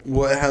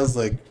 what has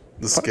like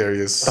the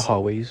scariest? The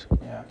hallways.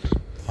 Yeah.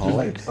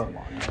 Hallway? So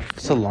long.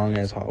 It's a long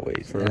ass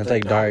hallways. And it's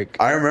like dark.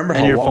 I remember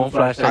And how your long. phone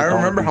flash, like, I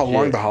remember don't how do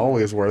long shit. the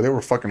hallways were. They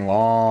were fucking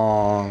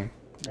long.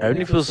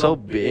 Everything feels so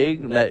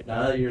big that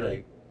now that you're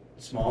like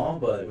small,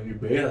 but when you're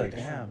big, like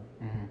damn,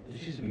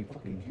 this used to be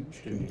fucking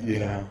huge to me.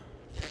 Yeah.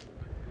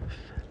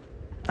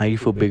 Now you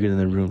feel bigger than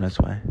the room. That's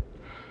why.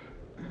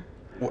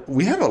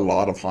 We have a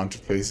lot of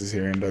haunted places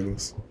here in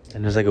Douglas.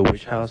 And there's like a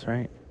witch house,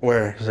 right?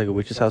 Where? There's like a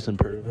witch's house in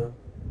Perterville.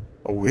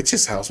 A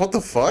witch's house? What the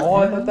fuck? Oh,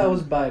 I thought that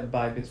was by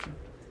this.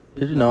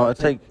 Did you know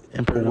it's like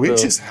in A Perterville?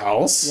 witch's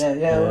house?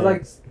 Yeah, it was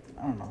like,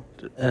 I don't know.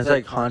 And it's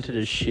like haunted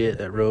as shit,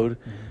 that road.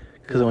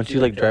 Because once you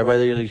like drive by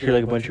there, you like, hear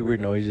like a bunch of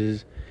weird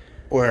noises.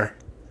 Where?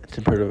 It's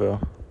in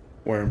Perterville.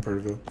 Where in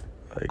Perterville?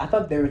 I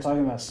thought they were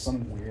talking about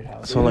some weird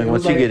house. So like It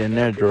was once you get in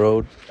there, the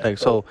road, like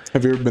so,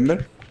 Have you ever been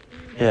there?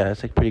 yeah,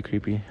 it's like pretty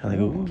creepy. I'm like,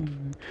 ooh.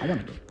 I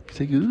want to go. It's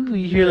like, ooh,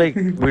 you hear like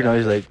weird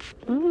noises like,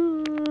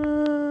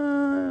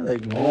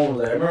 like moans.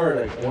 Like, I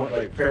remember like one,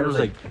 like Farrah was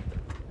like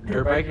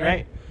dirt biking,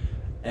 right?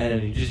 And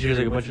then you just hear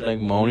like a bunch of like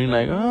moaning,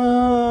 like,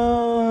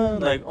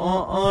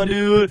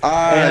 dude.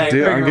 Ah, And, like,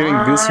 dude, I'm freaking, getting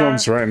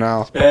goosebumps right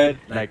now.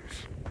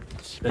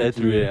 Sped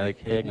through it, like,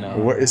 heck no.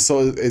 What is so?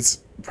 It's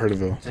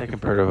Perterville. It's like in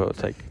Perterville,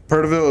 it's like,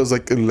 Perterville is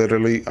like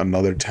literally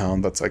another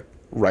town that's like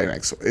right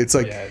next. It's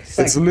like Yeah,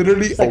 it's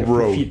literally It's like a few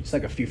road. feet- It's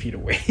like a few feet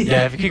away.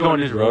 yeah, if you keep going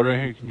this road right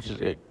here, you can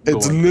just like, go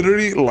It's in.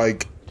 literally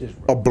like Just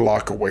a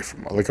block away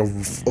from like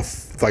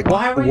like What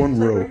highway one is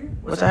that road. right here?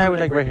 What's the highway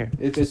like right here?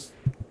 It's just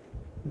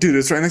Dude,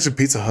 it's right next to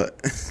Pizza Hut.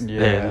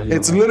 Yeah.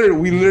 It's literally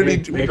we literally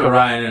Make a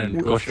right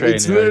and go straight.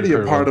 it's and then literally a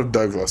Perterville. part of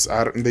Douglas.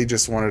 They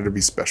just wanted to be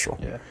special.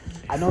 yeah.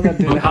 I know that.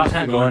 But cops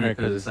can't go in there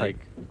because it's like,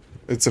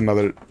 It's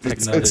another.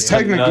 It's another-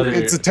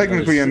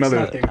 technically It's another.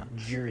 not their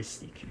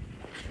jurisdiction.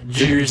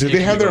 Do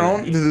they have their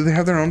own? Do they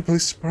have their own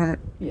police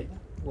department? Yeah.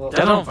 Well,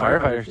 That's on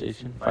firefighter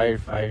station. Fire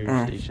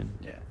Oh. station.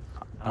 Yeah.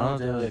 I don't know if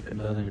they have like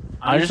another.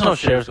 I just know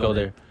sheriffs go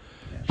there.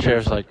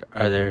 Sheriffs like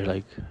are there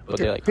like, but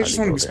they like. They just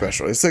want hardly to be go there.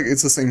 special. It's like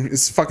it's the same.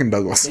 It's fucking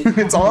Douglas.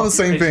 It's all the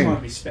same They just want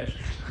to thing. be special.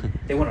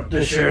 They want to.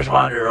 The sheriffs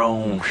want their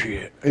own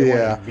shit.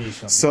 Yeah. be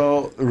something.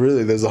 So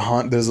really, there's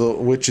a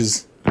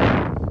witch's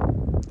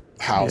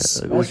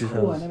house. Yeah, like, That's witch's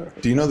cool. I house. never.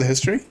 Do you know the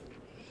history?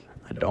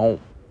 I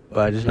don't, but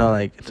I just know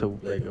like it's a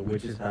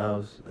witch's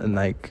house and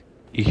like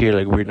you hear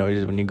like weird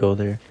noises when you go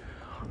there.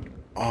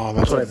 Oh,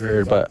 That's what I've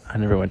heard, but I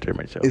never went there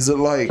myself. Is it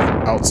like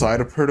outside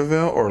of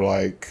Perterville or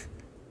like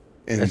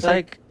in? It's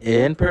like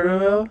in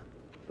Perterville,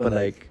 but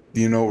like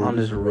Do you know on where?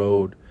 this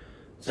road.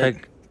 It's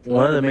like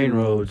one of the main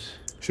roads.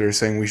 So you're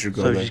saying we should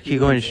go So there? just keep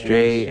going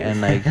straight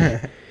and like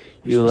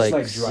you Just, like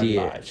like, see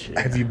drive by. it. Shit.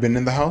 Have you been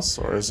in the house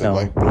or is it No.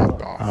 like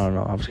blocked I off? don't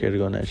know. I'm scared to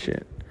go in that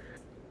shit.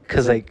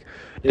 Cause like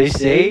they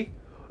say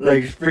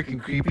like it's freaking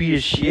creepy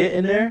as shit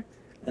in there,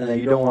 and like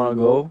you don't want to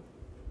go.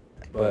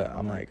 But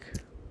I'm like,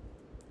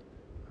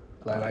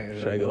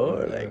 Should I go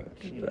or like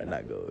should I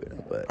not go? You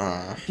know, but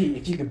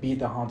if you could beat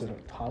the haunted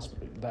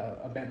hospital, the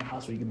abandoned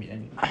hospital, you can beat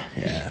anything.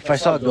 yeah, if I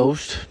saw a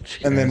ghost.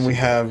 And then we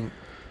have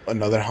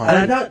another And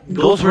I haunted. thought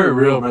ghosts were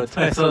real, but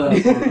I saw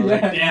that. Photo, I was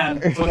like, damn,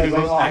 fucking Like,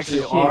 ghosts oh,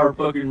 actually shit. are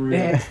fucking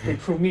real. They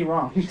proved me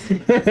wrong.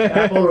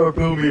 That photo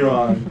proved me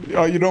wrong.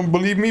 Oh, you don't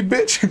believe me,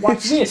 bitch?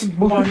 Watch this.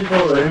 Watch the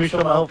photo. Let me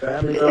show my whole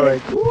family. They're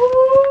like,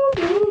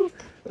 woo,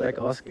 like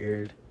all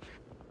scared.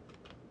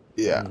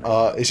 Yeah.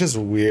 It's just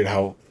weird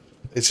how.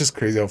 It's just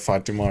crazy how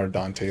Fatima or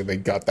Dante they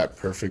got that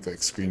perfect like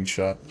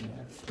screenshot.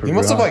 You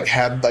must have like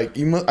had like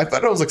I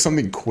thought it was like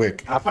something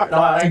quick.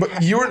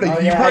 But you were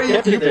like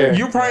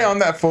you were probably on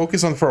that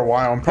focus on for a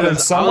while. And probably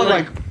someone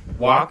like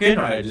walking.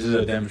 Alright, this is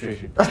a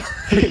demonstration.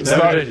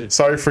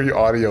 sorry for your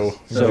audio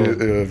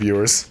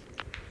viewers.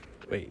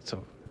 Wait,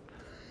 so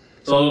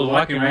I was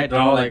walking right. They're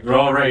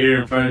all right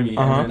here in front of me,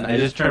 and then I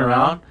just turn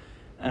around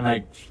and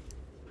like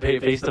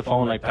face the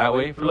phone like that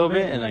way for a little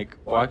bit, and like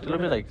walked a little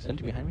bit like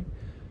sent behind me,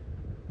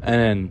 and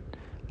then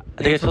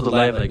I think I told the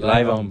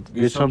live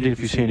get something if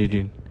you see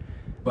anything.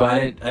 But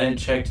I didn't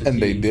check to see.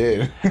 And they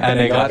did. And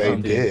they got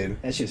something.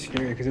 did. That's just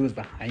scary because it was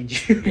behind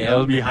you. Yeah, it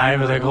was behind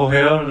me. I was like, oh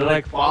hell, they're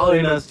like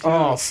following us. Too.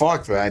 Oh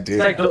fuck that, dude.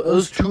 It's like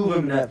those two of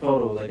them in that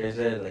photo. Like I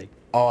said, like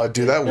oh,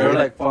 dude, that they were witch,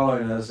 like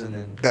following us, and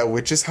then that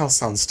witch's house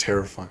sounds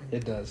terrifying.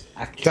 It does.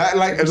 That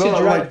like, We should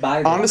drive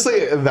by there.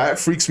 honestly, that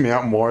freaks me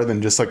out more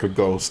than just like a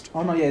ghost.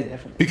 Oh no, yeah,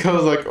 definitely.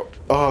 Because like,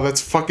 oh,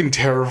 that's fucking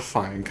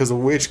terrifying. Because a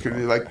witch could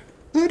be like,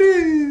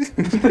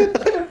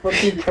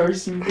 Fucking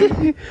cursing.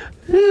 they're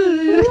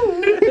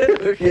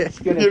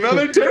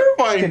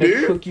terrifying, Gonna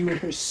dude. cook you in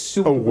her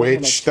soup. A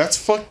witch. That's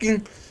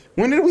fucking.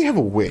 When did we have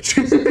a witch?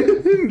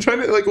 I'm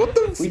trying to like what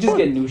the. We just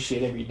get new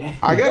shit every day.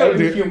 I gotta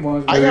Every few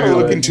months. I gotta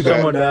look into that.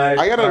 Someone died,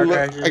 I gotta car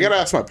crash. I gotta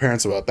ask my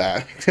parents about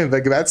that.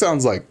 Like that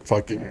sounds like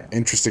fucking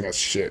interesting as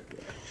shit.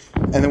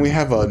 And then we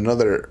have one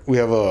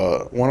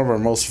of our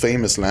most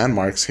famous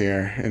landmarks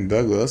here in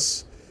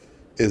Douglas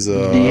is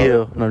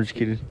no, I'm just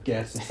kidding.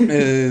 Yes.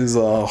 is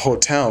a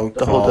hotel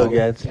The called Hotel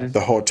Gadsden. the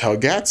Hotel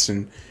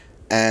Gadsden,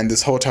 and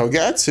this Hotel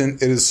Gadsden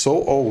it is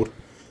so old.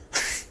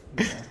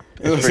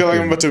 I feel like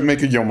I'm about to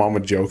make a Yo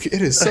Mama joke.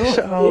 It is so It's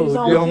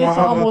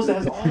almost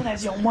as old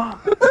as your mom.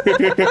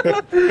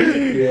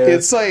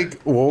 It's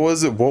like what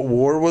was it? What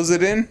war was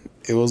it in?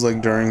 It was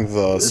like during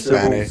the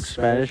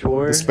Spanish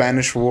War. The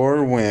Spanish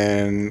War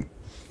when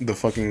the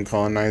fucking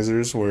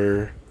colonizers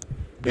were.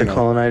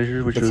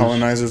 Colonizers, which The was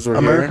colonizers were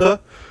America.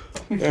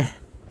 Here. Yeah.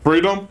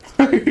 Freedom.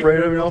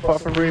 Freedom, fought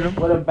for freedom.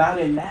 What about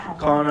it now?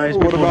 Colonized.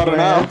 What about it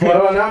now? What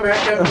about now,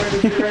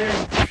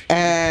 man?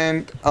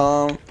 And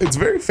it's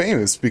very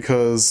famous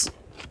because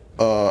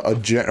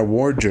a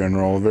war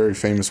general, a very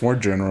famous war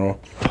general,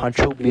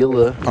 Pancho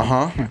Villa.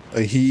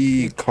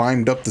 he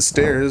climbed up the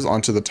stairs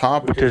onto the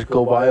top Just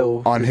go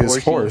bio on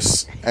his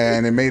horse,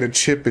 and it made a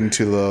chip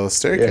into the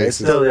staircase. Yeah, it's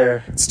still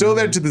there. It's still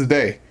there to this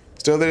day.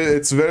 Still there.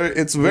 It's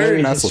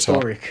very nice hotel.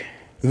 historic.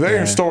 Very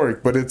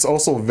historic, but it's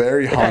also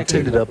very I haunted.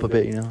 cleaned it up a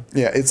bit, you know.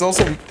 Yeah, it's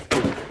also.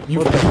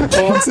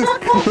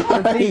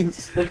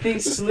 The thing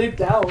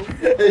slipped out.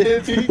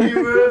 Thank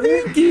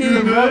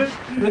you, man.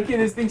 Look at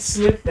this thing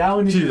slipped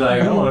out. She's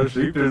like, I don't want to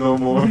sleep there no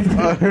more.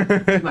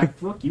 Like,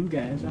 fuck you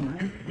guys. I'm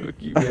like, Fuck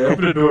you, man.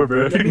 Open the door,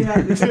 bro. let me out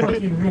of this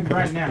fucking room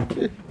right now.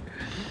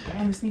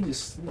 Damn, this thing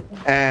just slipped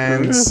out.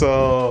 And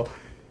so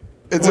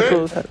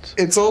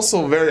it's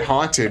also very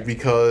haunted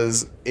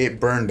because it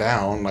burned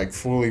down, like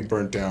fully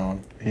burnt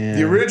down. Yeah.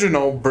 The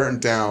original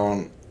burnt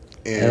down,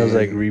 and It was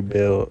like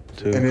rebuilt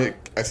too. and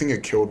I think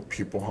it killed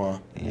people, huh?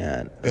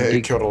 Yeah.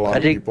 It killed a lot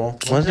of people.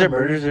 Was there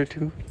murders there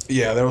too?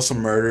 Yeah, there was some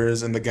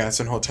murders in the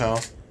Gadsden Hotel,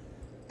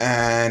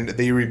 and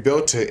they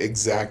rebuilt it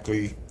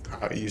exactly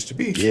how it used to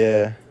be.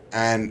 Yeah.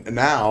 And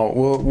now,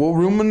 what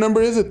room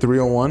number is it?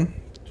 301?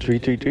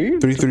 333?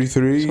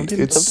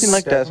 333? Something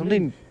like that.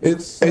 Something.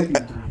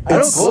 I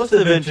don't Ghost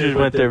Adventures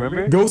went there,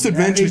 remember? Ghost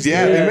Adventures,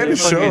 yeah, they made a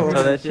fucking show.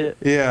 saw that shit.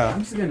 Yeah.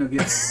 I'm just gonna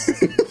get.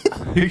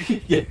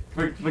 Yeah,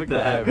 fuck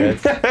that, man.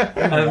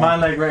 And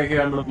mine like right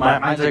here on the.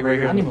 Mine's like right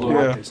here I on don't the even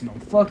floor. want this. No,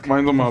 fuck.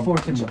 Mine's on my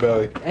 4th of July.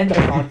 belly. End the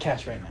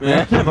podcast right now.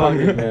 Yeah, fuck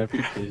it,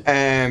 man.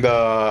 And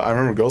I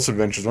remember Ghost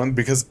Adventures one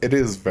because it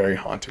is very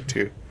haunted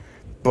too.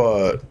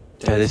 But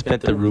Yeah, they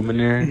spent the room in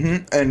there.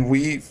 and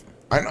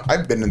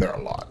I've been in there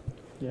a lot.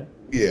 Yeah.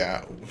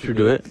 Yeah. Should we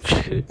do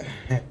it?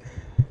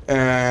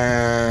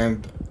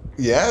 And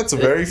yeah, it's a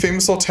very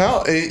famous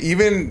hotel.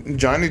 Even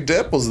Johnny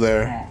Depp was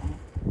there.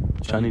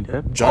 Johnny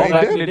Depp? Johnny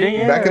back Depp in the day,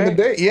 yeah, back in the right.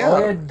 day, yeah.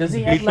 Oh, yeah. Does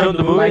he have filmed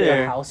the movie like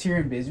there. a house here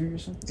in Bisbee or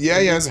something? Yeah,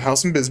 he has a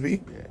house in Bisbee.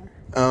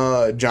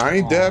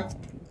 Johnny Depp.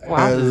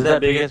 Wow, is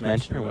that big ass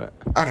mansion or what?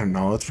 I don't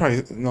know. It's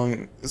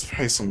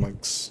probably some like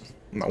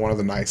not one of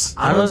the nice.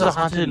 I know there's a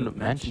haunted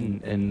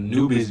mansion in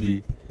New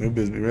Bisbee. New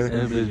Bisbee, really?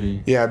 New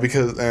Bisbee. Yeah,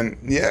 because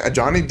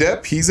Johnny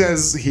Depp, he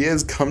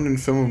has come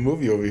and filmed a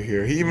movie over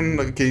here. He even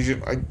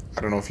occasionally,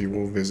 I don't know if he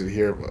will visit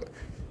here, but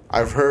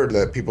I've heard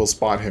that people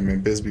spot him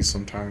in Bisbee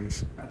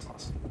sometimes. That's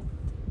awesome.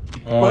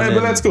 But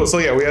that's cool. So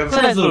yeah, we have It's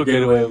a nice little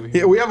getaway over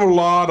here. we have a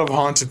lot of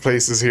haunted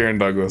places here in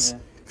Douglas.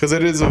 Because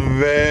it is a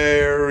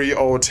very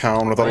old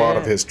town with a lot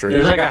of history.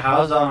 There's like a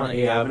house on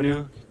A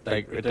Avenue,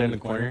 like right there in the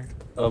corner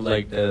of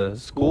like the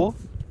school,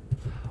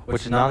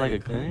 which is not like a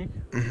clinic.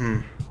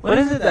 Mm-hmm. What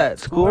is it, that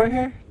school right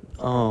here?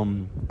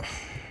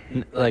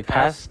 Like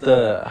past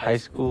the high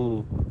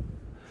school.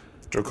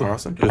 Joe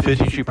Carlson? The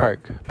 15th Street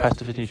Park. Past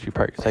the 15th Street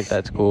Park. It's like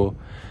that school.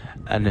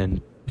 And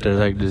then there's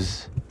like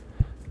this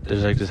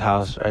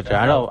house right there.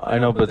 I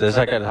know, but there's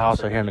like a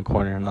house right here in the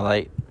corner, and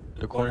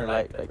the corner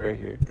light, like right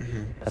here.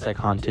 Mm-hmm. That's like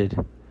haunted,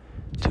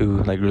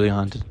 too, like really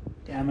haunted.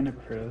 Damn, I never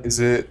heard of it.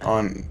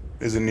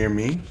 Is it near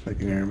me? Like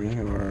near me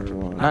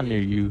or? Not near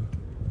you.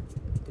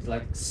 It's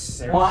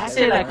like Well, I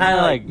say like kind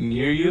of like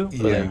near you, but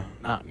Yeah.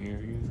 like not near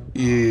you.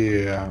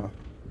 Yeah.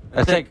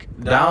 It's like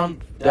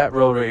down that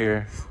road right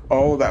here.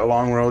 Oh, that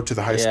long road to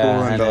the high school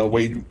and the then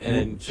wait. and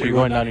then so you're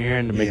going down here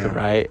and to make Yeah. a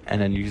right, and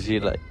then you see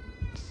like,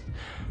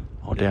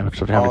 oh damn, it's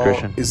so damn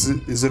Christian.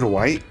 Is it a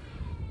white?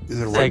 Is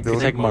it a It's white like building?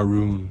 it's like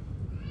maroon.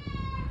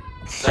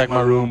 It's like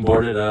maroon,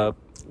 boarded up,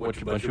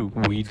 with a bunch of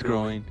weeds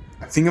growing.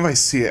 I think if I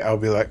see it, I'll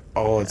be like,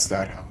 oh, it's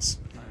that house.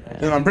 Yeah.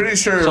 And I'm pretty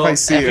sure So if I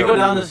see it, you go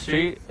down the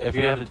street, if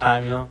you have the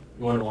time, you go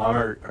to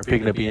Walmart or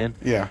picking up in,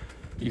 yeah.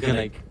 you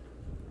can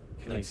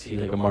see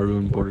like a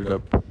maroon boarded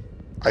up.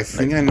 I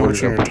think Like, I know what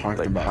boarded you're up, talking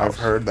like, about. house. I've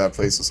heard that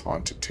place is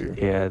haunted too.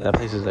 Yeah, that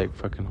place is like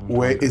fucking haunted.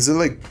 Wait, is it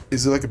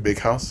like a big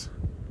house?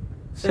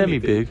 semi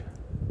big?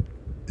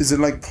 Is it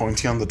like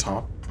pointy on the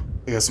top?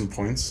 It has some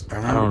points. I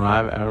don't know.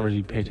 I don't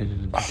really pay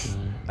attention to that.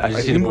 I just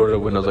I see the think- boarded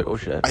up windows like, oh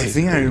shit. I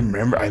think I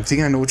remember. I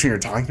think I know what you're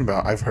talking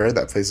about. I've heard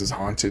that place is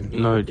haunted.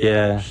 No,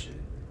 yeah.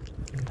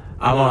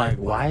 I'm like,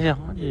 why is it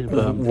haunted?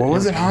 But What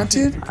was it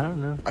haunted? I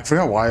don't know. I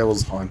forgot why it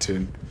was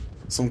haunted.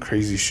 Some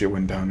crazy shit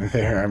went down in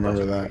there. I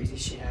remember that. Crazy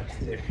shit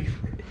happened there.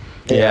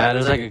 Yeah,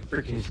 there's like a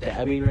freaking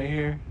stabbing right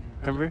here.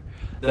 Remember?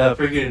 The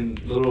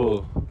freaking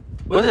little.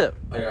 What is it?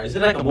 Like, is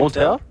it like a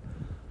motel?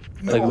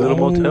 Like a little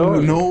motel?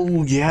 Or-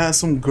 No, yeah,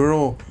 some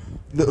girl.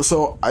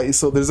 So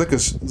there's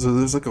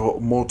like a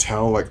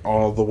motel like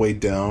all the way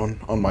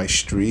down on my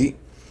street.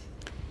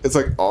 It's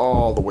like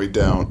all the way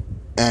down,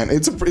 and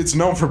it's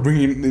known for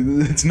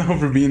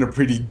being a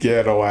pretty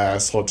ghetto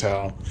ass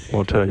hotel.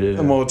 Motel, yeah.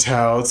 A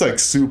motel. It's like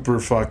super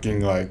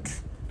fucking like.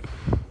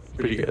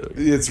 Pretty good.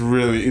 It's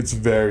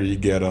very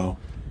ghetto.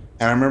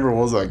 And I remember it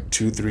was like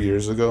 2-3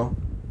 years ago.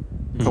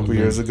 A couple Mhm.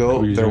 years ago,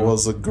 Couple years there ago.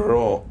 was a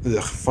girl.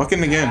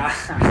 Fucking again. I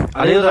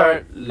think it was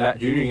our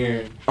junior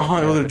year.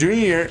 It was a junior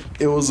year.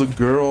 It was a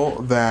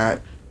girl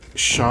that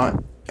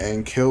shot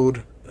and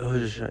killed. It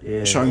was just,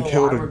 yeah. Shot and Oh,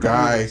 killed I a remember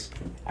guy this.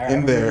 I in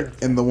remember there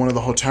this. in one of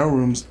the hotel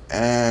rooms,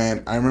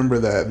 and I remember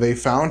that they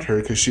found her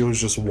because she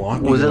was just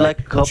walking. Was it like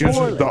a couple She was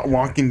or just like-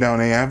 walking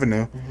down A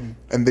Avenue, Mhm.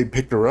 and they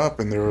picked her up,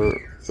 and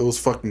it was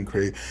fucking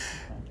crazy.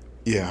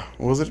 Yeah,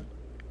 what was it?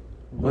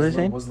 What is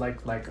it? Was like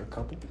a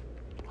couple.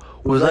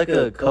 Was like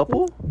a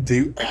couple?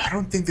 I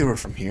don't think they were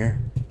from here.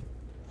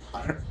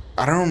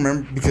 I don't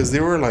remember because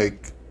they were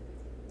like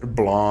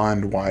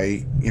blonde,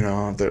 white. You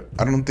know,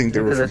 I don't think they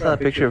were. Because I From, saw a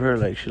picture of her,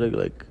 like, she looked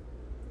like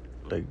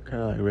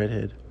kind of like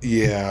redhead.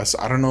 yeah, so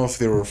I don't know if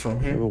they were from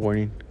Have a here.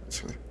 warning.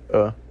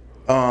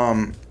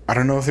 I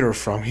don't know if they were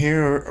from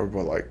here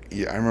but like,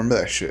 yeah, I remember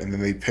that shit. And then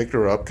they picked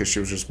her up because she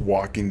was just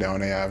walking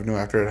down A Avenue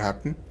after it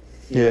happened.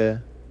 Yeah.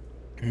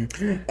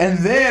 And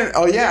then,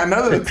 oh yeah,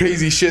 another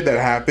crazy shit that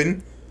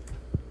happened.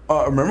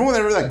 Remember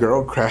whenever that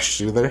girl crashed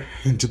through there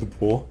into the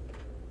pool?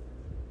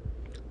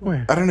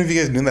 Where? I don't know if you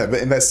guys knew that,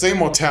 but in that same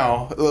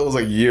motel, it was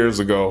like years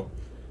ago,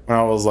 when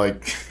I was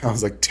like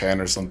 10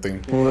 or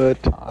something.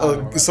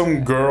 What?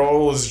 Some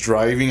girl was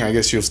driving. I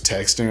guess she was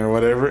texting or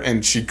whatever,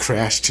 and she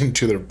crashed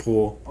into their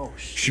pool. Oh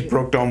shit. She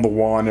broke down the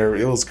wall and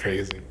everything. It was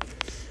crazy,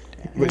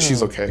 but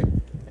she's okay.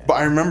 But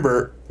I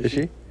remember, Is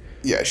she?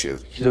 yeah, she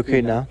is. She's okay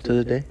now to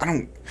the day. I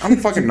don't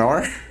fucking know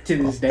her. To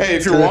this day. Hey,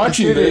 if you're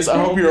watching this,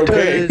 I hope you're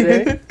okay.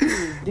 Today?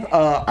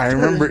 I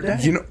remember,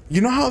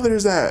 you know how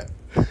there's that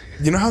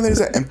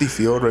empty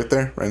field right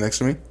there, right next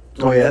to me.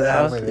 Oh yeah, that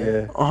house. Over Yeah.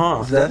 there.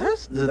 Uh Is huh. that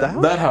house? Is that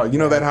house? That house,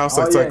 that house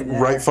Oh, that's yeah, like yeah.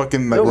 right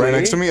fucking like No right way.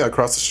 next to me,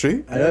 across the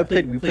street. I know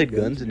we played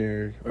guns in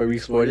there, or we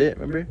explored it.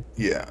 Remember?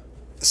 Yeah.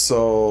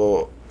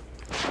 So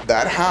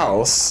that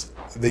house,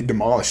 they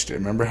demolished it.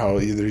 Remember how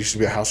there used to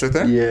be a house right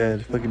there? Yeah.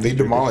 The fucking. They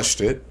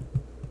demolished it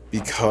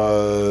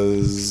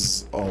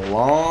because a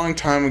long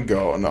time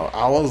ago. No,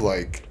 I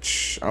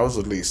was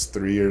at least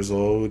 3 years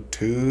old,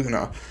 2.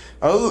 No,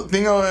 I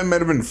think I might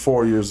have been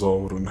 4 years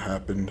old when it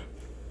happened.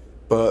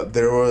 But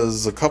there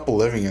was a couple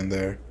living in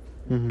there,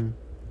 Mm-hmm.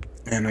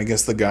 and I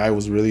guess the guy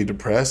was really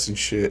depressed and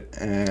shit.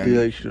 And He,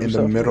 like, shoot in the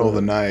himself middle or of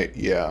the what? night,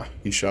 yeah,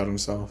 he shot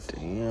himself.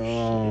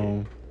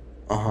 Damn.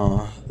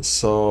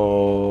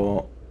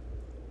 So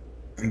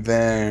and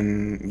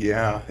then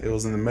yeah, it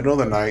was in the middle of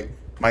the night.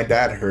 My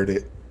dad heard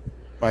it.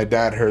 My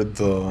dad heard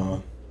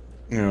the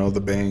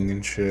the bang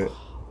and shit.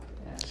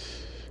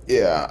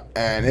 Yeah,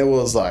 and it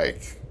was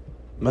like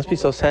Must be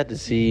so sad to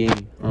see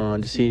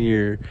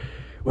your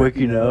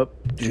waking up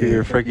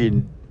to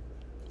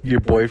your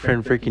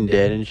boyfriend freaking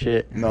dead and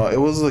shit. no, it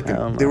was like I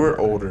don't they know. were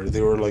older.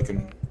 They were like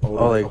an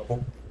older Oh, like-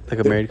 couple. Like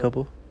a married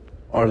couple.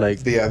 Or like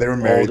Yeah, they were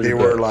married. older, They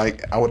were but-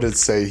 like, I would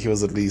say he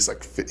was at least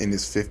like in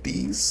his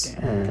 50s.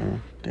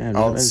 Damn,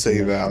 I would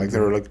say that. Like, they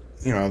were like,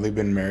 you know, they've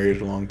been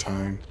married a long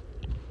time.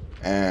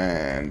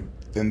 And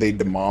then they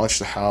demolished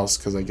the house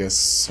because I guess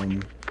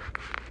some,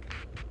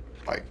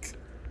 like,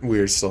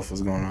 weird stuff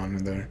was going on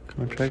in there.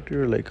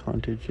 Contractor or like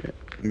haunted shit.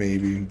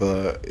 Maybe,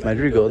 but.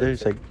 Imagine you go there,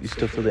 it's like you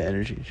still feel the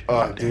energy.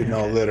 Oh, dude,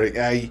 no,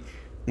 literally.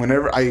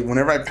 Whenever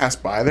I pass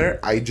by there,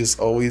 I just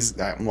always,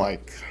 I'm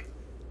like,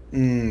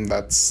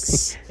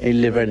 that's. And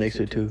you live right next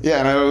to it too. Yeah,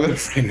 and I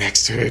live right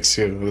next to it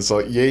too. It's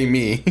like, yay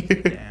me.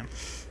 Damn.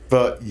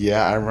 But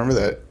yeah, I remember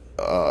that.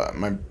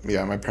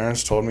 My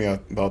parents told me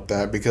about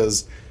that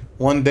because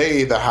one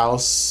day the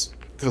house,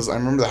 because I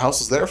remember the house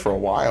was there for a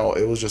while.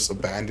 It was just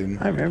abandoned.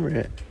 I remember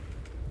it.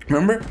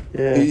 Remember?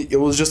 Yeah. It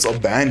was just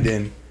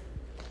abandoned,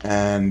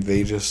 and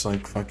they just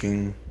like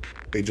fucking,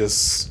 they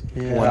just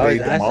Yeah, one I day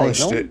was asked,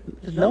 demolished like,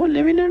 it. There's no one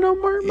living there no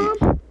more,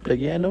 Mom? Like,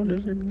 yeah, no one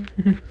lives there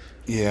anymore.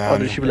 Yeah. Oh,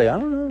 then she'd be like, I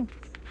don't know.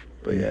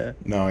 But yeah.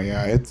 No,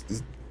 yeah,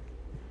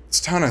 this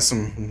town has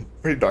some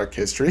pretty dark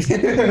history.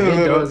 It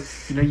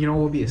does. You know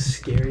what would be a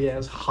scary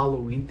ass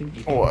Halloween thing?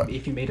 What?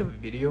 If you made a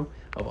video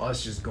of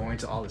us just going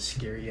to all the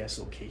scary ass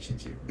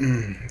locations here.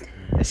 Mm.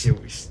 That shit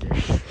would be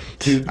scary.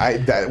 Dude,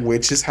 that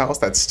witch's house,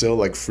 that's still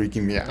like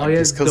freaking me out. Oh yeah,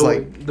 just because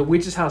like the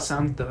witch's house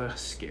sounds the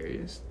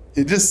scariest.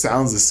 it just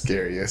sounds the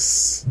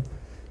scariest.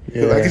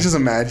 Yeah. I could just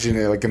imagine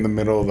it like in the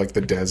middle of like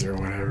the desert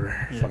or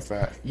whatever. Yeah. Fuck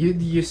that.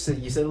 You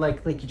said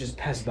like you just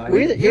passed by.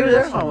 You were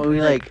there when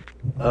we like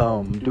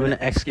doing an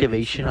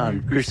excavation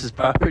on Chris's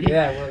property.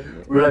 Yeah. Well,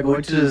 We're like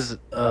going to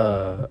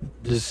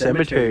this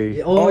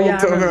cemetery. Oh yeah.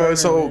 I okay, remember.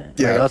 so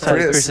yeah, Like, outside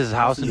Chris, Chris's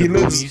house in he the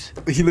lives.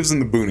 boonies. He lives in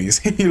the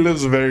boonies. He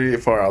lives very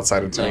far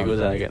outside of So it town. goes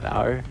like an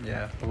hour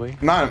Yeah. away.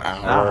 Not an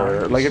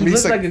hour. Like at It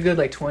least looks like like a good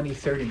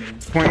 20-30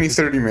 minutes.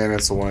 20-30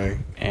 minutes away.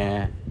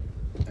 And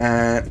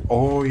And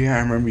oh yeah, I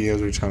remember you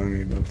guys were telling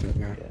me about that.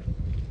 Yeah.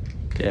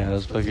 yeah, it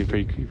was fucking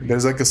pretty creepy.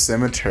 There's like a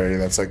cemetery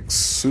that's like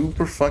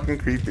super fucking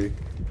creepy.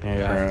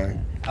 Yeah.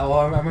 Oh,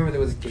 I remember there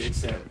was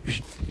gates there.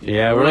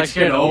 Yeah, we're like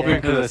scared to open Yeah.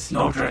 because the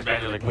snow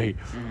transparency. Like, wait.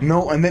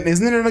 No, and then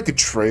isn't there like a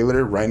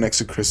trailer right next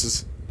to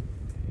Chris's?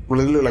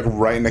 Literally like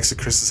right next to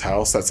Chris's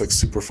house that's like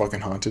super fucking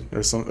haunted or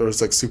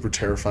it's like super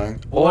terrifying.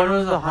 Oh, it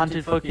was a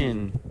haunted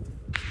fucking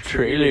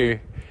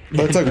trailer.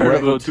 That's like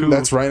Percival right, too.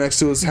 that's right next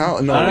to his house.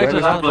 No, Not right next to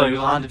the next, house, but like, it was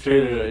a haunted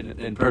trailer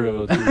in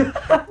Percival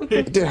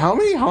too. dude, how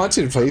many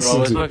haunted places?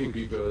 Bro, it's do- fucking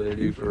creepy over there,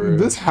 dude. For real.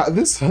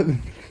 this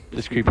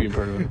It's creepy in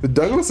Percival. the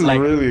Douglas is Like,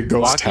 really a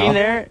ghost walking town.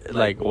 there,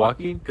 like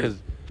walking, because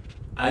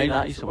I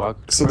not used to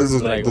walk. So there's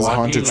a- like there's a walking,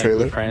 haunted like,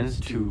 trailer? with friends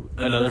to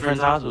another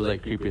friend's house was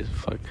like creepy as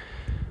fuck.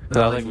 Cause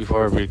I was like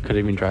before we couldn't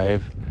even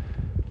drive.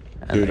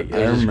 And, Dude, like, it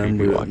I was just creepy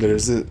remember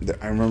walking.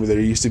 I remember there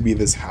used to be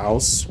this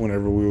house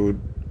whenever we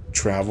would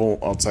travel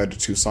outside of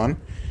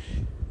Tucson.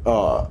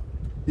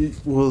 It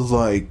was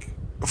like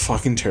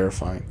fucking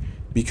terrifying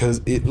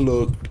because it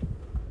looked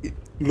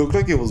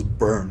like it was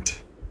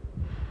burnt,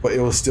 but it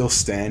was still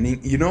standing.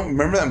 You know,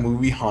 remember that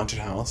movie Haunted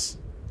House,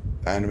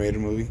 the animated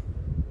movie?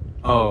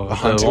 Oh, The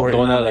haunted- the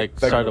one that like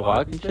Like- started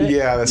walking. Shit?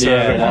 Yeah, that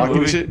started that walking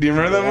movie. shit. Do you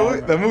remember that Yeah, I movie?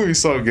 remember. That movie's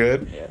so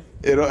good. Yeah.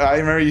 I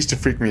remember it used to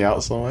freak me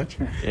out so much.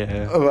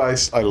 Yeah.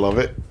 I love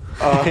it.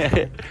 It's I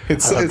love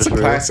it's the a thrill.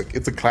 classic.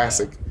 It's a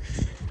classic.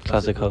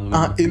 Classic Halloween.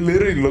 It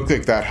literally looked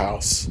like that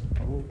house.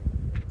 Oh.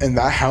 And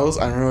that house,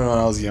 I remember when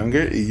I was younger,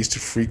 it used to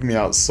freak me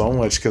out so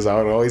much because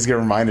I would always get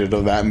reminded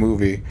of that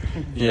movie.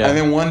 Yeah. And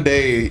then one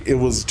day, it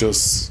was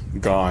just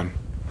gone.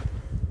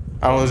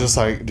 I was just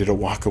like, did it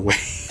walk away?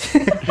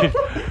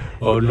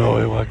 Oh no,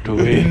 it walked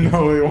away.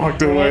 No, it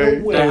walked away.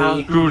 The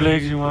house grew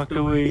legs and walked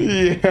away.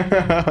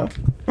 Yeah.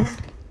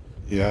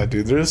 Yeah,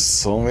 dude, there's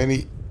so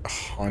many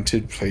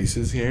haunted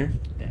places here.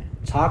 Yeah.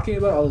 Talking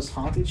about all this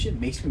haunted shit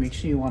makes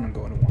me want to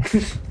go to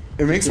one.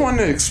 It makes me want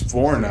to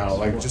explore now,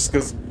 like, just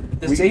because...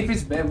 The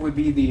safest bet would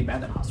be the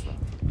abandoned hospital.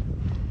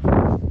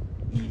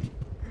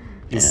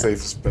 The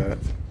safest bet.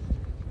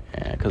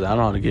 Yeah, because I don't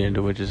know how to get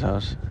into Witch's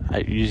house.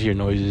 You just hear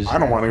noises. I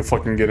don't want to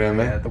fucking get in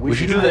there. We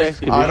should do the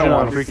excavation I don't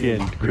on wanna-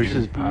 freaking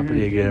Chris's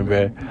property again,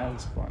 bro. That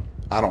was fun.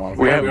 I don't want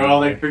to. We're all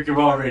like freaking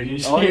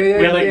already. Oh yeah,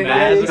 We had like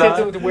masks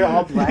on. We're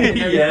all black. And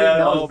everything. Yeah,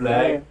 That all was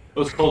black. fun. It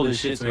was cold as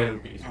shit, so we had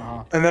to be.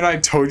 Uh-huh. And then I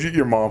told you,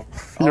 your mom.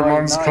 Your Oh,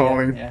 mom's no,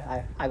 calling.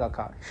 Yeah, I got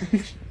caught.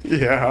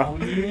 Yeah.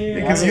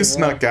 Because Yeah. you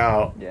snuck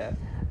out. Yeah.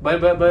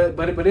 But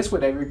it's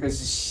whatever because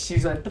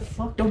she's like, the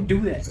fuck, don't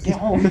do that. Get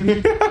home.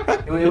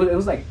 it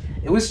was like,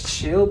 it was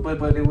chill,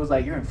 but it was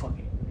like, you're in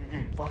fucking,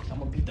 fuck, I'm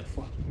gonna beat the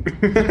fuck.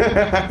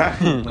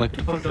 Like,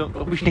 the fuck,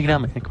 don't be sneaking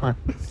out, man. Come on.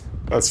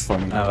 That's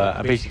funny.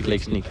 I basically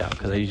like sneaked out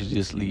because I usually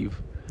just leave.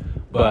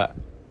 But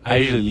I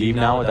usually leave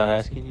now without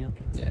asking you,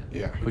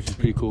 Yeah. which is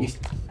pretty cool.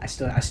 I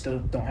still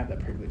don't have that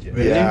privilege yet.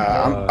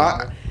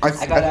 Yeah, I gotta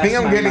think ask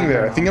I'm my getting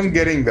there. I mom. think I'm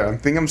getting there. I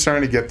think I'm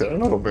starting to get there a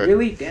little bit.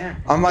 Really? Damn.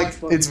 I'm like,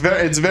 it's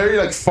very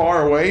like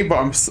far away, but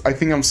I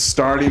think I'm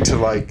starting to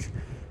like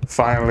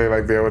finally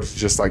like be able to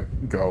just like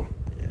go.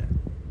 Yeah.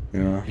 You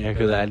know? Yeah,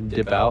 because I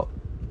dip out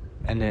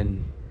and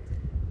then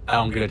I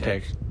don't get a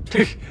text.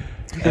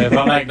 And if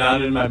I'm like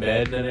not in my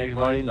bed the next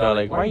morning, they're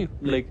like, why are you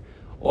like,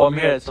 well, I'm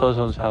here at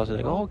so-and-so's house. They're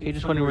like, oh, okay,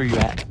 just wondering where you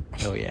at.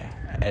 Oh, yeah.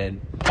 And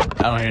I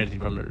don't hear anything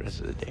from the rest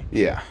of the day.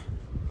 Yeah.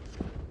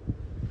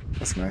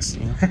 That's nice.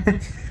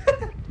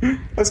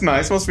 That's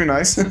nice. Must be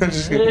nice.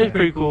 It's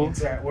pretty cool.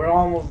 It's alright, we're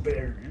almost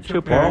there.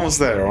 We're almost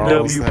there. We're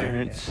almost W there.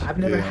 parents. I've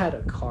never Yeah. had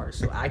a car,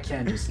 so I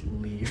can't just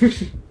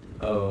leave.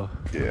 Oh.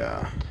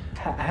 Yeah.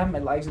 I have my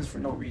license for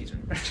no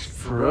reason.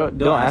 For real?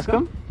 Don't ask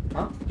them?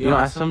 Huh? You don't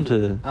ask them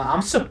to...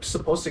 I'm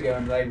supposed to get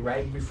them like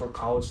right before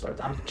college starts.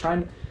 I'm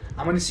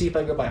gonna see if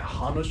I can buy a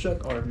Honda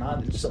truck or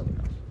not. It's something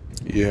else.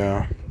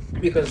 Yeah.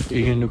 Because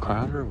You get a new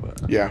car or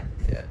what? Yeah.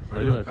 What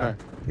are you doing with a car?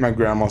 My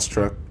grandma's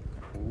truck.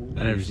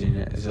 I never seen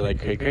it. Is it like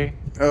cray?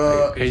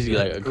 Uh, Crazy,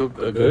 like a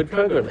good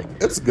truck or like...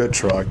 it's a good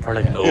truck. Or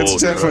like an It's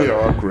old definitely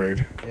truck? an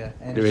upgrade. yeah,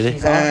 and Really?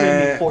 she's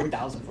offering me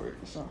 4,000 for it.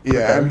 So.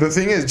 Yeah, and the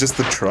thing is, just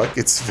the truck,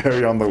 it's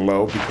very on the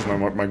low because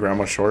my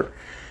grandma's short.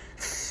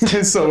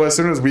 So as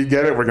soon as we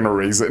get it, we're gonna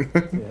raise it.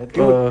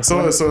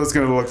 So it's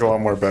gonna look a lot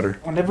more better.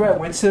 Whenever I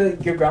went to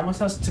your grandma's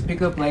house to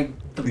pick up like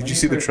the Did money you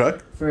see the for-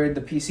 truck? for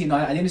the PC? No,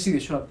 I didn't see the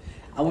truck.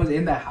 I was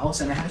in the house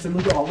and I had to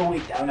look all the way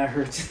down at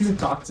her to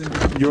talk to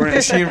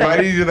me. She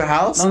invited you to the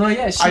house? No,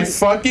 yeah, she. I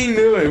fucking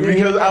knew it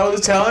because I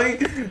was telling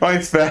my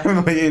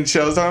family and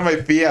I was telling my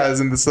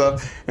tias and the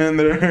stuff, and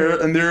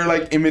they're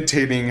like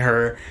imitating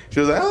her.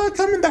 She was like, "Oh,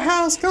 come in the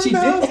house, come in the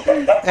house,"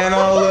 and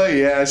I was like,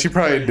 "Yeah, she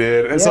probably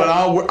did." And so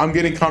now I'm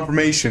getting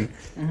confirmation.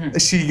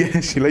 Mm-hmm.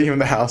 She let you in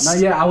the house. No,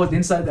 yeah, I was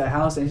inside the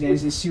house and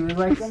she was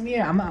like, "Come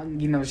here." I'm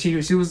not, she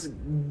was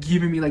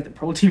giving me like the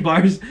protein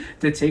bars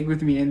to take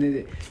with me, and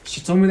then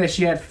she told me that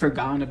she had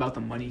forgotten about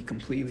the money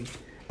completely,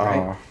 right?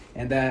 Oh.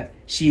 And that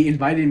she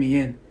invited me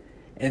in,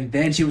 and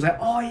then she was like,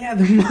 "Oh yeah,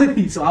 the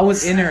money." So I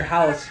was in her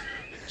house,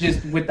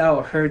 just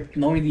without her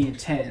knowing the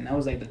intent, and I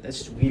was like, "That's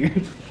just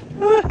weird."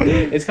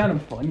 It's kind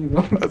of funny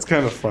though. That's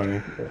kind of funny.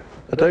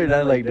 I thought your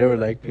dad like never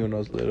liked me when I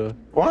was little.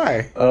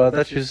 Why? Oh, I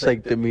thought she was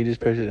like the meanest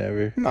person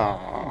ever.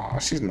 No,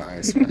 she's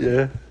nice. Man.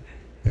 Yeah.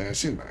 Yeah,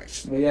 she's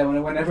nice. But yeah,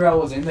 whenever I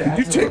was in there, I Did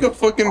you had to, take a like,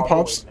 fucking all the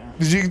pops?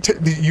 way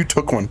down. You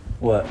took one?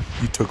 What?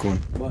 You took one.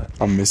 What?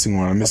 I'm missing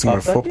one. I'm missing my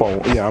Pop Daddy?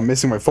 football. Yeah, I'm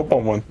missing my football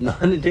one. No,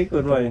 I didn't take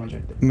one. Why? One's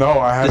right there. No,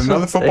 I had This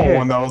another one's football right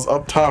one that was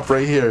up top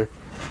right here.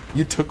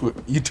 You took it.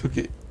 You took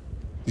it.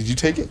 Did you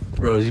take it?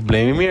 Bro, is he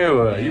blaming me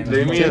or what? You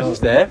blaming me Yeah. on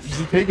Steph? Did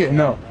you take it?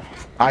 No.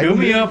 I Fill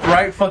me up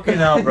right fucking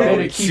now, bro.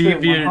 Better keep See it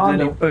if you're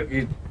 100. any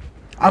fucking...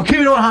 I'm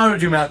keeping it 100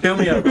 with you, man. Fill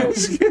me up, bro.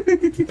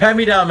 Pat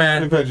me down,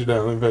 Let me man. pat you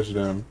down. Let me pat you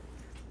down.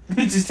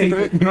 Just take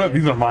it. You know what?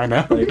 These are mine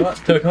now. Like, what?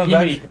 So come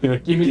back.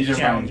 Give me These the are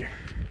challenger.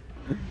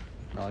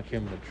 No, I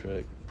came in a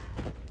truck.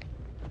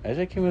 I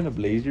actually came in a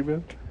Blazer,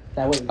 bro.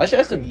 That was I should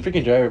ask the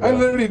freaking driver, bro. I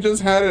literally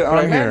just had it Bro,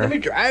 on man, let me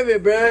here. drive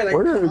it, bro. Like,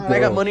 Where did it I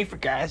got go? money for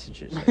gas and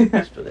shit. So I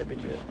just fill that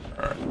bitch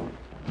up.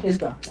 It's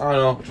gone. I don't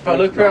know. If I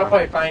look for it, I'll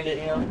probably find it,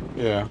 you know?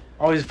 Yeah.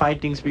 Always find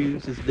things for you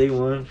since day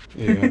one.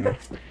 Yeah.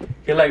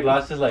 He like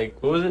lost his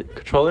like, what was it?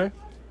 Controller?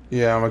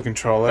 Yeah, I'm a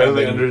controller. I was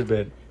like under his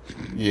bed.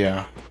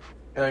 Yeah.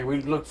 And like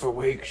we look for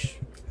wigs.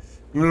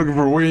 You've been looking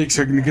for weeks.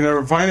 You can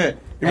never find it.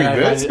 You mean And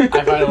this? I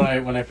find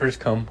it when I first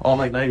come. Oh, I'm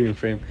like not even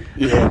frame.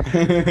 Yeah.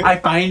 I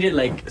find it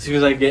like as soon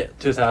as I get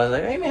to his house,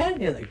 like, hey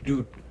man, yeah, like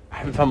dude, I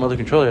haven't found my other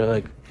controller.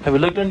 Like, have you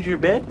looked under your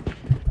bed?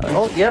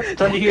 Oh, yep,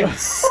 it's under here. I'm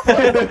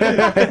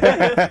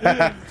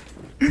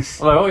like,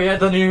 oh yeah,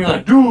 it's under here.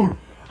 Like, dude,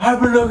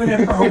 I've been looking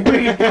at it for a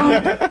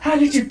week. How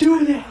did you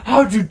do that?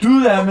 How'd you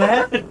do that,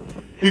 man?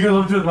 He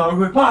goes up to his mom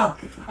and goes, Mom,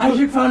 I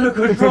just found the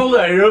controller.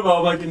 I hear him,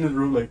 I'm like in his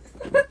room, like,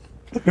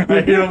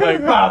 I hear him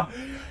like, Mom,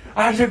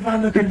 I just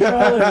found the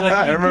controller. Like,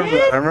 I remember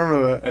that. I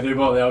remember that. and they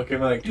all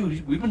came out like,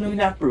 dude, we've been looking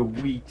at that for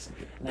weeks.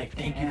 Like,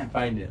 thank you for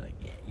finding it. Like,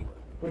 yeah, you.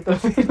 What the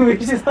fuck? We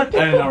just like.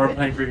 I don't know, we're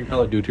playing freaking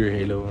Call of Duty or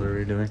Halo, whatever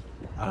we're doing.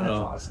 I don't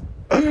That's know.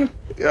 awesome.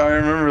 Yeah, I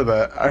remember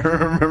that. I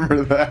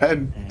remember that.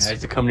 Yeah, I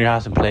used to come to your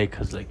house and play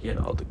because, like, you had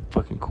all the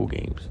fucking cool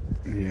games.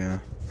 Yeah.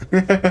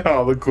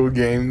 All the cool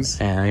games.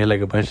 And you had,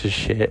 like, a bunch of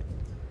shit.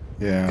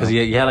 Yeah. Because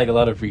you had, like, a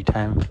lot of free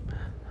time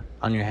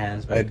on your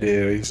hands. I back then.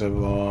 did. I used to have a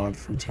lot of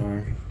free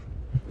time.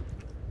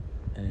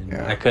 And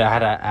Yeah. I had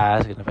to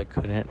ask, and if I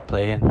couldn't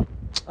play, and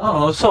I don't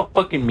know, it's so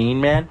fucking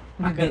mean, man.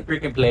 I couldn't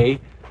freaking play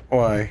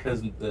Why?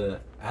 because I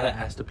had to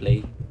ask to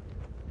play,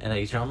 and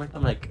like,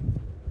 I'm like,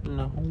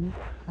 no.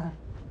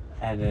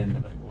 And then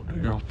they're like, well, do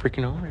your own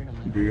freaking homework. I'm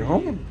like, Do your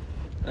homework.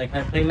 like,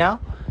 can I play now?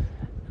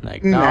 I'm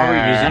like, no, Nah.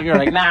 we're using. You're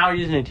like, now we're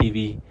using a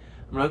TV.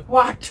 I'm like,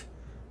 what?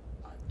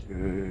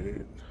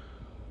 Dude.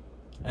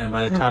 And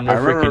by the time they're I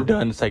remember- freaking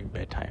done, it's like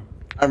bedtime.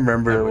 I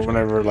remember That was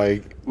whenever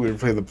like we would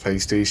play the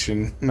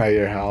PlayStation at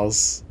your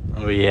house.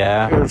 Oh We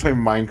yeah, would play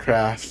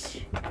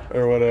Minecraft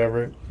or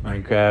whatever.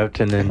 Minecraft,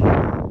 and then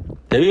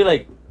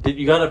did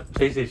you got a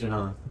PlayStation,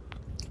 huh?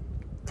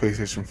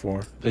 PlayStation 4.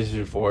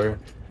 PlayStation 4,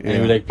 Yeah.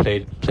 and we like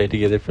played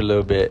together for a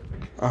little bit,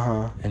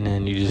 Uh-huh. and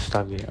then you just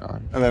stopped getting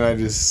on And then I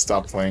just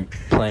stopped playing.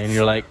 playing.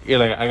 You're like,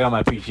 I got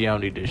my PC. I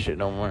don't need this shit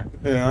no more.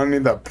 Yeah, I don't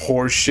need that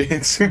poor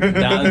shit.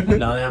 Now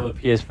they have a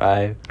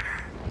PS5.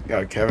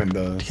 Yeah, Kevin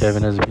does.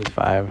 Kevin has a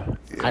PS5.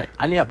 Yeah.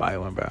 I need to buy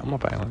one, bro. I'm gonna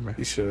buy one, bro.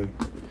 You should.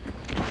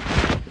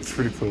 It's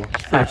pretty cool.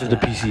 After the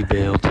PC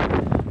build.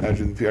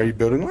 Are you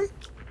building one?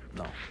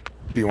 No.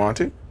 Do you want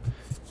to?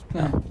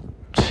 No.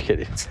 Just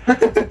kidding. Are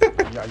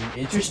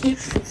you interested?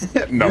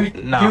 No.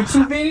 No.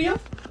 YouTube video?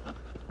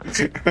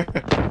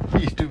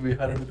 You stupid.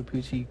 How to do the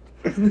PC?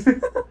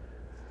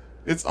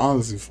 It's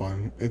honestly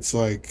fun. It's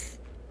like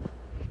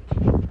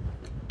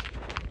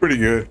pretty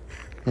good.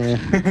 Yeah.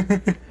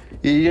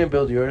 You didn't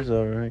build yours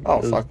though, right? Oh,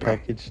 It was fuck no.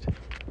 packaged.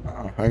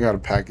 I got a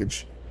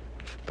package.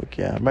 But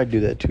yeah, I might do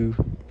that too.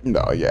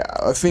 No, yeah,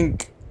 I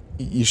think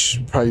you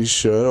probably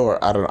should, or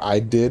I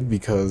did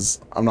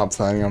because I'm not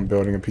planning on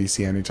building a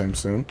PC anytime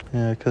soon.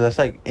 Yeah, because that's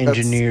like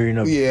engineering.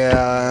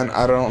 Yeah, and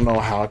I don't know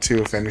how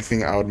to. If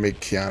anything, I would make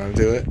Kiana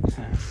do it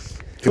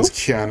because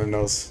Kiana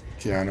knows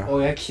Kiana. Oh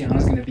yeah,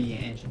 Kiana's gonna be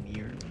an engineer.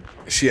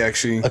 She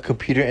actually, A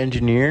computer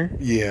engineer.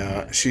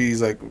 yeah,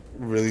 she's like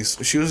really.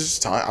 She was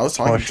just talking. I was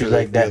talking Oh, to she's her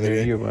like the that other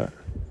nerdy day. or what?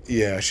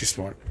 Yeah, she's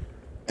smart.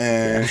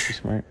 Yeah, And she's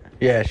smart.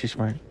 Yeah, she's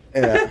smart.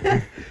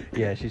 yeah,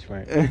 Yeah, she's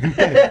smart.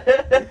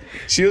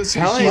 she was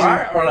telling me.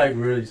 Smart or like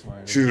really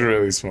smart? She's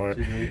really smart.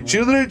 She's really smart. She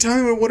was literally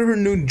telling me what her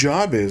new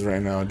job is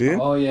right now, dude.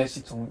 Oh yeah,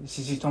 she told me.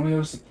 She told me it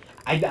was.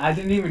 I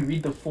didn't even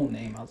read the full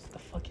name. I was like, the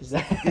fuck is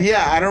that?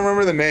 Yeah, I don't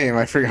remember the name.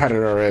 I forgot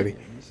it already. Let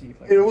me see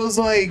if I It was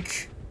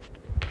like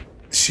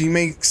she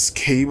makes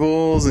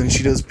cables and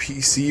she does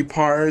PC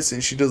parts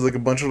and she does like a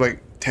bunch of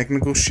like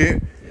technical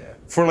shit Yeah.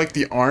 for like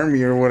the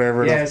army or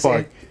whatever Yeah, the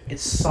fuck.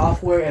 it's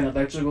software and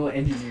electrical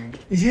engineering.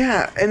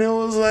 Yeah, and it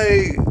was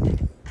like,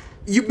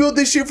 you built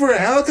this shit for a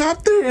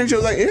helicopter? And she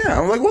was like, yeah.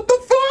 I'm like, what the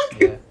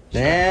fuck? Yeah.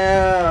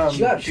 Damn. She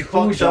got she two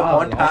fucks up jobs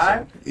one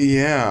time.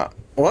 Yeah.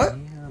 What?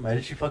 Damn,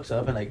 imagine she fucks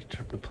up and like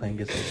the plane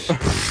gets like.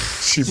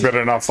 She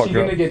better not fuck She's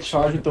gonna up. get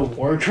charged with a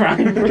war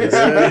crime. For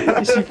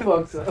Yeah. she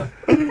fucks up.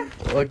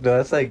 Look, no,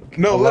 that's like.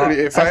 No, a lot-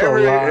 literally, if that's I a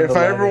lot ever of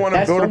ladder. want to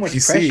That's build so a much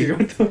PC, pressure.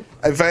 What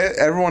the- if I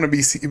ever want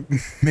to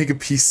make a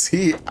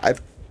PC,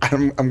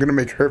 I'm gonna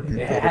make her build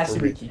It it has for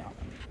to be me.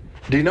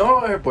 Kiana. Do you know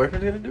what her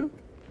boyfriend's gonna do?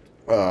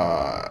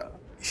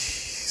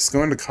 He's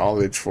going to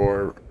college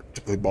to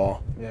play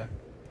ball. Yeah.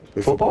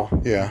 Play Football?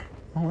 Yeah.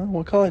 Oh, well,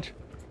 what college?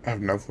 I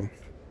have no clue.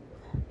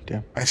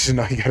 Damn. I just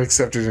know he got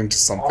accepted into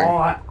something. Oh,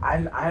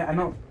 I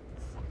know.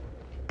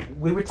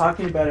 We were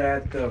talking about it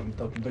at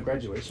the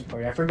graduation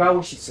party. I forgot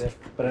what she said,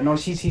 but I know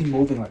he's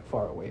moving like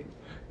far away.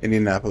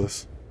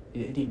 Indianapolis.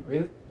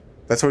 Really?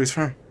 That's where he's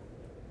from.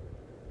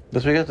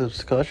 That's where you got the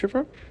scholarship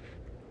from?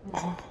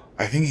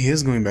 I think he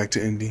is going back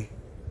to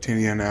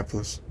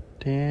Indianapolis.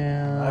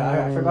 Damn.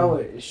 I forgot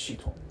what she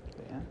told me.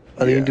 But yeah.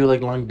 Are they Yeah. gonna do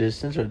like long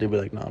distance or they be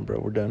like, nah, bro,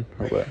 we're done?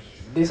 Or what?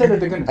 They said that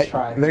they're gonna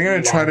try. They're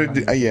gonna try to long do.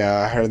 distance. Yeah,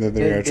 I heard that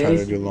they're gonna try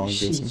to do long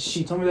she, distance.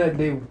 She told me that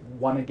they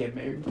want to get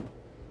married.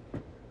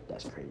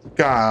 That's crazy.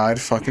 God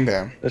fucking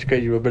damn. That's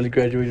crazy. We're barely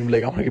graduating.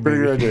 Like, I want to get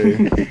Barely married.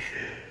 graduating.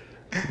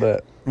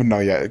 But But no,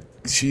 yeah,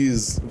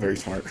 she's very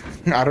smart.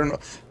 I don't know.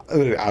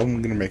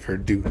 I'm gonna make her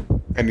do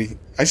any.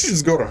 I should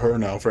just go to her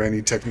now for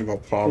any technical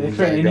problems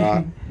For I any-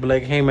 got. But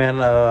like, hey man,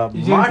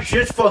 You my didn't-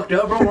 shit's fucked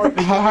up, bro.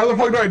 How the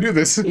fuck do I do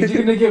this? If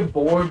you're gonna get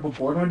bored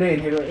one day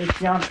and hit her, hey,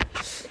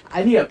 Kiana,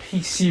 I need a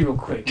PC real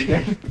quick.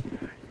 Can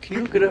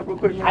you look it up real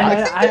quick?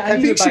 I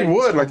need think to she buy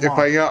would. Like, if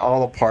tomorrow. I got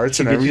all the parts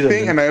She and gets you the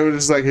everything, link. and I was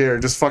just like, here,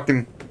 just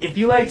fucking. If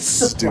you like Let's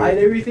do supplied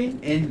it. everything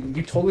and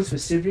you told us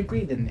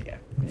specifically, then yeah.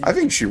 I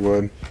think she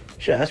would.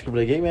 Should ask her,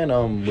 like, hey man,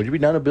 would you be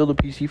down to build a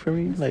PC for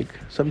me, like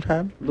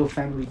sometime? Little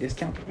family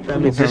discount. Family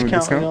Family discount,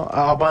 discount? you know?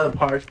 I'll buy the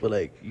parts, but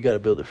like, you gotta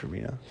build it for me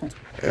now.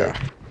 Yeah.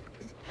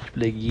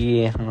 Like,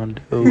 yeah,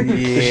 Hondo.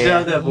 Yeah. She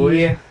have that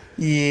voice.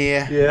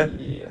 Yeah. Yeah. Yeah.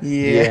 Yeah.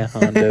 Yeah,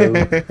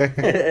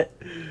 Hondo.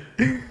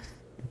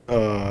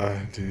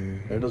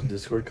 Dude. Are those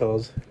Discord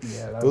calls?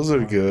 Yeah. that Those was are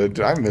fun. good.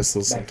 I miss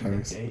those Back in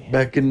the sometimes. day.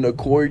 Back in the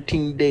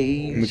quarantine In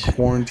days. the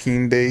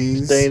quarantine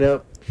days. Staying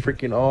up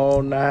freaking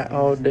all night,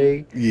 all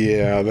day.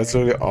 Yeah, that's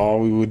really all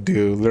we would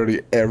do.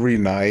 Literally every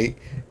night,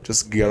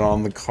 just get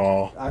on the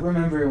call. I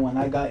remember when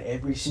I got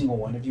every single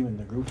one of you in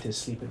the group to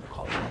sleep in the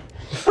call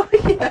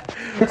room.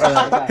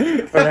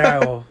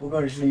 We're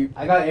going to sleep.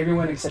 I got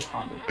everyone except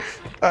Honda.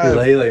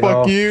 Like, fuck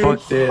oh, you.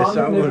 fuck this.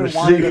 Honda I'm never going to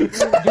wanted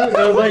sleep. to- Dude,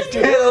 I was like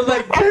 10. I was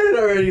like 10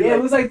 already. Yeah, it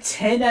Like, was like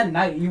 10 at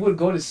night. You would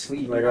go to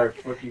sleep. all right,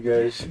 fuck you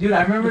guys. Dude,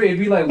 I remember it'd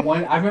be like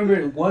one. I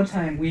remember one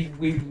time we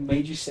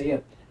made you stay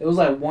up. It was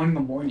like 1 in the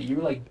morning. You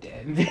were like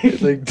dead.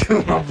 It's like,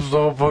 dude, I'm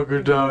so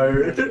fucking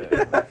tired.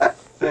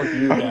 Fuck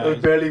you I guys.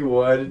 barely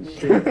won and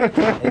shit.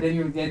 And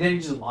then you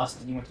just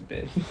lost it. You went to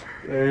bed.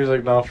 And he's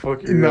like, nah,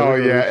 fuck you. No,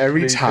 guys. yeah,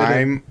 every Sleep.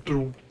 time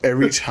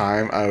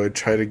And I would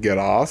try to get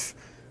off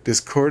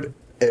Discord,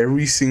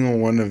 every single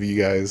one of you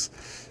guys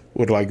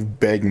would like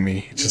beg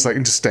me, just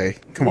stay.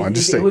 Come on,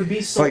 just It stay. would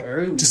be so Like,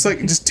 early. just 10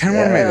 then-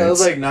 more Yeah, minutes. I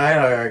was like 9.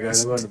 Alright,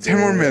 guys. I'm going to 10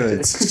 more bed.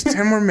 minutes. Just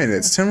 10 more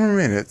minutes. 10 more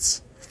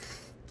minutes.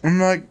 I'm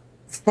like,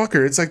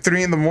 fucker, it's like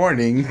 3 in the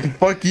morning.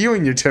 Fuck you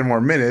and your 10 more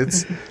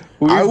minutes.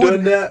 We've I would-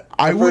 done that.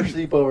 I the would first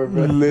sleepover,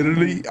 bro.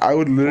 I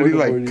would literally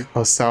Morning. like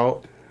cuss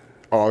out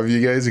all of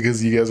you guys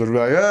because you guys would be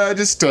like,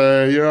 just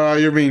stay.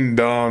 You're being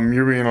dumb.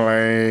 You're being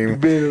lame.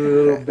 Being a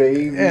little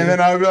baby. And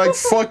then I would be like,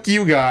 fuck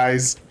you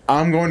guys.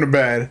 I'm going to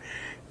bed.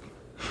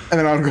 and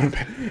then I would go to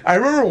bed. I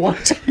remember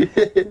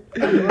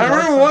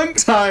one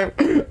time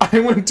I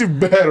went to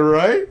bed,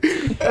 right?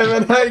 And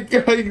then I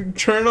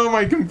turned on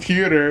my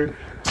computer,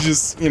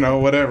 just,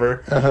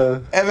 whatever.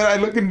 And then I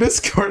look in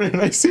Discord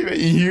and I see that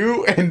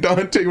you and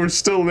Dante were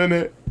still in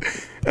it.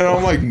 And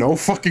I'm like, no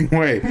fucking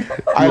way.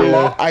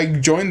 I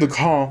joined the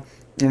call.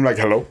 I'm like,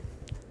 hello?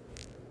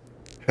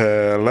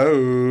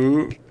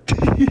 Hello?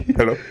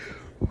 Hello?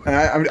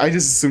 And I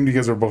just assumed you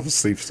guys were both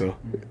asleep still.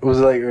 Was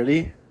it like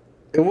early?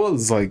 It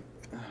was like,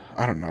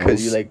 I don't know.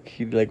 Cause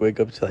he'd wake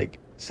up to like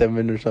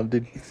 7 or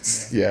something.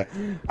 Yeah.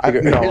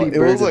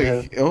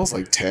 It was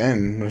like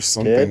 10 or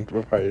something. Yeah,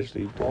 we're probably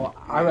asleep. Well,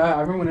 I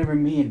remember whenever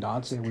me and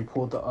Dante, we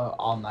pulled the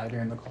all-nighter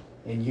in the call.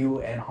 And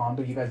you and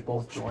Hondo, you guys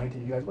both joined.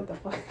 And you guys, what the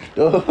fuck?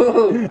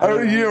 I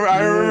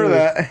remember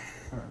that.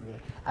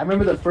 I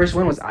remember the first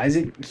one was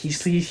Isaac. He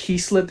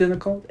slipped in the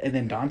call. And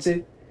then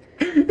Dante.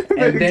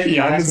 And then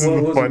Keanu's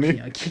funny.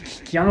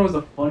 Keanu was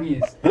the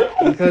funniest.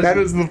 Because, that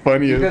is the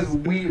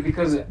funniest.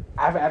 Because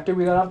after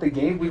we got off the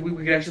game, we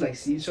could actually like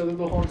see each other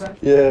the whole time.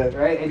 Yeah.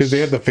 Right? Because they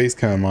had the face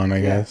cam on,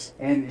 I guess.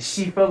 And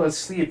she fell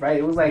asleep, right?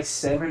 It was like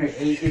 7 or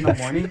 8 in the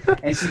morning.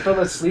 And she fell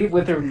asleep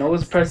with her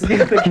nose pressed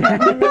against the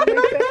camera.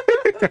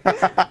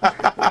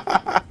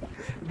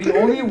 The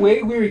only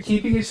way we were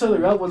keeping each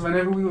other up was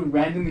whenever we would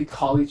randomly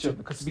call each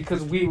other.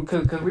 Because we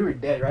were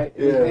dead, right?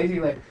 It was basically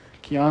like,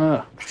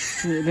 Kiana,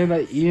 and then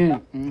like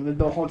Ian,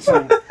 the whole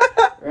time,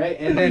 right?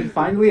 And then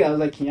finally I was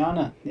like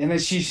Kiana, and then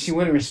she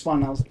wouldn't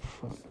respond. I was like,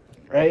 fuck.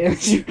 Right? And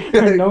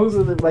her nose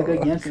was like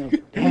against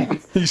me. Damn.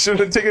 You should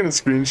have taken a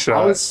screenshot.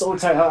 I was so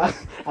tired.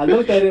 I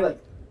looked at it like,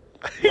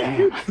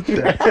 damn.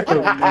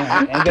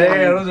 And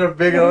Damn, those are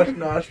big ass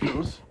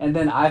nostrils. And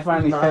then I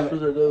finally fell.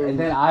 Nostrils are those. And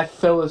then I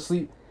fell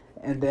asleep.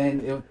 And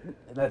then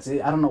that's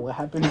it. I don't know what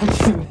happened.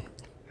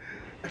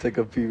 It's like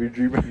a fever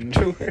dream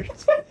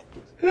afterwards.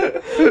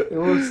 It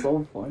was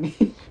so funny.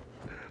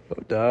 Oh,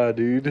 nah,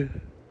 dude.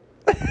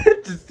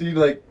 Just see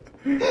like.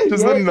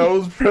 Just the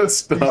nose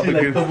pressed up. See,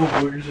 like, couple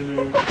boogers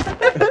in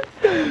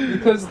there.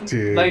 Because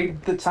Dude.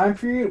 like the time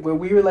period where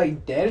we were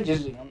like dead,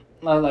 just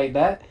like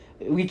that,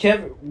 we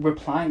kept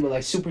replying but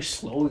like super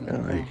slowly.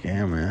 Like,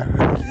 yeah, man.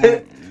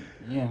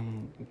 Yeah,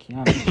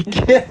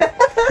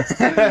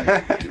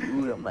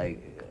 Dude, I'm like.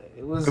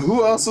 it was.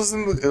 Who else was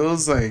in the... It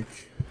was like...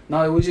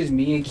 No, it was just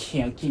me and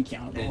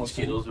Keanu. And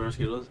Skittles or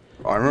Skittles?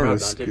 Oh, I remember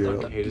Dante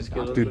Skittles. hated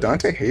Skittles. Dude,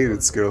 Dante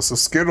hated Skittles. So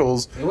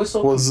Skittles It was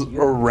so was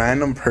confusing. a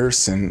random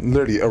person,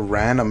 literally a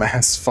random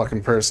ass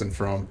fucking person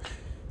from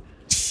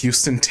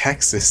Houston,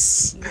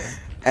 Texas.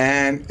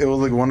 And it was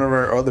like one of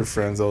our other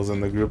friends that was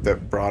in the group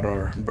that brought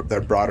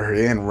her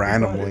in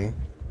randomly.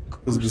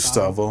 It was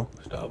Gustavo.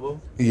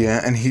 Gustavo?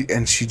 Yeah,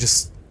 and she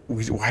just...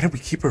 why did we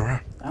keep her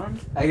around? I don't know.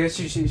 I guess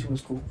she was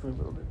cool for a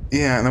little bit.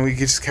 Yeah, and then we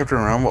just kept her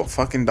around, but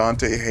fucking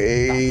Dante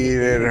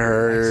hated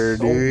her,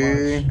 so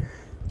dude. much.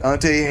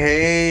 Dante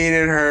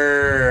hated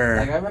her.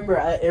 Like I remember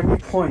at every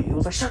point, it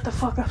was like, "Shut the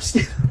fuck up,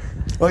 Skid."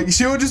 Like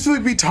she would just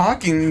like be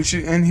talking, and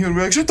he would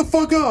be like, "Shut the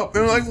fuck up,"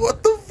 and we're like,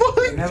 "What the fuck?"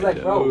 And I'm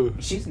like, "Bro,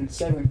 she's in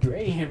 7th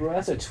grade, bro.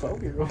 That's a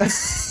 12-year-old."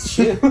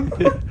 Chill.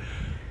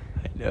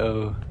 I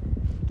know.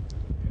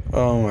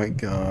 Oh my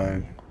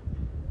god.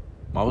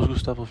 Why was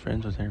Gustavo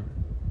friends with her?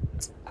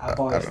 I've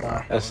always don't know.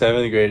 thought. A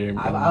 7th grader.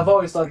 I've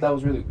always thought that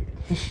was really weird.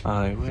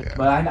 Like, what? Yeah.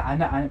 But I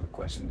never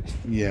questioned it.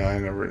 Yeah,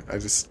 I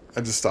just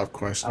stopped I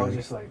questioning. was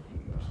just like,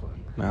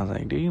 And I was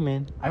like, do you,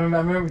 man? I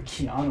remember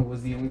Kiana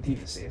was the only thing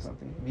to say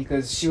something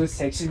because she was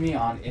texting me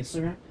on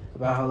Instagram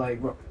about how like,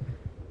 bro,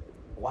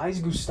 why is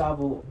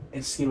Gustavo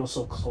and Skittles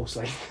so close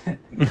like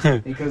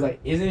that? Because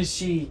like, isn't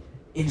she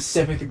in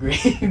 7th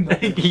grade?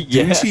 Like,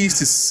 Didn't she used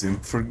to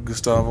simp for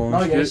Gustavo? and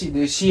oh yeah, shit? she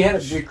did. She had a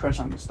big crush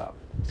on Gustavo.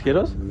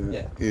 Skittles?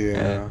 Yeah.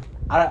 Yeah.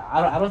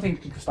 I don't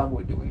think Gustavo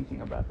would do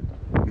anything about it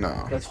though.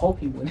 No. Let's hope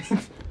he wouldn't.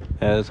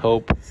 Yeah, let's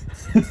hope.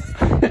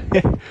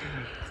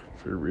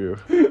 For real.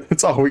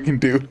 That's all we can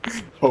do.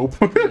 Hope.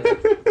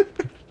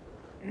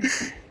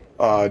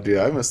 Oh, dude,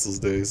 I miss those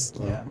days.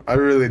 Yeah. I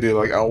really do.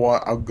 Like,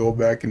 I'll go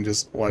back and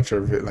just watch my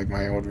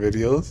old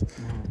videos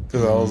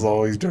because I was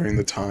always during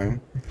the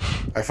time.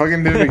 I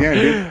fucking did it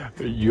again,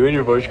 dude. You and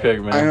your voice crack,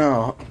 man. I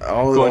know.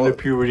 Going to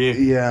puberty.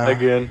 Yeah.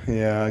 Again.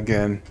 Yeah,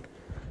 again.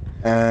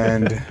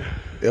 And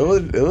it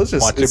was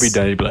just. Watch it be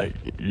done. You'd be like,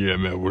 yeah,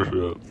 man, what's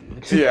up?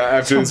 Yeah,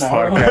 after this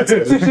Tomorrow.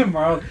 podcast.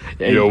 Tomorrow.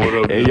 Yo, what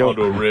up? Hey, Hey, yo.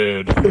 yo,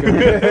 Red.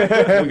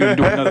 We're gonna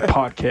do another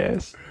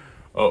podcast.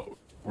 Oh,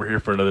 we're here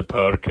for another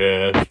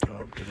podcast.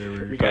 Today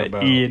We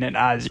got Ian and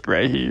Isaac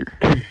right here.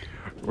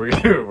 We're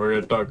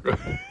gonna talk.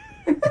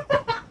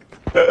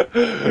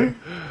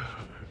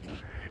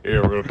 Yeah,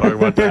 we're gonna talk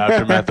about the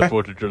aftermath of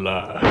 4th of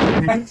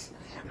July.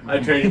 I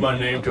changed my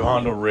name to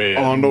Hondo Red.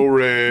 Hondo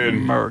Red.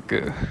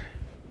 America.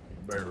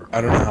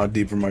 I don't know how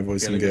deeper my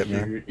voice can get,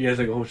 man. He has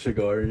like a whole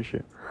cigar and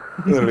shit.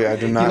 Literally, I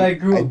do He not. like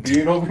grew a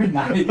beard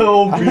overnight.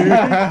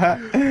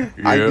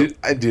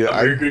 I did.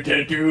 America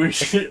tattoo and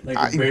shit, like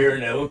I- a bear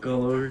and elk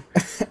all over.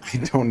 I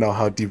don't know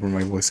how deeper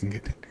my voice can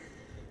get.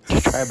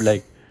 Try be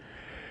like,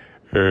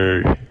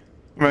 hey.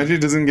 Imagine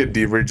it doesn't get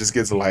deeper; it just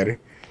gets lighter.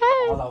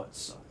 All out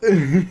suck.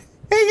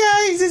 Hey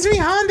guys, it's me,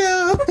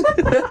 Hondo.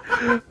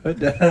 What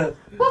the hell?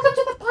 Welcome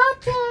to the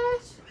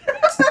podcast.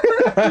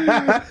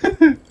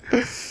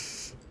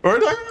 What are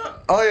we talking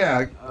about? Oh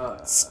yeah,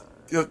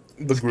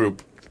 the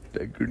group.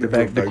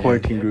 The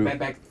quarantine group.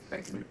 Back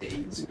in the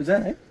days. Is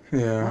that knife?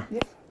 Yeah.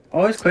 Yeah. I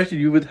always question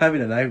you with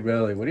having a knife,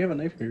 bro. Like, what do you have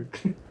a knife here?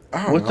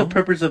 I don't What's know. the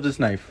purpose of this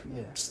knife?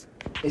 Yeah.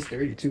 It's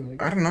dirty too.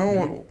 Like, I don't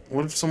know.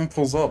 What if someone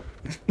pulls up?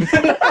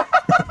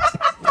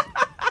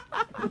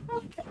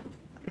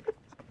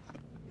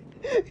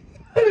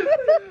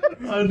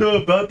 I know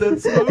about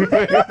that smoke.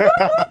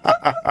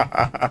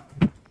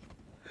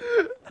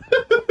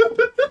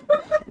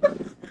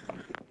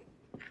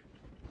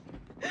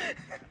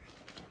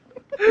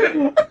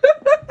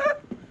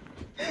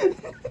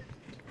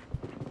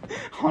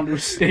 Hondo,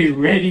 stay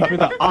ready for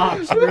the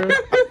ops, bro.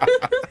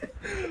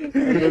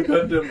 I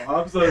got them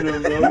ops on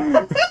him,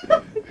 bro.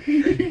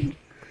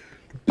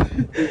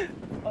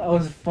 That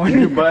was Did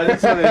funny. you buy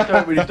this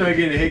when you start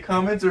getting hate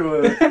comments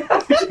or what?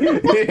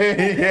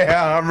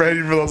 Yeah, I'm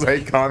ready for those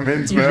hate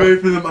comments, He's man. ready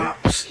for them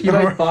ops. He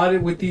like bought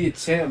it with the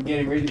intent of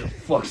getting ready to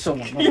fuck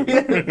someone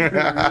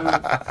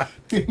up.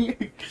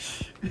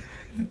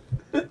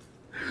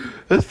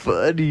 That's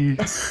funny.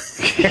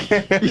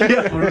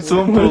 Yeah, when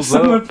someone When pulls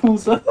someone up,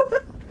 pulls up.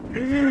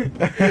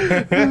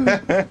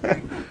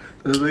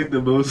 that's like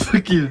the most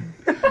fucking.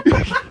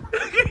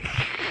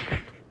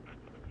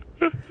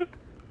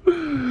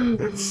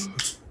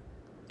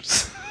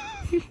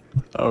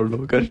 I don't know.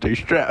 Gotta stay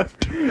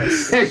strapped. You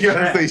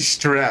gotta stay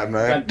strapped,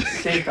 man. Got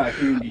safe out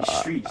here in these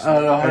streets. I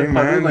don't know how Hey to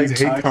man, like these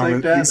hate talks comments.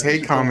 like that. These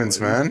hate comments,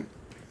 man.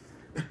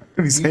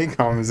 These hate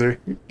comments are.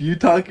 You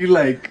talking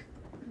like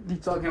You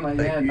talking like,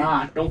 yeah,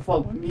 nah, don't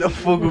fuck with me. the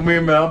fuck with me,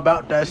 man? I'm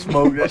about that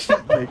smoke. That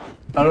shit. Like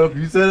I don't know if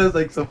you said it's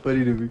like so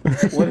funny to me.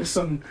 What if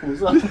someone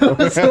pulls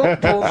up? Someone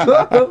pulls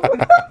up.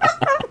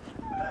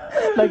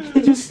 Like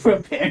he just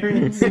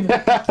preparing for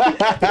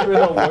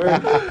the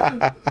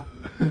word.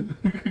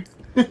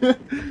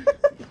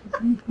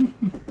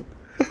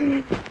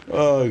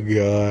 Oh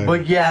god.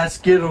 But yeah,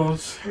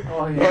 Skittles.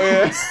 Oh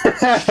yeah.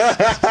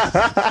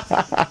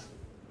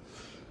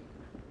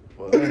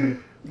 You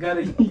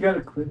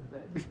gotta clip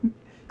that.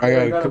 I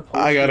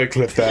gotta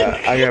clip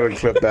that. I gotta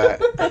clip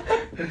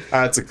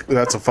that.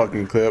 That's a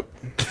fucking clip.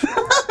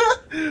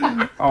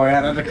 Oh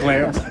yeah, that's a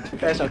clip.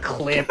 That's a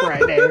clip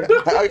right there.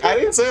 I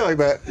didn't say it like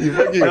that. You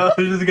fucking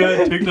This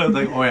guy on TikTok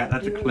like, oh yeah,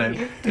 that's a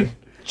clip.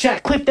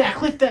 Chat, clip that,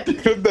 clip that.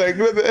 clip that.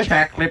 Clip that.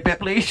 Chat, clip that,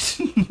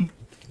 please.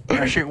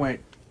 That shit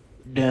went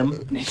dumb.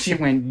 That shit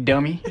went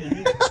dummy.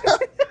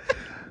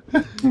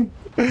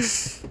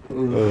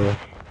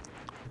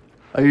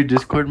 Are you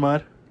Discord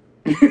mod?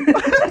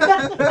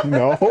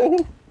 No.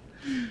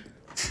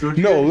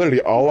 No,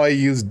 literally, all I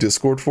use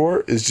Discord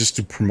for is just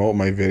to promote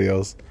my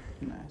videos.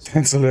 Nice.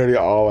 That's literally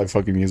all I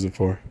fucking use it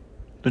for.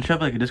 Don't you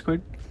have like a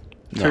Discord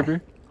No.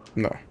 server?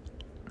 No.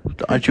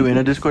 Aren't you in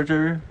a Discord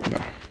server?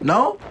 No.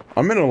 No?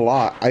 I'm in a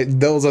lot.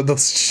 Those are the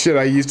shit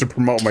I use to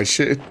promote my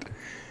shit.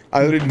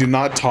 I literally do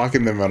not talk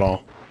in them at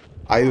all.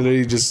 I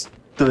literally just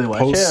Do they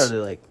watch it or Posts- they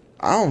like?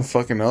 I don't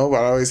fucking know, but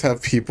I always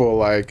have people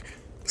like,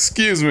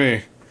 excuse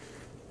me,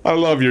 I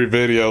love your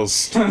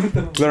videos.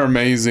 They're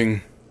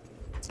amazing.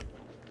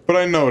 But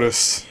I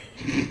notice.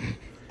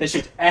 That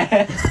shit's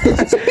ass.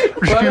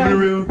 Keep it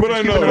real. But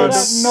I But I've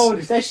notice.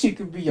 noticed that shit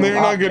could be a They're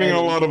lot not getting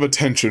better. a lot of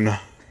attention.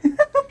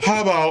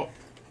 How about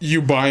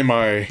you buy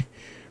my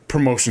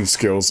promotion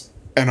skills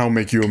and I'll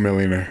make you a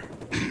millionaire?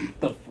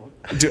 The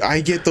fuck? Dude,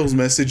 I get those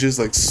messages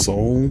like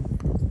so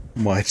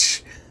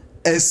much.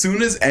 As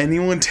soon as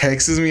anyone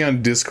texts me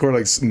on Discord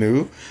like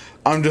new,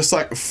 I'm just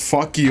like,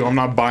 fuck you, I'm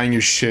not buying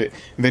your shit.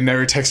 They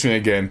never text me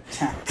again.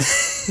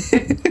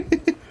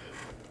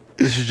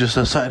 This is just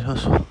a side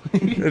hustle.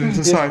 It's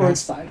a side Discord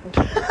hustle. side.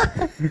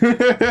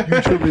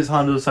 YouTube is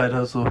Hondo's side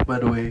hustle, by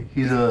the way.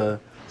 He's a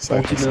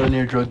Side hustle.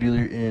 multi-millionaire drug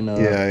dealer in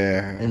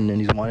Yeah. and then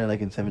he's wanted like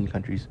in 7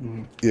 countries.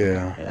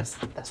 Yeah.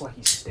 That's why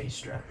he stays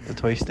strapped.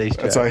 That's why he stays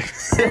That's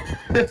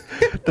strapped. like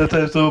That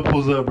time someone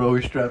pulls up, bro,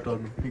 he's strapped on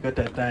him. He got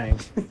that thing.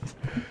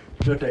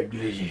 He got that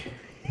glizzy.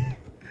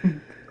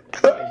 I'm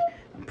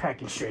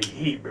packing straight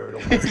heat, bro.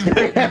 Don't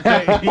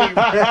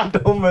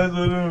Don't mess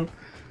with him.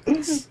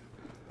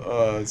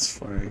 oh, it's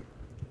funny.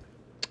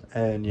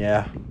 And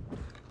yeah.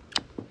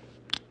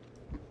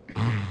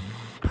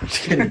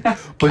 Just kidding.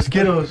 But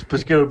Skittles.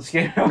 Skittles.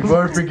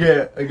 Before I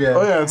forget again.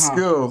 Oh yeah, it's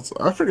Skittles.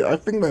 I forget. I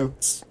think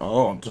that's.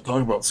 Oh, to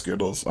talk about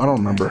Skittles. I don't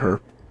remember her.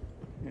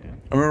 Yeah.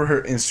 I remember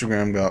her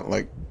Instagram got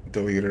like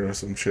deleted or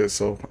some shit.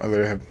 So I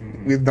literally have.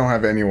 We don't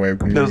have any way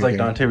of It was like communicating.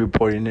 Dante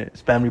reporting it,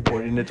 spam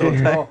reporting it the whole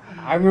time. Oh,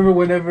 I remember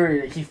whenever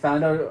he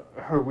found out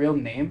her real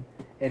name,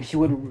 and he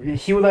would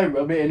like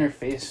rub it in her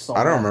face. So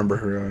I don't bad. remember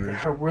her on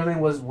Her real name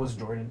was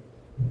Jordan.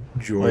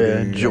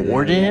 Jordan.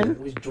 Jordan? It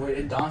was Jordan.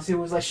 And Dante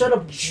was like, "Shut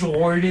up,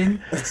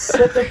 Jordan!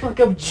 Shut the fuck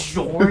up,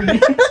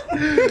 Jordan!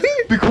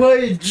 Be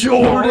quiet,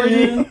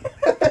 Jordan!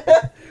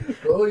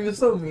 Oh, you're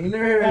so mean to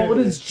her. Oh, what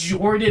does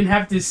Jordan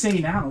have to say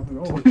now,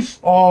 bro?"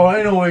 Oh,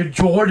 I know why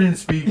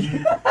Jordan's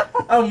speaking.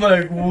 I'm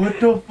like, what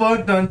the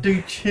fuck,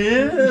 Dante?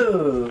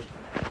 Chill.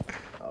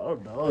 I don't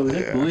don't know.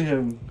 They Yeah. bully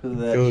him because of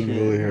that It would shit.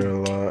 bully her a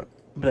lot.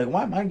 Be like,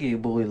 why am I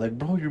getting bullied? Like,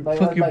 bro, you're Like,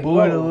 fucking like,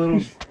 bullying a bro.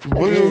 little.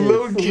 Bully a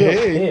little It's a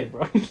kid.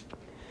 bro.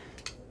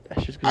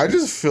 That's just I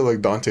just feel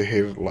like Dante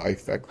hated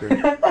life back there.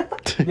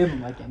 He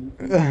didn't like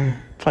anything.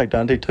 like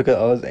Dante took out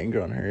all his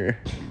anger on her.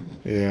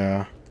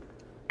 Yeah.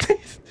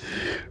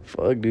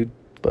 Fuck, dude.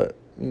 But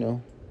you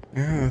know,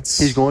 Yeah, that's.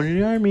 he's going to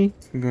the army.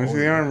 going to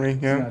the army.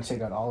 He's Yeah. gonna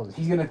check out all of it.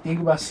 He's gonna think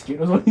about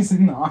Skittles when he's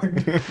in the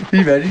army. He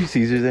imagine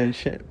Caesars and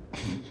shit.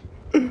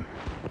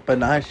 But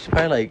nah, she's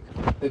probably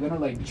like. They're gonna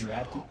like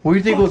draft him. What do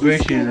you think what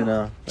grade she's in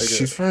now? Like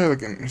She's probably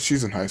like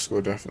she's in high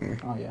school, definitely.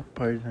 Oh yeah.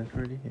 party time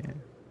already. Yeah.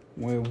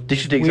 Well, Did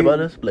she think about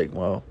us? Like,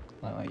 wow.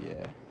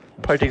 Yeah.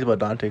 Probably thinks about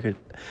Dante. Cause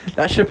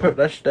that should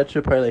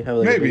probably like have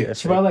like Maybe. A big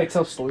She probably like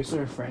tell stories to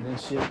her friend and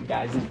shit.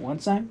 Guys, this one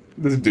time,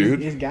 This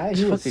dude. this guy, This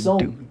he was fucking so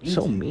dude,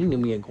 so mean to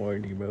me in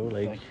quarantine, bro.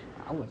 Like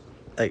I was.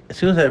 as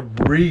soon as I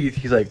breathe,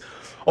 he's like,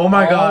 "Oh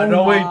my god,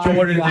 no way, my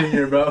Jordan's God. in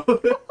here, bro."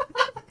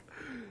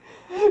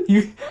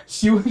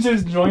 She would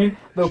just join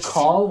the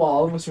call while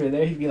all of us were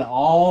there. He'd be like,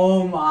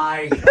 "Oh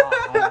my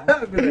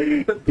god!"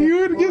 You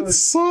would get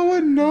so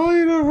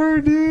annoyed of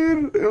her,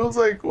 dude. It was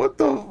like, what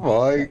the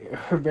fuck?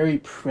 Her very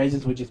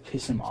presence would just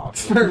piss him off.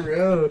 For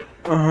real.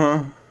 Uh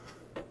huh.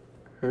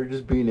 Her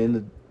just being in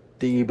the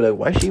thing, you'd be like,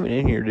 "Why is she even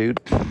in here, dude?"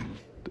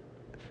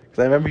 Because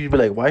I remember you'd be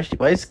like, "Why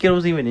is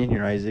Skittles even in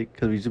here, Isaac?"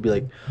 Because we used to be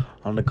like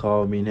on the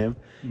call, me and him.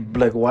 Be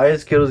like, "Why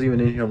is Skittles even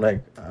in here?" I'm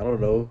like, "I don't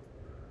know,"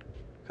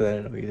 because I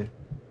didn't know either.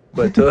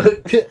 But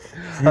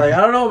I'm like,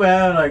 I don't know,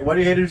 man. Like, why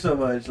do you hate her so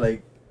much?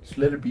 Like, just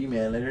let her be,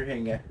 man. Let her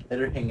hang out. Let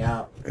her hang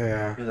out.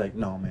 Yeah. He's like,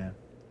 no, man.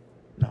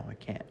 No, I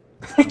can't.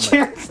 I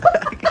can't.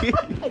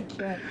 I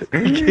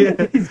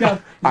can't. He's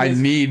got. I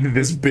need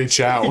this bitch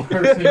out.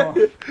 Personal.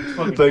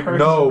 It's like,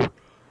 no,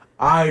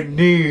 I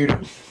need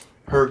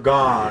her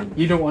gone.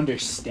 You don't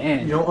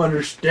understand. You don't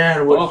understand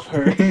Fuck what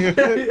her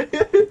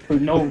for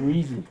no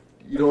reason.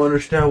 You don't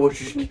understand what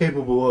she's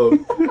capable of.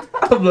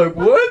 I'm like,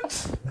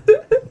 what?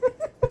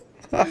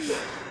 I'm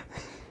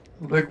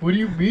like, what do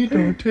you mean,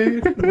 Dante?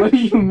 What do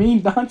you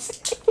mean, Dante?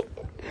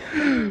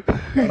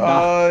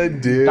 Oh,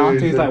 dude.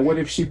 Dante's like, what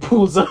if she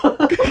pulls up?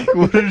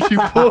 What if she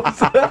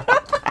pulls up?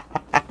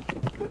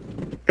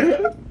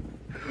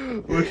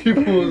 When she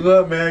pulls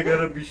up, man, I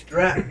gotta be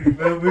strapped, you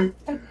feel me?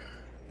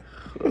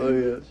 Oh,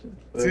 yeah.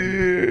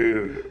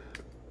 Dude.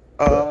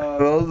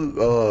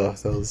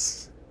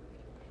 Those.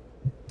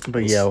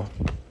 But yeah,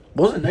 what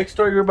was the next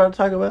story you were about to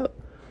talk about?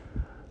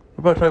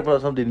 We're about to talk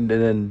about something, and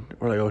then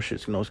we're like, oh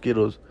shit, no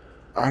Skittles.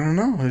 I don't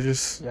know. I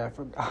just. Yeah, I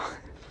forgot.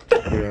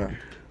 Yeah.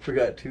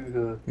 Forgot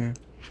to. Yeah.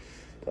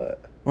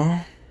 But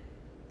Well,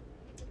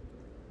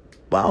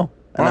 wow,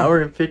 an Wow.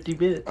 hour and 50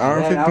 minutes. hour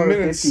and Yeah, 50 an hour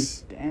minutes.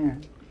 50.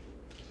 Damn.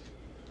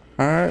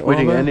 All right. We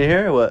can then. end it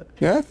here or what?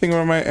 Yeah, I think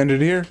we might end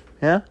it here.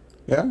 Yeah,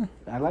 Yeah.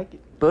 I like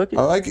it. book it.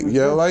 I like it.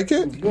 Yeah, I like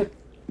It was it. good.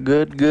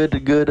 Good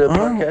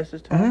podcast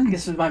this time.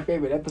 This is my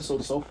favorite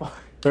episode so far.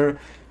 What's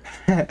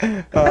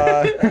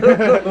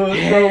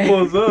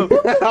up?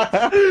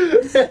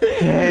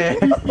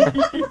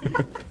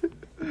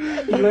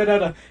 You let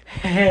out a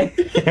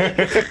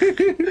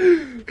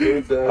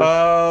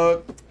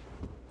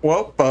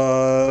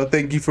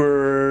thank you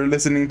for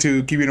listening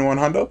to Keeping It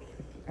OneJando.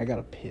 I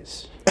gotta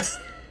piss.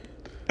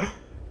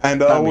 And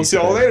Not me we'll see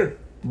y'all today. later.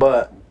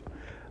 But,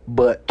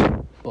 But.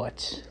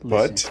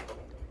 But.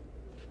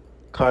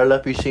 Carla,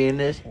 if you're seeing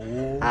this,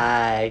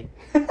 hi.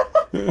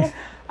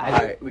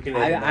 Isaac, we can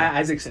end it now.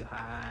 Isaac said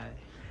hi.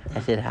 I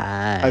said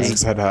hi. Isaac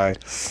said hi.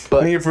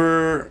 But- Thank you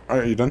for.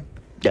 Are you done?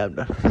 Yeah, I'm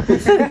done.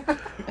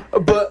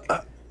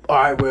 But,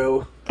 alright,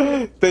 well.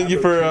 Thank you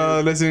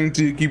for listening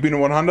to Keeping It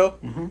OneJando.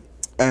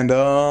 And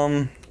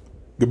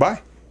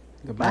goodbye.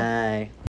 Goodbye. Bye.